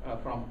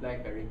from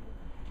BlackBerry.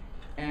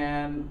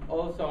 And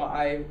also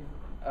I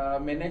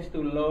managed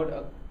to load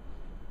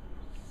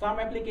some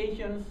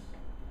applications,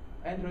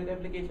 Android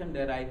application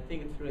that I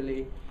think it's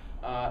really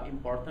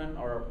important,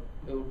 or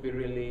it would be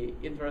really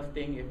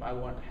interesting if I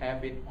want to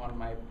have it on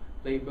my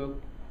Playbook,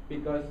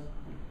 because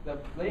the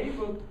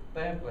Playbook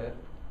tablet,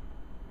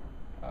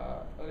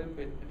 a little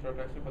bit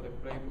introduction for the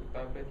Playbook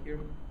tablet here.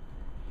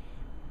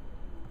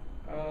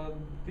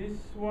 This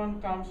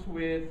one comes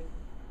with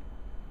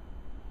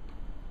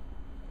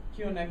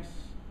QNX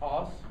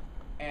OS,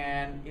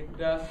 and it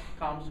does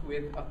comes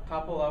with a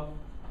couple of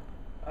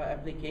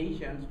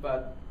applications,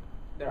 but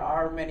there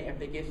are many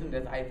applications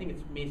that I think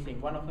it's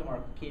missing. One of them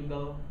are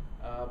Kindle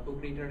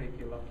book reader, if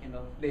you love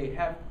Kindle. They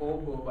have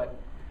Kobo, but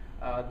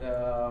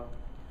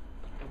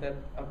that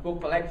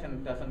book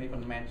collection doesn't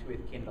even match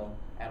with Kindle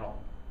at all.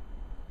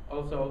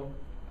 Also,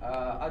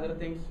 other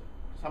things,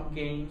 some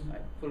games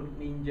like Fruit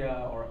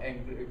Ninja or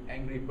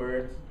Angry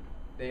Birds,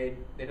 they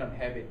don't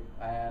have it.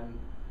 And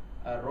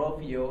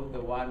Rovio,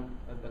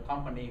 the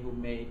company who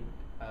made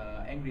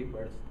Angry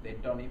Birds, they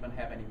don't even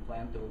have any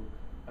plan to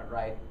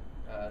write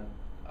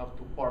up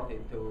to port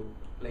it to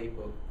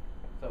Playbook.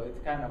 So it's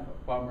kind of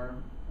a bummer.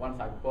 Once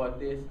I bought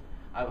this,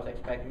 I was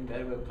expecting that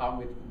it will come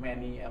with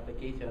many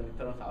applications. It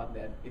turns out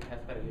that it has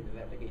very little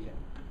application.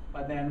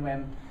 But then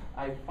when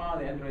I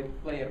found the Android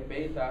player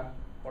beta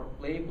for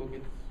Playbook,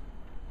 it's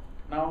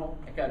now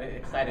I got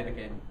excited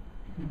again.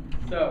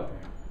 So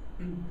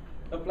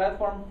the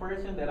platform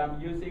version that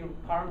I'm using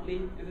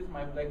currently, this is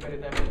my BlackBerry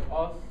tablet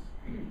OS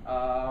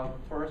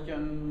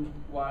version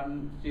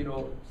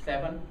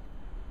 107.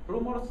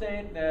 Rumors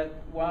say that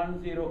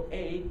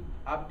 108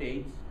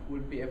 updates will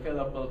be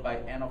available by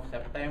end of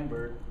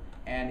September,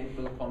 and it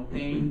will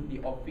contain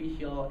the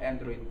official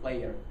Android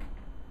player.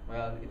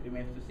 Well, it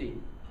remains to see.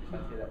 You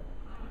can see that.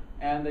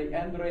 And the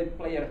Android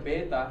player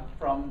beta,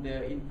 from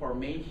the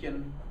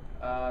information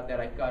that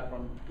I got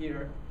from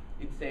here,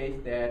 it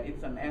says that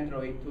it's an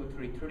Android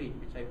 2.3.3,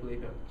 which I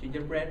believe is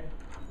Gingerbread.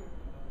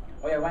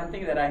 Oh yeah, one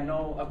thing that I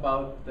know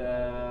about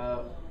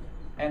the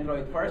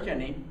Android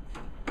versioning,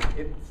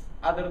 it's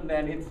other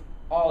than it's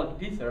all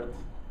desserts,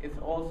 it's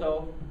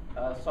also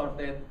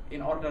sorted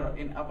in order,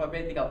 in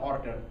alphabetical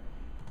order.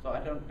 So I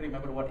don't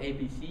remember what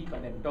ABC,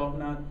 but then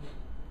donut,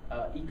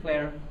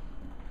 eclair,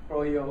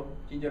 froyo,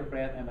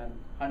 gingerbread, and then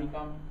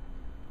honeycomb.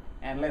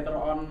 And later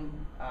on,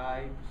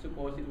 I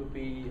suppose it would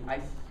be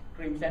ice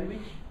cream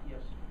sandwich.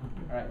 Yes.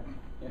 All right.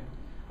 Yeah,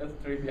 that's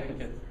trivia, I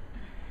guess.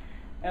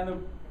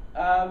 And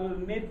we'll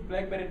need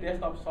BlackBerry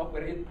desktop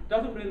software. It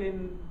doesn't really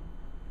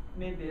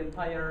need the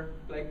entire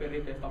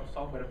BlackBerry desktop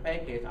software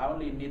package. I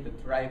only need the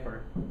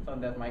driver so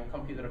that my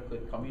computer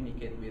could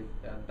communicate with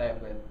the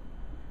tablet.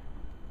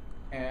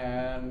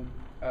 And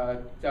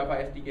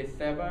Java SDK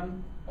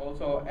 7,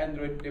 also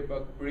Android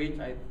Debug Bridge.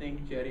 I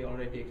think Jerry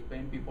already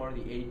explained before, the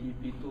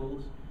ADB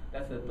tools.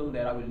 That's the tool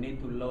that I will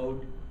need to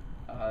load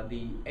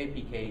the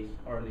APKs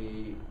or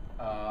the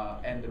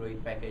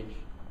Android package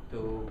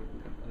to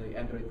the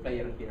Android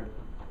player here.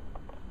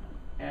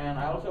 And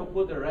I also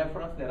put the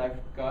reference that I've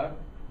got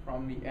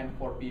from the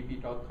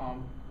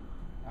n4bb.com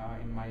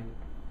in my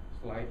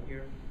slide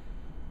here.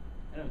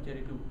 I don't know,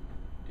 Jerry, do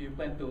you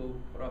plan to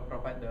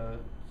provide the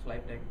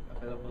slide deck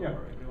available for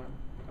everyone?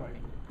 Okay.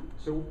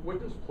 So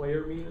what does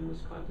player mean in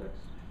this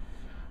context?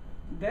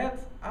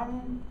 That's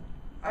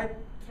I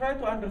try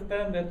to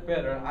understand that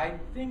better. I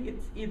think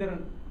it's either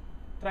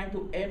trying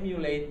to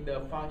emulate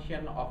the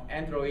function of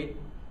Android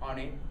on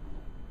it,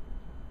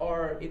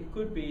 or it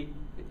could be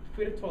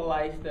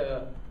virtualize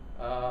the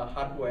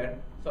hardware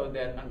so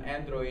that an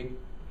Android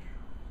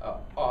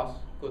OS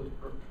could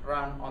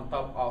run on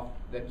top of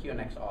the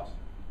QNX OS.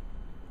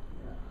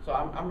 So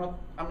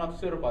I'm not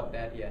sure about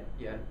that yet.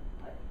 Yeah.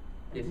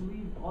 I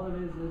believe all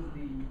it is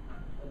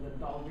the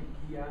Dalvik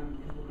VM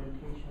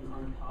implementation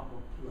on top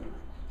of QNX.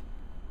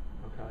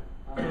 Okay.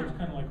 So it's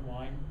kind of like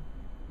wine.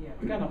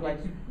 Yeah. Kind of like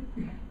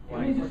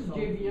It's just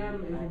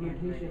JVM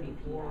implementation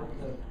for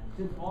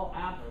since all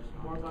apps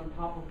work on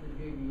top of the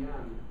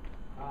JVM.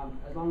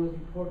 As long as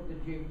you port the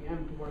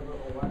JVM to whatever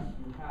OS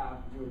you have,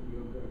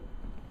 you're good.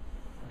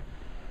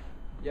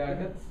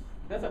 Yeah,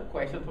 that's a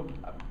question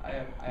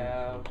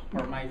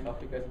for myself,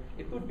 because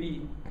it could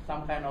be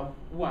some kind of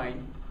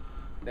wine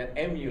that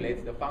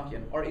emulates the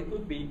function, or it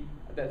could be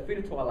that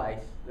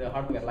virtualize the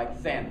hardware like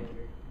Zen,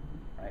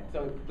 right?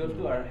 So those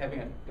two are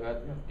having a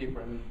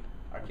different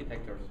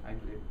architectures, I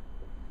believe.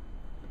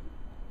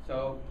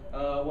 So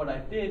what I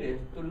did is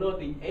to load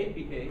the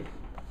APKs.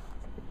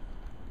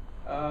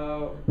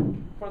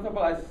 First of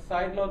all, I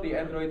sideload the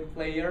Android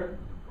player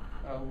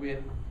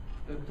with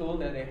the tool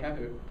that they have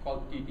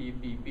called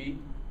TTBP,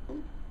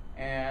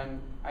 and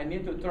I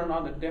need to turn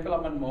on the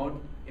development mode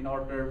in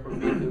order for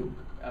me to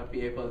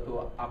be able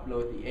to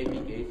upload the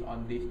APKs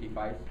on this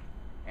device,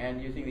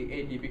 and using the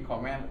ADB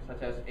command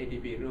such as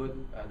ADB root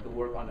to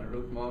work on the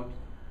root mode,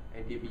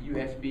 ADB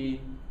USB,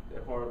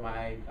 therefore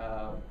my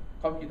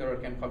computer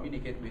can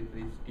communicate with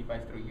this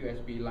device through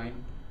USB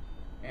line,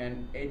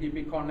 and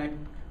ADB connect.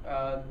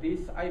 This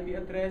IP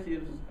address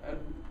is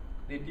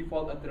the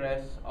default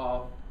address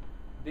of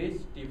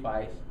this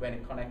device when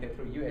it connected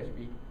through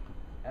USB,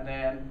 and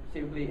then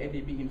simply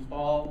ADB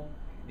install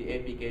the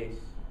APKs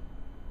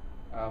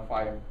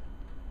file.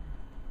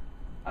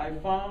 I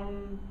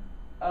found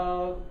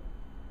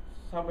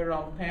somewhere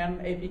around 10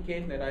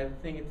 APKs that I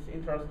think it's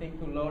interesting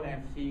to load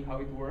and see how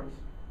it works.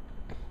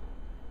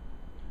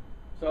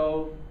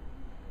 So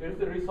here's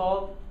the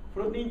result.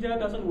 Fruit Ninja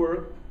doesn't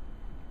work.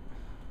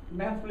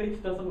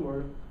 Netflix doesn't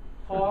work.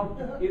 Hog,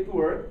 it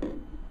worked.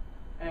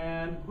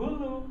 And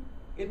Hulu,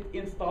 it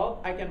installed.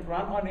 I can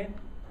run on it,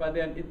 but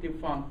then it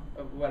defunct.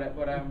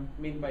 What I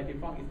mean by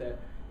defunct is that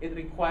it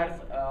requires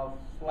a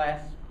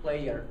flash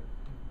player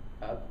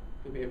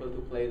to be able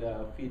to play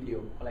the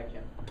video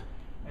collection.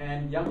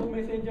 And Yahoo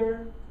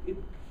Messenger, it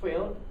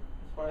failed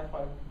as far as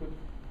I could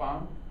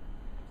find.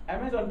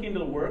 Amazon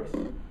Kindle works,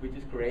 which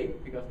is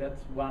great because that's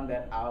one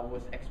that I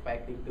was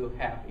expecting to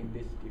have in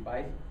this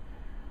device.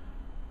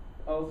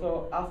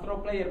 Also, Astro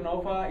Player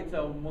Nova, it's a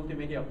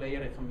multimedia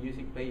player, it's a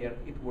music player,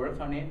 it works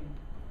on it.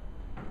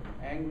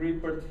 Angry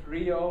Birds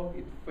Rio,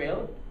 it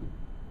failed.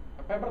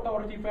 Paper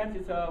Tower Defense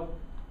is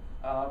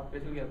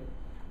basically a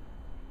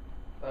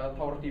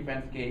tower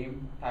defense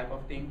game type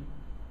of thing.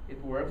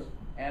 It works.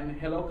 And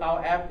Hello Cow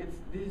app,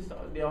 this is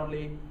the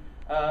only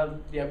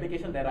the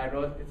application that I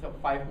wrote. It's a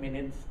 5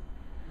 minutes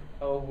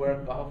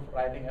work of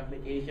writing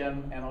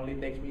application, and only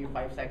takes me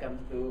 5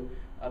 seconds to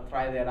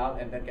try that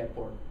out and then get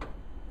bored.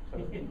 So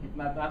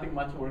nothing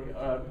much work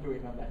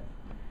doing on that.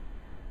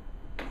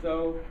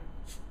 So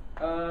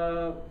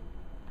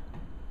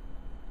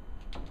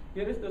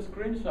here is the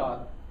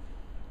screenshot.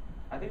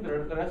 I think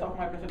the rest of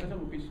my presentation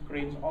will be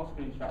all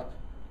screenshots.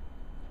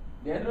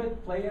 The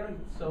Android player,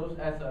 it shows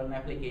as an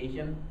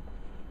application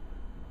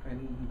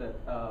in the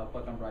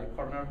bottom right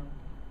corner.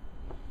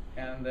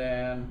 And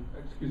then,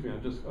 excuse me,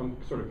 I'm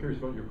sort of curious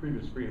about your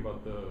previous screen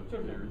about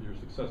your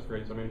success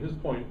rates. I mean, his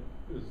point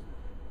is,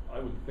 I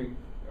would think,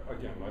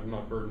 again, I'm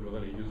not burdened with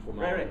any useful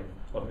knowledge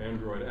of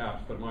Android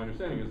apps, but my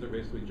understanding is they're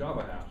basically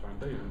Java apps, aren't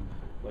they? And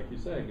like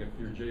he's saying, if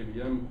your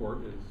JVM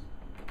port is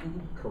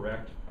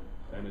correct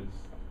and it's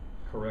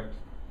correct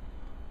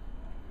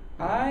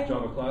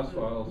Java class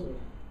files,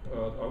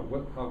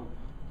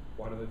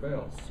 why do they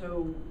fail?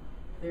 So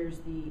there's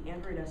the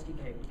Android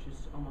SDK, which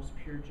is almost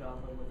pure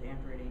Java with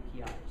Android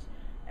APIs.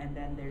 And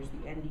then there's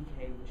the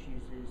NDK, which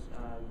uses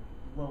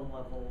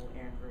low-level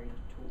Android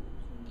tools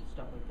and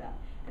stuff like that.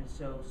 And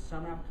so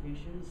some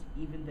applications,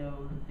 even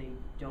though they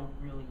don't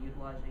really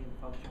utilize any of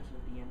the functions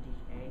of the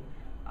NDK,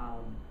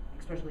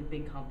 especially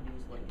big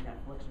companies like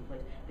Netflix and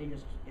place, they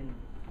just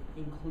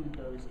include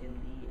those in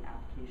the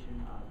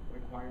application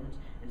requirements.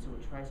 And so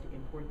it tries to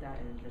import that,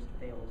 and it just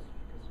fails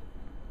because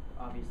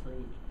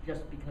obviously,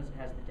 just because it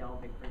has the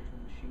Dalvik virtual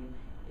machine,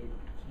 it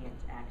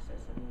can't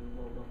access any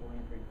low-level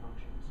Android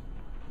functions.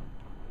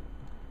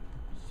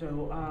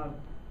 So,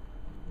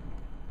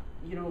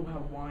 you know how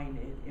Wine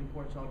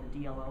imports all the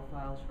DLL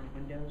files from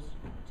Windows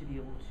to be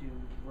able to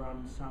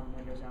run some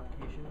Windows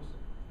applications?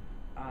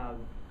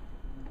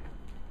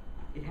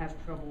 It has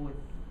trouble with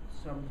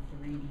some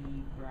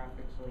 3D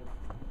graphics like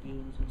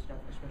games and stuff,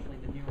 especially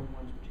the newer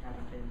ones which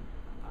haven't been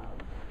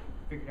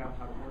figured out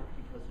how to work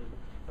because of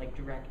like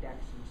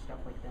DirectX and stuff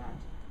like that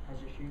has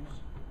issues.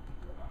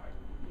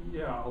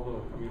 Yeah,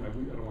 although I mean I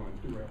don't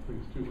want to direct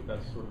things too,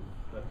 but that's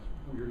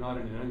you're not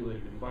in an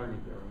emulated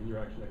environment there. I mean, you're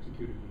actually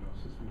executing a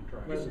system of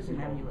tracks. This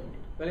isn't emulated.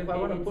 Well, if I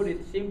want to put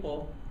it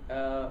simple,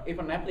 if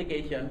an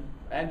application,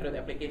 Android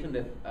application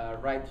that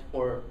writes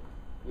for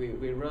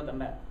we wrote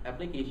an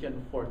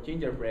application for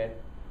gingerbread.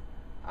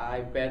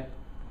 I bet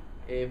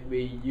if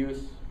we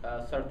use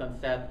a certain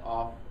set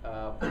of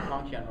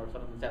function or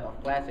certain set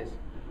of classes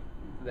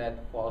that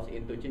falls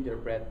into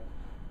gingerbread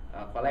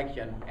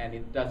collection, and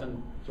it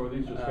doesn't So are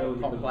these just failing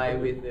because comply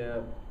of- with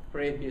the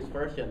previous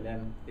version,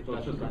 then it So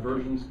it's doesn't just a run.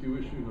 version skew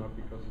issue, not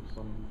because of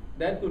some.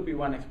 That could be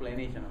one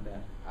explanation of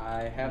that.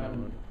 I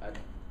haven't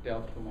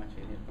delved too much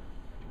in it.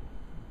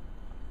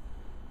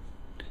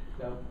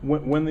 So,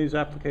 When these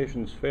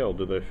applications fail,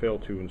 do they fail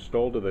to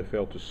install, do they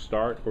fail to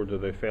start, or do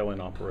they fail in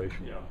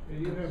operation? Yeah.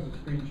 You have a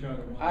screenshot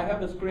of one. I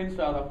have a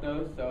screenshot of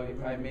those, so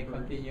if I may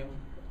continue.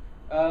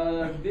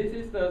 This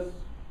is the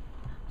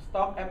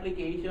stock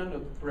application, the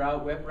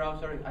web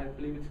browser, I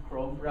believe it's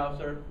Chrome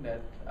browser,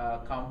 that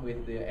comes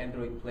with the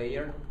Android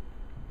player.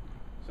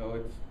 So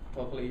it's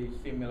totally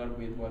similar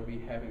with what we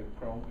have in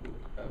Chrome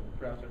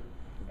browser.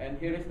 And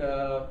here is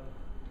the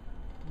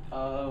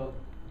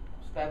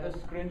status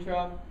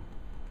screenshot.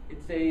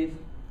 It says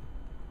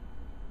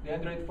the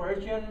Android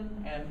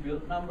version and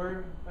build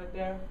number right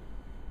there.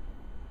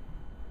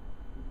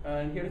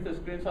 And here is the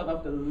screenshot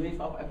of the list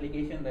of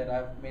applications that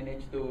I've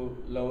managed to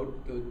load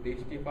to this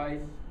device.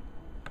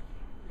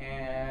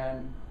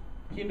 And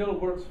Kindle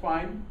works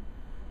fine.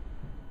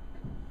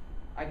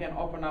 I can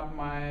open up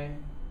my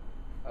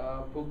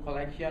book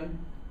collection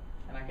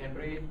and I can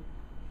read.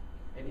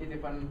 It is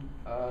even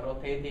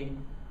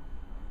rotating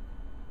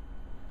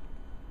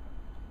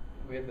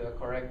with the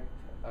correct,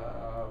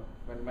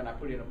 when I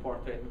put it in a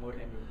portrait mode,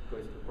 and it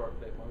goes to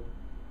portrait mode.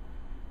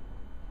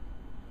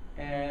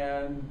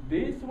 And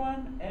this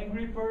one,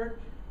 Angry Bird,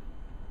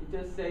 it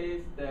just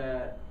says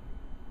that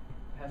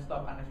has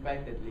stopped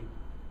unexpectedly.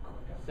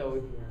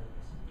 So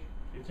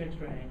It's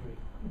extra angry.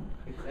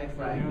 it's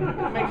extra angry.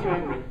 It makes you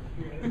angry.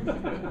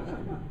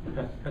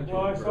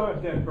 Well, I saw a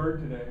dead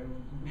bird today.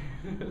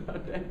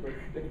 Not that bird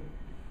today.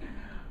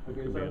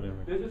 Okay, Could be so an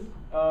image. this is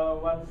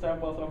one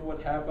samples of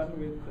what happened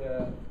with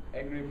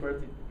Angry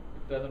Birds.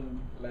 It doesn't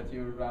let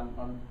you run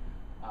on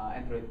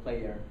Android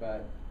player,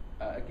 but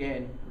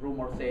again,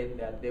 rumor said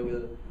that they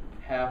will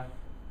have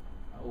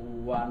a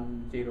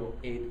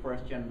 1.08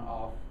 version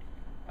of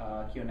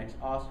QNX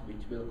OS,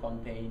 which will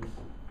contain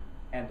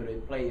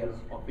Android player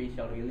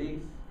official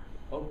release.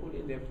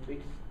 Hopefully they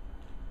fix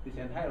this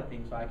entire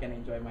thing so I can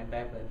enjoy my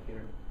tablet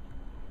here.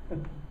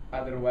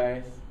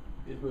 Otherwise,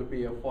 it will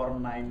be a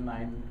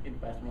 $499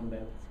 investment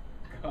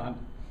that's gone.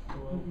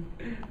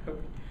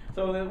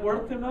 So the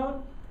worth to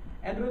note,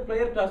 Android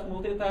player does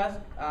multitask.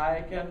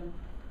 I can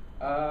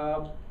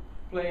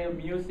play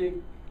music.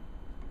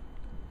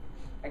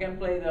 I can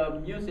play the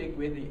music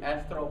with the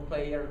Astro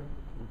player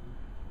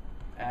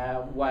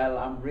while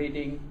I'm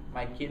reading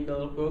my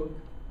Kindle book.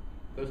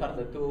 Those are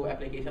the two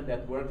applications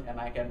that work, and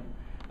I can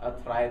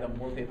try the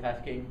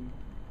multitasking,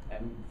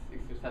 and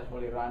it's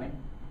successfully running.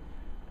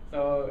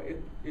 So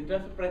it's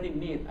just pretty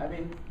neat. I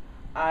mean,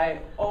 I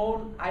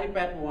own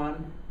iPad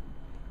 1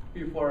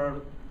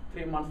 before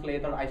 3 months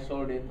later I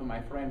sold it to my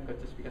friend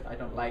just because I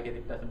don't like it.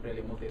 It doesn't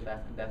really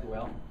multitask that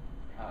well,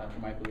 to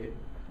my belief.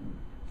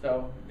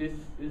 So this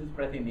is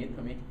pretty neat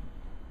to me.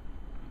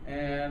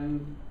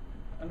 And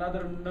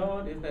another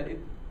note is that it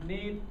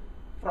needs,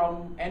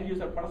 from end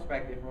user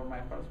perspective, from my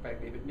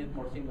perspective, it needs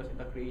more seamless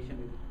integration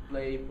with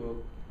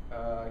Playbook.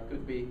 It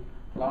could be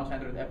launch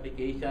Android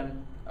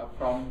application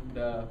from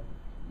the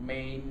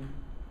main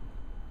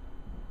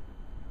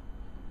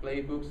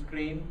Playbook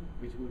screen,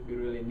 which would be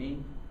really neat.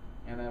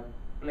 And a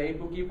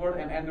Playbook keyboard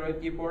and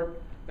Android keyboard.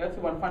 That's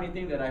one funny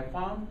thing that I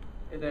found,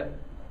 is that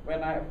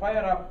when I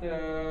fire up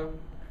the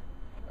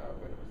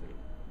where was it?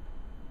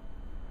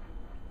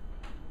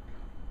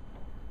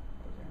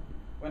 Okay.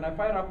 When I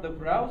fire up the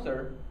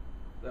browser,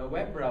 the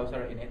web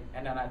browser in it,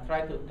 and then I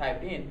try to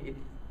type in it,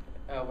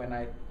 when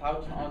I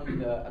touch on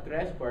the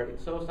address bar, it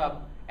shows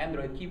up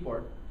Android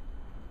keyboard.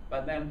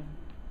 But then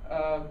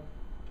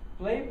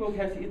Playbook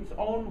has its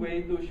own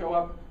way to show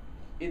up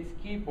its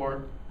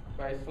keyboard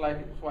by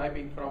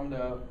swiping from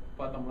the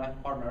bottom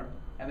left corner,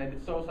 and then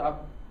it shows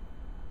up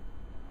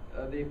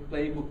the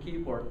Playbook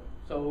keyboard.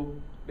 So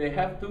they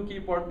have two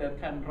keyboards that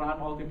can run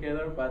all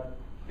together, but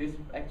this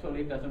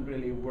actually doesn't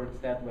really work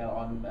that well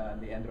on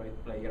the Android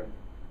player.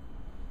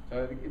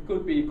 So it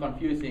could be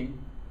confusing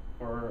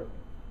for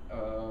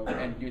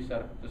end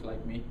user just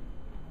like me.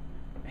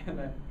 And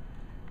then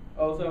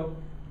also,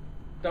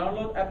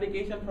 download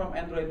application from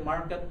Android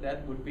market.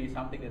 That would be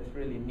something that's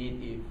really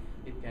neat if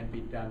it can be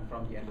done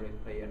from the Android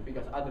player,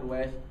 because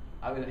otherwise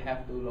I will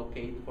have to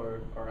locate or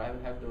I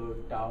will have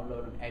to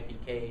download an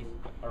APKs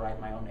or write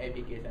my own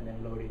APKs and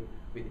then load it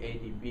with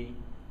ADB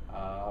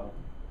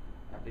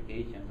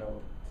application.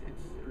 So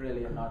it's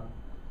really not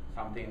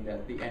something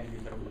that the end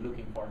user is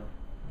looking for.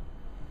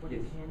 What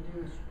Yes. you can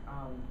do is,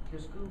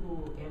 does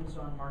Google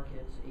Amazon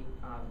Markets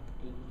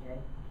APK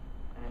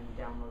and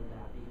download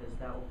that, because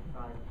that will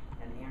provide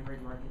an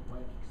Android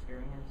market-like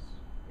experience.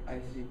 I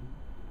see.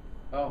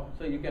 Oh,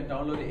 so you can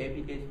download the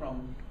APKs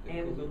from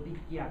And Google?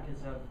 yeah,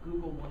 because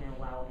Google wouldn't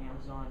allow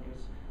Amazon.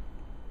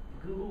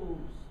 Google's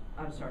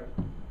I'm sorry,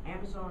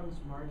 Amazon's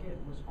market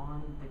was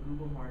on the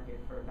Google market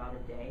for about a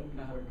day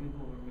before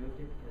Google removed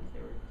it because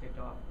they were ticked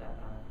off that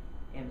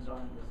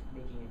Amazon was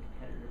making a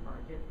competitive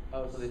market.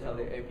 Oh, so they sell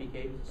the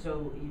APKs?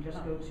 So you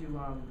just go to,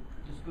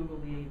 just Google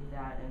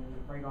that and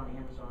right on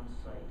Amazon's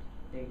site,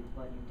 they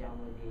let you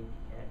download the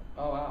APK.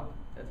 Oh wow,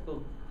 that's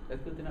cool.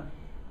 That's good to know.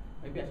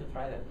 Maybe I should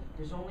try that.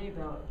 There's only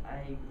about,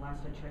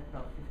 last I checked,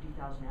 about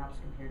 50,000 apps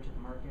compared to the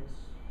market's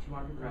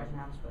 200,000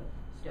 apps, but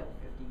still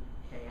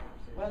 50K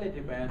apps. Well, it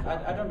depends.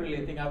 I don't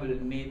really think I will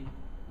need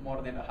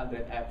more than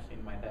 100 apps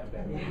in my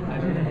tablet.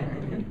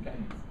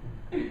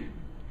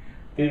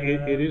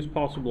 It is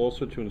possible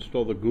also to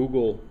install the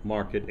Google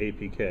Market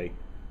APK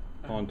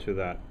onto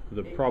that.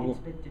 The problem. It's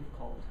a bit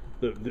difficult.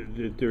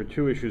 There are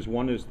two issues.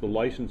 One is the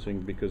licensing,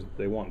 because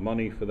they want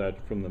money for that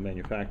from the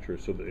manufacturer,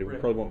 so that it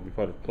probably won't be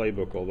part of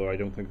Playbook, although I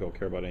don't think they'll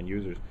care about end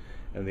users.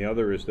 And the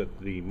other is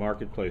that the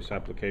marketplace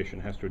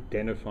application has to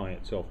identify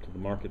itself to the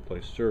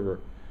marketplace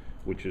server,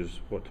 which is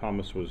what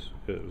Thomas was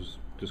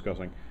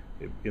discussing,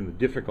 in the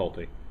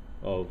difficulty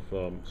of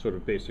sort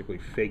of basically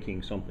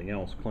faking something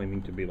else,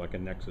 claiming to be like a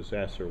Nexus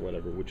S or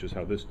whatever, which is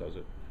how this does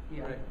it.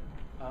 Yeah. Right.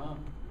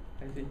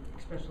 I see.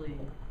 Especially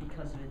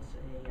because it's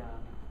a,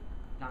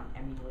 not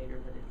emulator,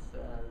 but it's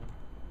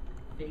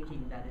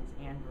faking that it's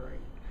Android.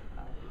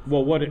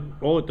 Well,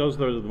 all it does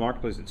though to the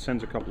marketplace, it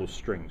sends a couple of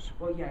strings.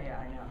 Well, yeah,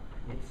 I know.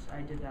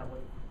 I did that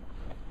with,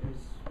 it was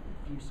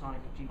ViewSonic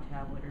G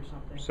tablet or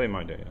something. Same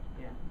idea.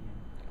 Yeah.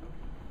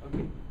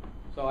 Okay.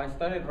 So I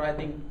started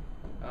writing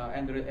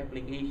Android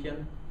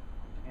application,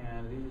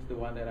 and this is the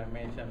one that I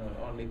mentioned. It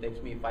only takes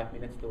me 5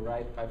 minutes to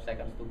write, 5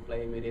 seconds to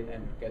play with it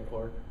and get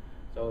bored.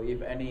 So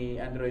if any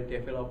Android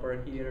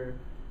developer here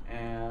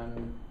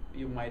and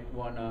you might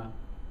wanna,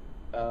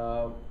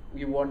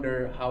 you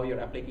wonder how your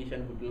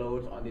application would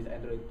load on this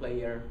Android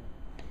player,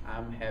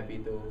 I'm happy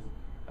to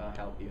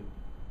help you.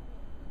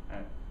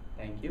 Alright,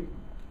 thank you.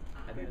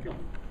 I think that's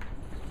all.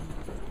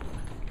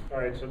 All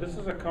right, so this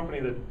is a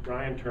company that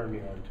Brian turned me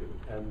on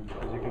to, and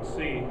as you can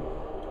see,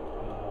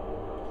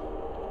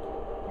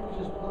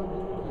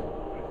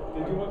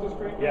 Did you want this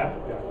straight? yeah.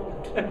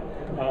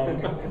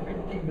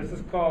 This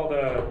is called,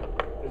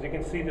 as you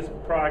can see, this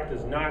product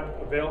is not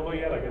available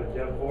yet. I got a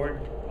dev board.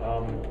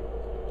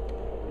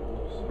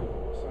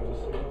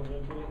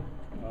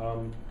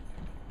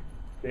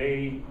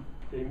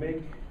 They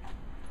make,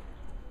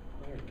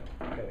 there we go.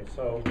 Okay,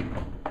 so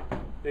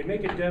they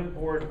make a dev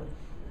board.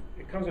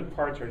 It comes in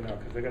parts right now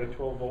because they got a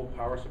 12-volt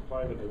power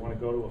supply, but they want to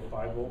go to a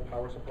 5-volt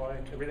power supply.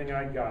 Everything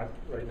I got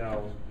right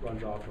now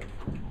runs off of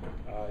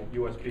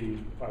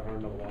USB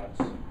 500 milliwatts.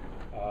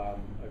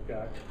 I've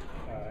got,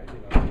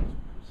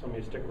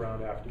 somebody stick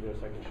around after this.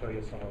 I can show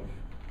you some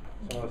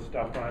of the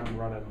stuff I'm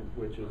running,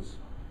 which is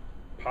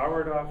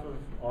powered off of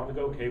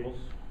on-the-go cables,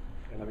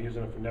 and I'm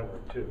using it for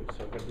network too.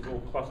 So I've got these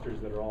little clusters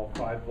that are all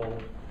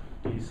 5-volt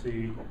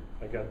DC.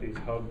 I got these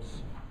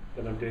hubs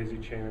that I'm daisy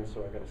chaining,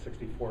 so I got a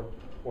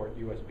 64-port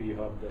USB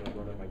hub that I'm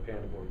running my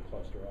Pandaboard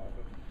cluster off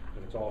of,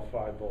 and it's all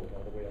 5-volt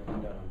all the way up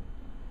and down.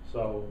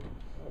 So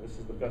this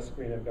is the best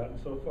screen I've gotten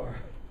so far.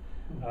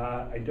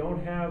 I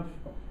don't have.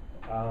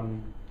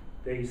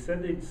 They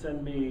said they'd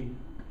send me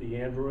the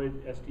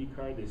Android SD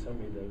card. They sent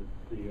me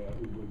the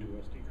Ubuntu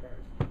SD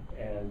card,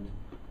 and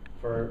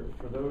for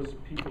those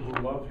people who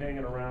love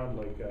hanging around,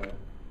 like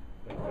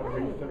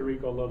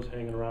Federico loves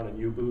hanging around in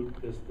U-Boot.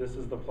 This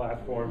is the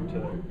platform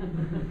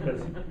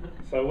to.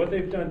 So what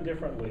they've done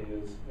differently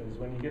is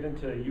when you get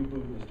into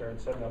U-Boot and you start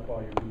setting up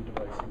all your boot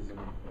devices and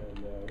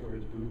where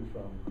it's booting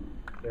from,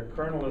 their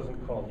kernel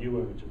isn't called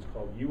UImage. It's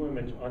called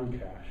UImage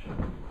Uncache,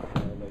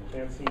 and I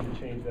can't seem to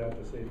change that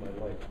to save my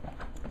life.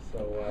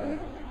 So,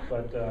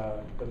 but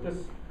this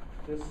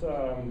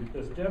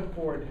dev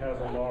board has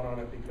a lot on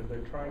it because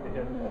they're trying to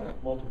hit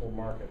multiple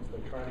markets.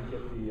 They're trying to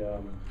get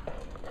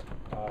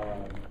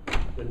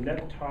the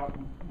net top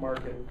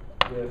market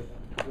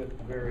with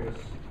various,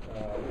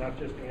 not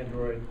just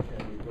Android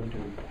and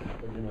Ubuntu,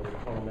 but the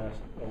Chrome OS,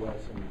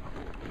 and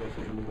this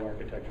is a new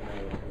architecture now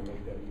that's going to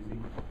make that easy.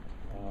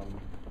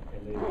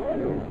 And they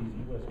build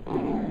these USB.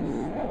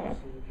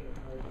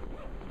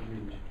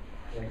 Reach.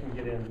 And I can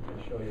get in and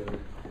show you.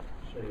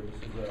 This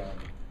is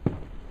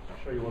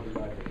show you what we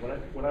like.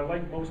 What I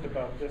like most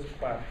about this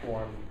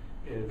platform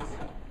is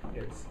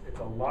it's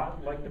a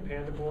lot like the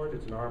Pandaboard.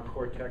 It's an ARM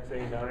Cortex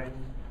A9,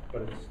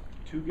 but it's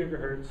 2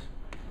 gigahertz.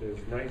 There's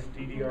nice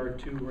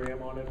DDR2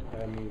 RAM on it.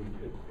 I mean,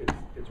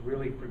 it's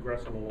really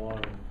progressing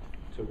along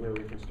to where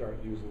we can start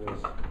using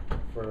this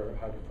for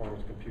high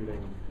performance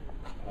computing.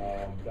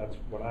 That's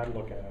what I'm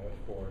looking at it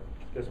for.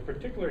 This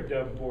particular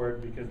dev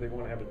board, because they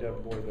want to have a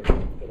dev board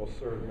that'll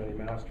serve many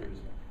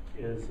masters,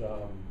 is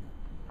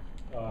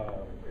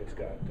it's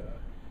got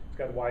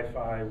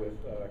Wi-Fi with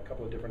a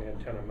couple of different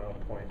antenna mount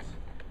points.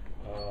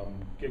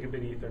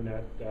 Gigabit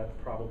Ethernet, that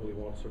probably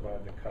won't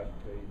survive the cut.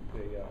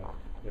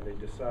 When they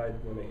decide,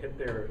 when they hit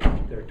their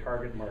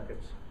target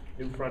markets,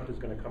 Newfront is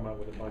going to come out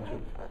with a bunch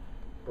of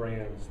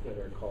brands that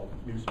are called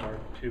New Smart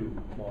 2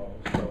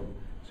 models.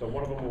 So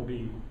one of them will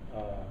be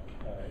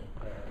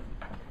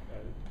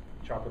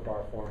chocolate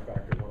bar form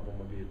factor, one of them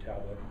will be a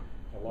tablet.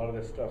 A lot of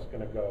this stuff's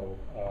gonna go.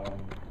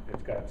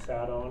 It's got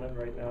SATA on it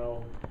right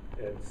now.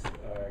 It's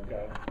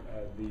got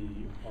the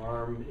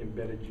ARM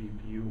embedded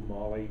GPU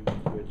Mali,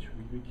 which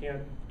we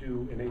can't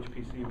do in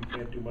HPC. We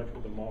can't do much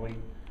with the Mali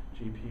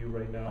GPU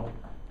right now.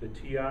 The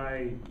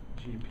TI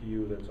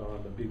GPU that's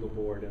on the Beagle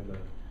board and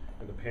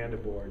the Panda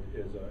board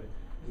is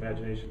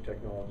Imagination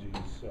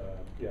Technologies,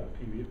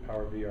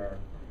 Power VR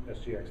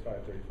SGX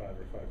 535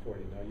 or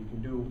 540. Now you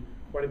can do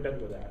quite a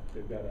bit with that.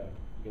 They've got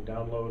you can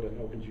download an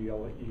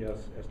OpenGL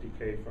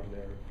SDK from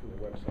their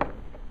website.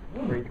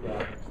 Great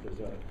graphics. There's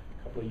a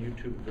couple of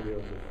YouTube videos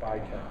of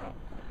Phytech.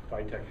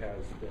 Phytech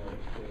has the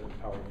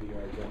Power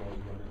VR demos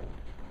running.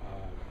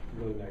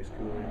 Really nice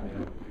community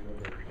man. If you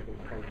ever take a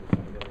look at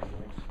some of those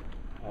links.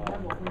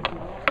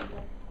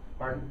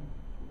 Pardon?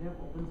 Do you have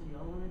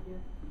OpenCL on it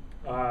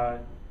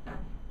yet?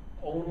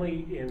 Only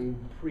in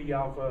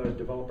pre-alpha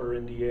developer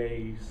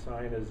NDA,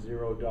 sign a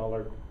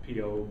 $0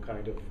 PO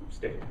kind of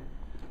state.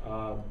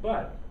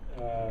 But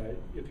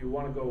if you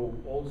want to go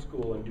old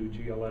school and do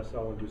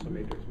GLSL and do some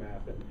matrix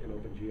math in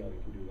OpenGL,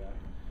 you can do that.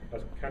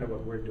 That's kind of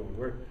what we're doing.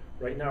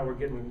 Right now we're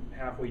getting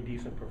halfway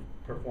decent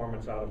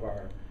performance out of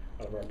our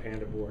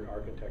Panda board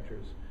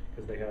architectures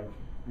because they have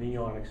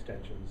Neon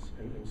extensions,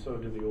 and so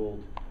do the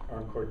old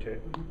ARM Cortex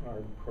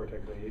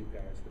 8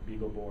 guys, the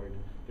Beagle board,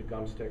 the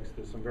gum sticks.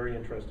 There's some very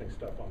interesting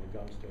stuff on the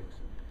gum sticks.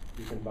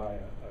 You can buy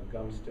a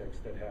gum sticks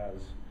that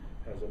has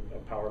a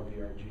Power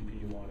VR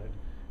GPU on it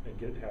and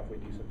get halfway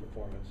decent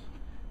performance.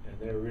 And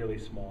they're really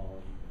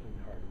small and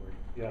hardware.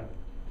 Yeah.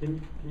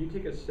 Can you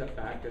take a step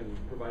back and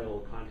provide a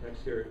little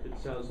context here? It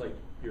sounds like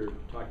you're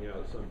talking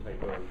about some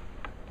type of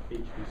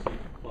HPC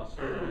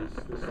cluster. Is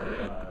this like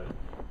a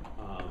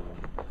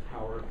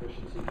power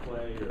efficiency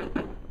play, or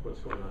what's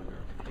going on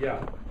there?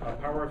 Yeah,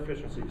 power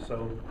efficiency.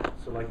 So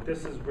like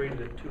this is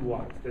rated at 2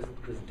 watts. This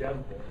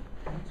dev board.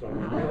 So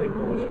I'm really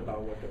bullish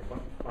about what their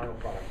final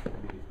product's going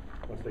to be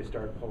once they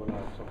start pulling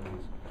off some of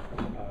these.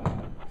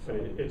 So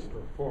it's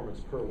performance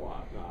per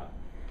watt, not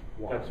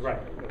watts. That's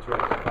right. That's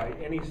right. By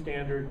any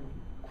standard,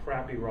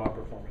 crappy raw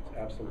performance,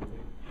 absolutely.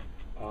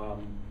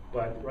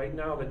 But right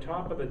now, the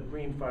top of the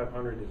green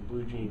 500 is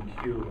Blue Gene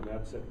Q, and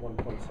that's at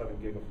 1.7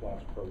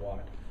 gigaflops per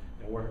watt,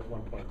 and we're at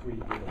 1.3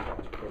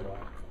 gigaflops per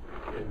watt,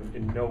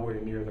 and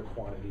nowhere near the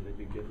quantity that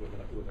you get with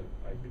an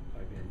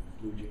IBM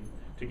Blue Gene.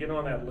 To get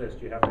on that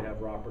list, you have to have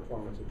raw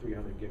performance of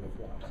 300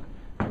 gigaflops,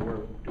 and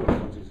we're doing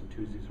onesies and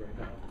twosies right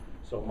now.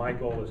 So my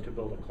goal is to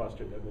build a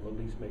cluster that will at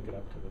least make it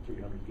up to the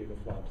 300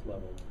 gigaflops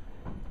level,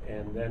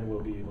 and then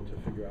we'll be able to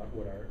figure out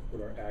what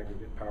our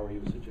aggregate power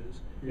usage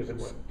is. If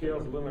it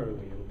scales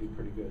linearly, it'll be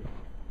pretty good.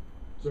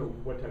 So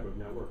what type of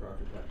network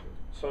architecture?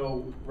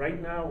 So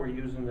right now we're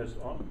using this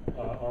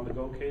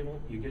on-the-go cable.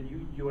 You get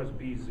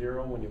USB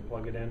 0 when you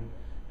plug it in.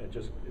 It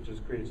just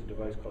creates a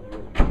device called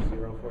USB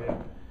 0 for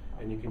you,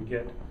 and you can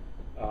get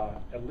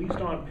at least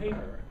on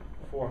paper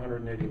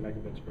 480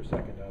 megabits per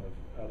second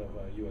out of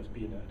a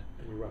USB net.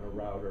 And you run a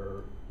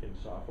router in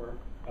software?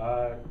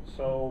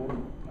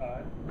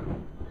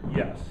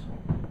 Yes.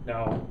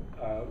 Now,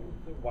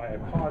 why I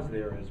pause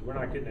there is we're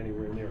not getting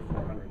anywhere near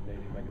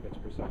 480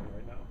 megabits per second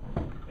right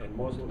now. And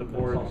most of the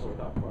boards... That's also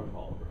without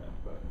protocol overhead,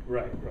 but...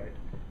 Right.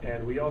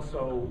 And we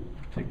also,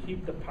 to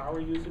keep the power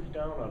usage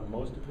down on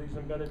most of these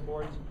embedded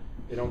boards,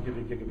 they don't give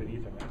you gigabit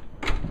Ethernet.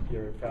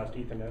 You're at fast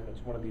Ethernet.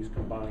 It's one of these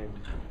combined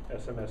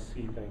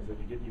SMSC things that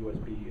you get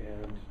USB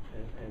and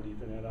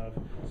Ethernet out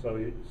of.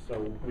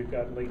 So we've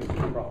got latency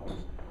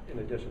problems in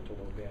addition to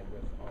low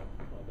bandwidth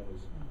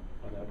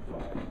on that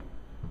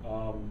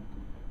file.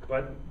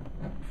 But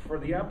for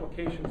the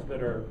applications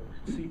that are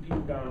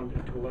CPU bound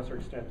and to a lesser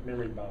extent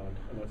memory bound,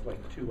 and that's like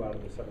 2 out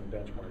of the 7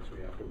 benchmarks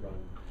we have to run,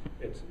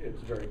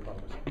 it's very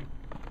promising.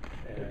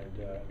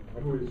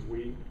 And who is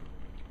we?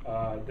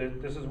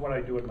 This is what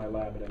I do at my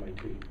lab at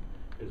MIT.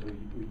 Is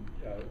we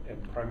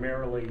and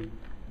primarily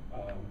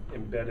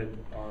embedded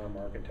ARM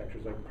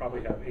architectures. I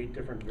probably have 8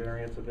 different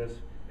variants of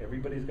this.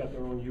 Everybody's got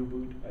their own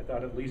U-boot. I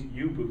thought at least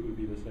U-boot would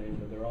be the same,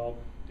 but they're all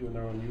doing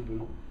their own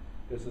U-boot.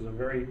 This is a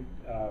very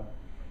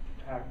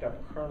packed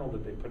up kernel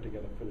that they put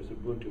together for this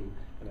Ubuntu,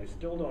 and I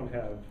still don't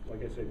have,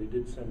 like I said, they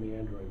did send me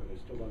Android, but I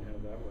still don't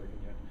have that working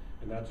yet.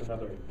 And that's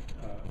another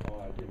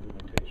odd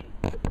implementation.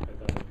 I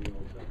thought I'd be able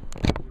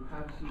to. You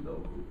have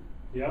pseudo.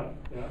 Yeah.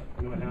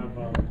 I'm gonna have.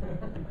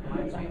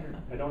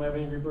 I don't have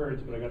Angry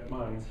Birds, but I got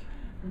mines.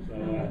 So,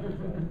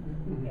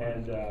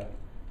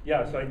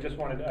 so I just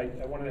wanted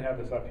I wanted to have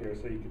this up here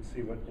so you could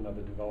see what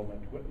the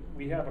development.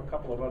 We have a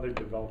couple of other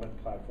development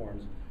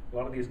platforms. A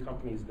lot of these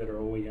companies that are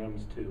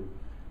OEMs to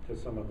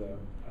some of the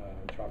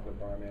chocolate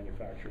bar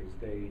manufacturers,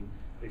 they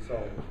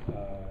sell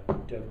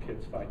dev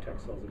kits. Phytech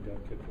sells a dev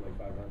kit for like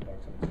 $500,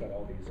 and it's got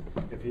all these.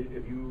 If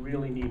you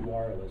really need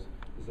wireless,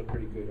 this is a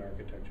pretty good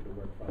architecture to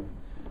work from.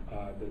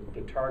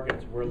 The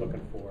targets we're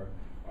looking for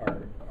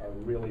are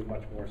really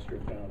much more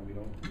stripped down. We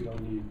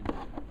don't need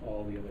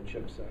all the other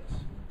chipsets.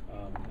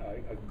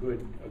 A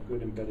good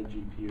embedded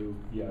GPU,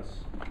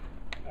 yes.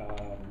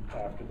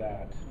 after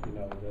that, you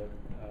know,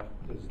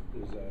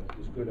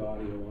 there's good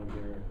audio on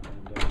here,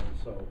 and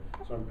so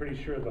I'm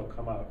pretty sure they'll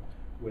come out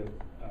with,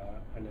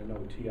 and I know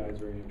TI is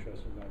very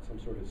interested in that, some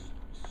sort of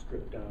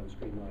stripped down,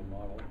 streamlined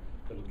model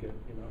that'll get,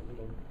 you know,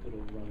 it'll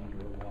run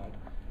under a watt.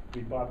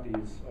 We bought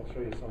these. I'll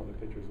show you some of the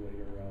pictures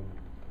later.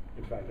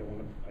 In fact,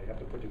 I have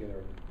to put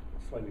together a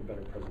slightly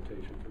better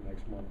presentation for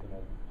next month, and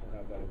I'll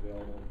have that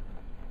available.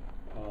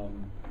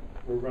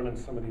 We're running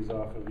some of these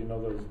off of, you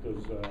know,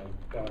 those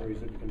batteries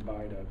that you can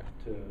buy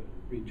to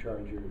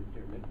recharge your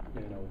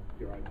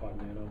iPod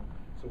Nano.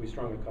 So we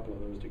strung a couple of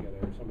those together.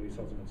 Somebody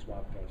sells them at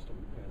SwapFest, and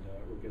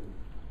we're getting.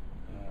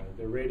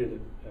 They're rated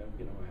at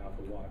you know,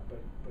 0.5 watt, but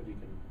you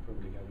can put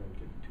them together and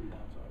get 2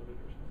 watts out of it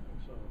or something.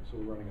 So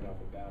we're running it off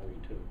a battery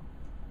too.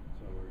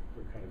 So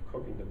we're kind of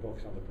cooking the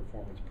books on the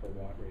performance per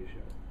watt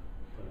ratio.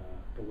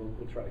 But we'll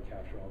try to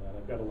capture all that.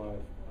 I've got a lot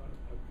of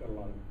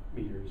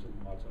meters and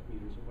lots of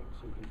meters and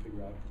so we can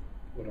figure out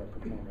what our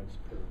performance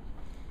per.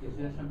 Is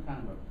there some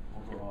kind of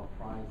overall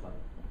price,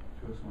 like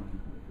first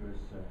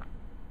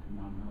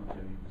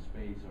non-military into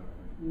space, or?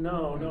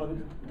 No,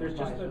 there's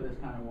just this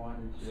kind of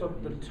wattage. So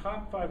the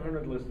top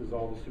 500 list is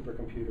all the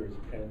supercomputers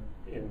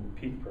in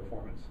peak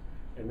performance,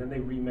 and then they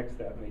remix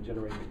that and they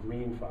generate the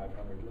green 500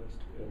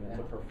 list, and it's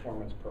a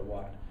performance per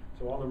watt.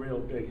 So all the real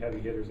big heavy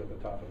hitters at the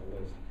top of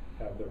the list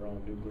have their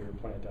own nuclear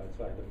plant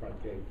outside the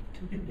front gate.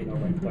 You know,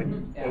 like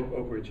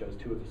Oak Ridge has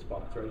 2 of the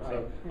spots, right?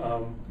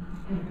 So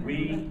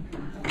we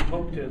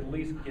hope to at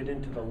least get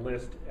into the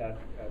list at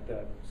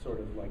that sort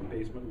of like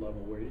basement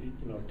level where you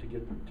know to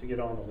get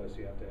on the list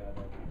you have to have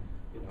like,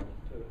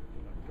 the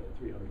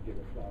 300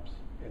 gigaflops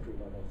entry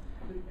level.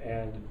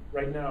 And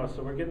right now,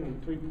 so we're getting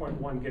 3.1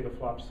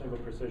 gigaflops single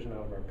precision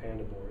out of our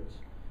Panda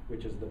boards,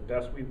 which is the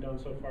best we've done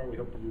so far. We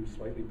hope to do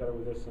slightly better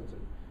with this since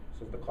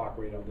the clock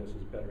rate on this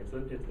is better.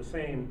 It's the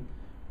same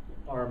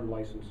ARM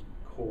licensed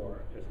core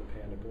as the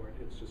Panda board.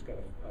 It's just got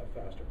a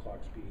faster clock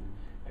speed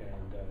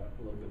and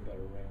a little bit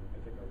better RAM. I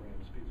think our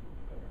RAM speed's a little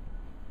bit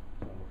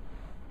better.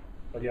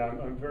 But yeah,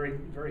 I'm very,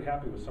 very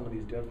happy with some of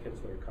these dev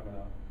kits that are coming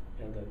out,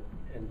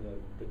 and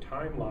the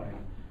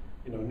timeline.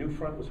 You know,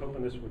 Newfront was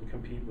hoping this would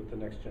compete with the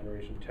next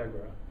generation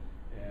Tegra,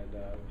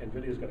 and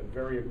NVIDIA's got a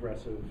very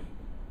aggressive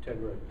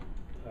Tegra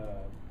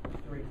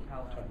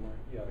timeline.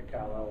 Yeah, the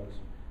Cal-L is,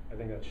 I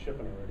think that's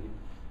shipping already.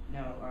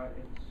 No,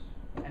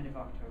 it's end of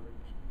October.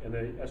 And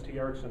the ST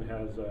Ericsson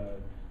has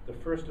the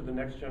first of the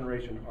next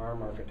generation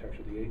ARM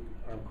architecture, the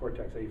ARM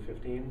Cortex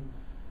A15.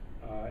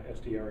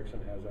 ST Ericsson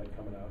has that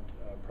coming out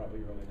probably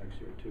early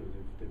next year too.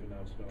 They've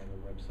announced it on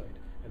their website,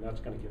 and that's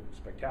going to give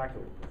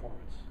spectacular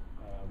performance.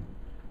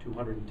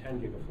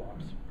 210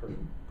 gigaflops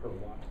per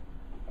watt,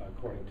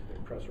 according to their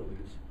press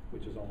release,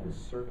 which is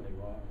almost certainly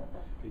wrong,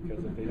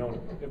 because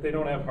if they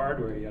don't have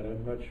hardware yet,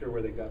 I'm not sure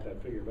where they got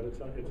that figure, but it's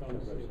on their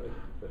website.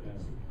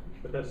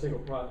 But that's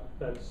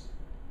that's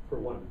for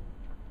one.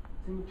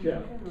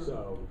 Yeah,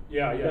 so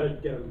yeah, you gotta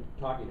get them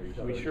talking to each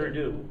other. We sure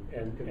do,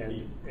 and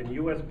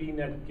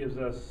USBnet gives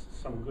us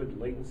some good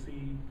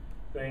latency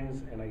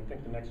things, and I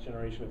think the next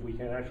generation, if we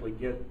can actually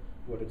get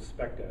what it's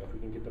spec'd at, if we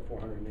can get to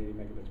 480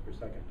 megabits per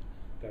second,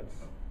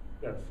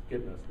 that's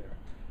getting us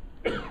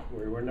there.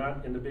 Where we're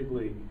not in the big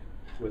league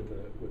with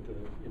the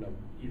you know,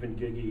 even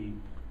Gigi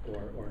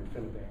or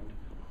InfiniBand,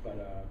 but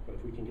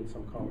if we can get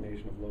some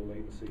combination of low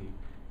latency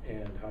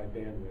and high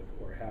bandwidth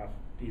or half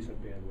decent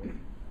bandwidth,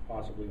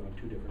 possibly on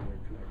 2 different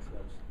interconnects,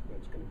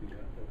 that's going to be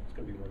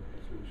a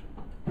workable solution.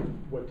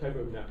 What type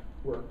of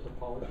network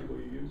topology will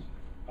you use?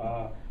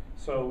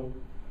 So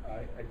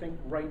I think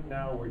right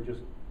now we're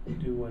just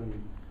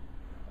doing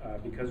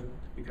because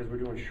we're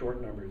doing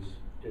short numbers.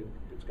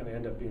 It's going to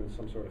end up being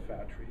some sort of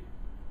fat tree.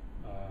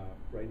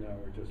 Right now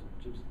we're just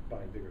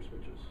buying bigger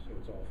switches, so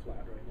it's all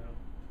flat right now.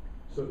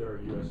 So there are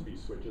USB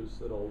switches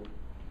that'll.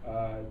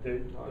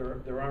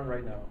 There aren't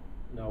right now.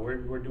 No,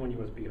 we're doing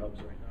USB hubs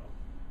right now.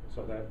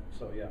 So that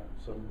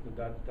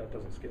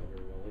doesn't scale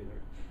very well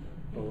either.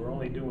 But we're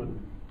only doing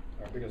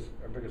our biggest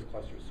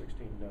cluster is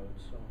 16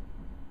 nodes, so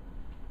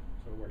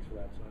it works for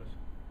that size.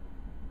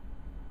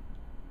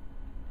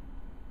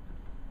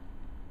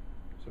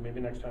 So maybe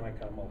next time I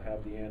come, I'll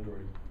have the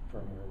Android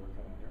firmware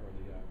working on it, or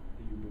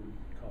the U-boot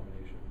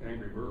combination.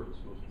 Angry Birds,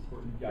 most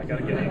important. Yeah, I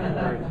gotta get Angry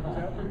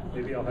Birds.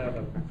 Maybe I'll have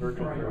a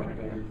virtual version of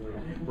Angry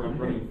Birds.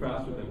 Running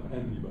faster than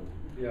anybody.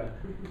 Yeah.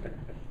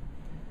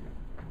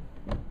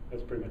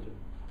 That's pretty much it.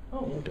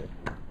 Oh, okay.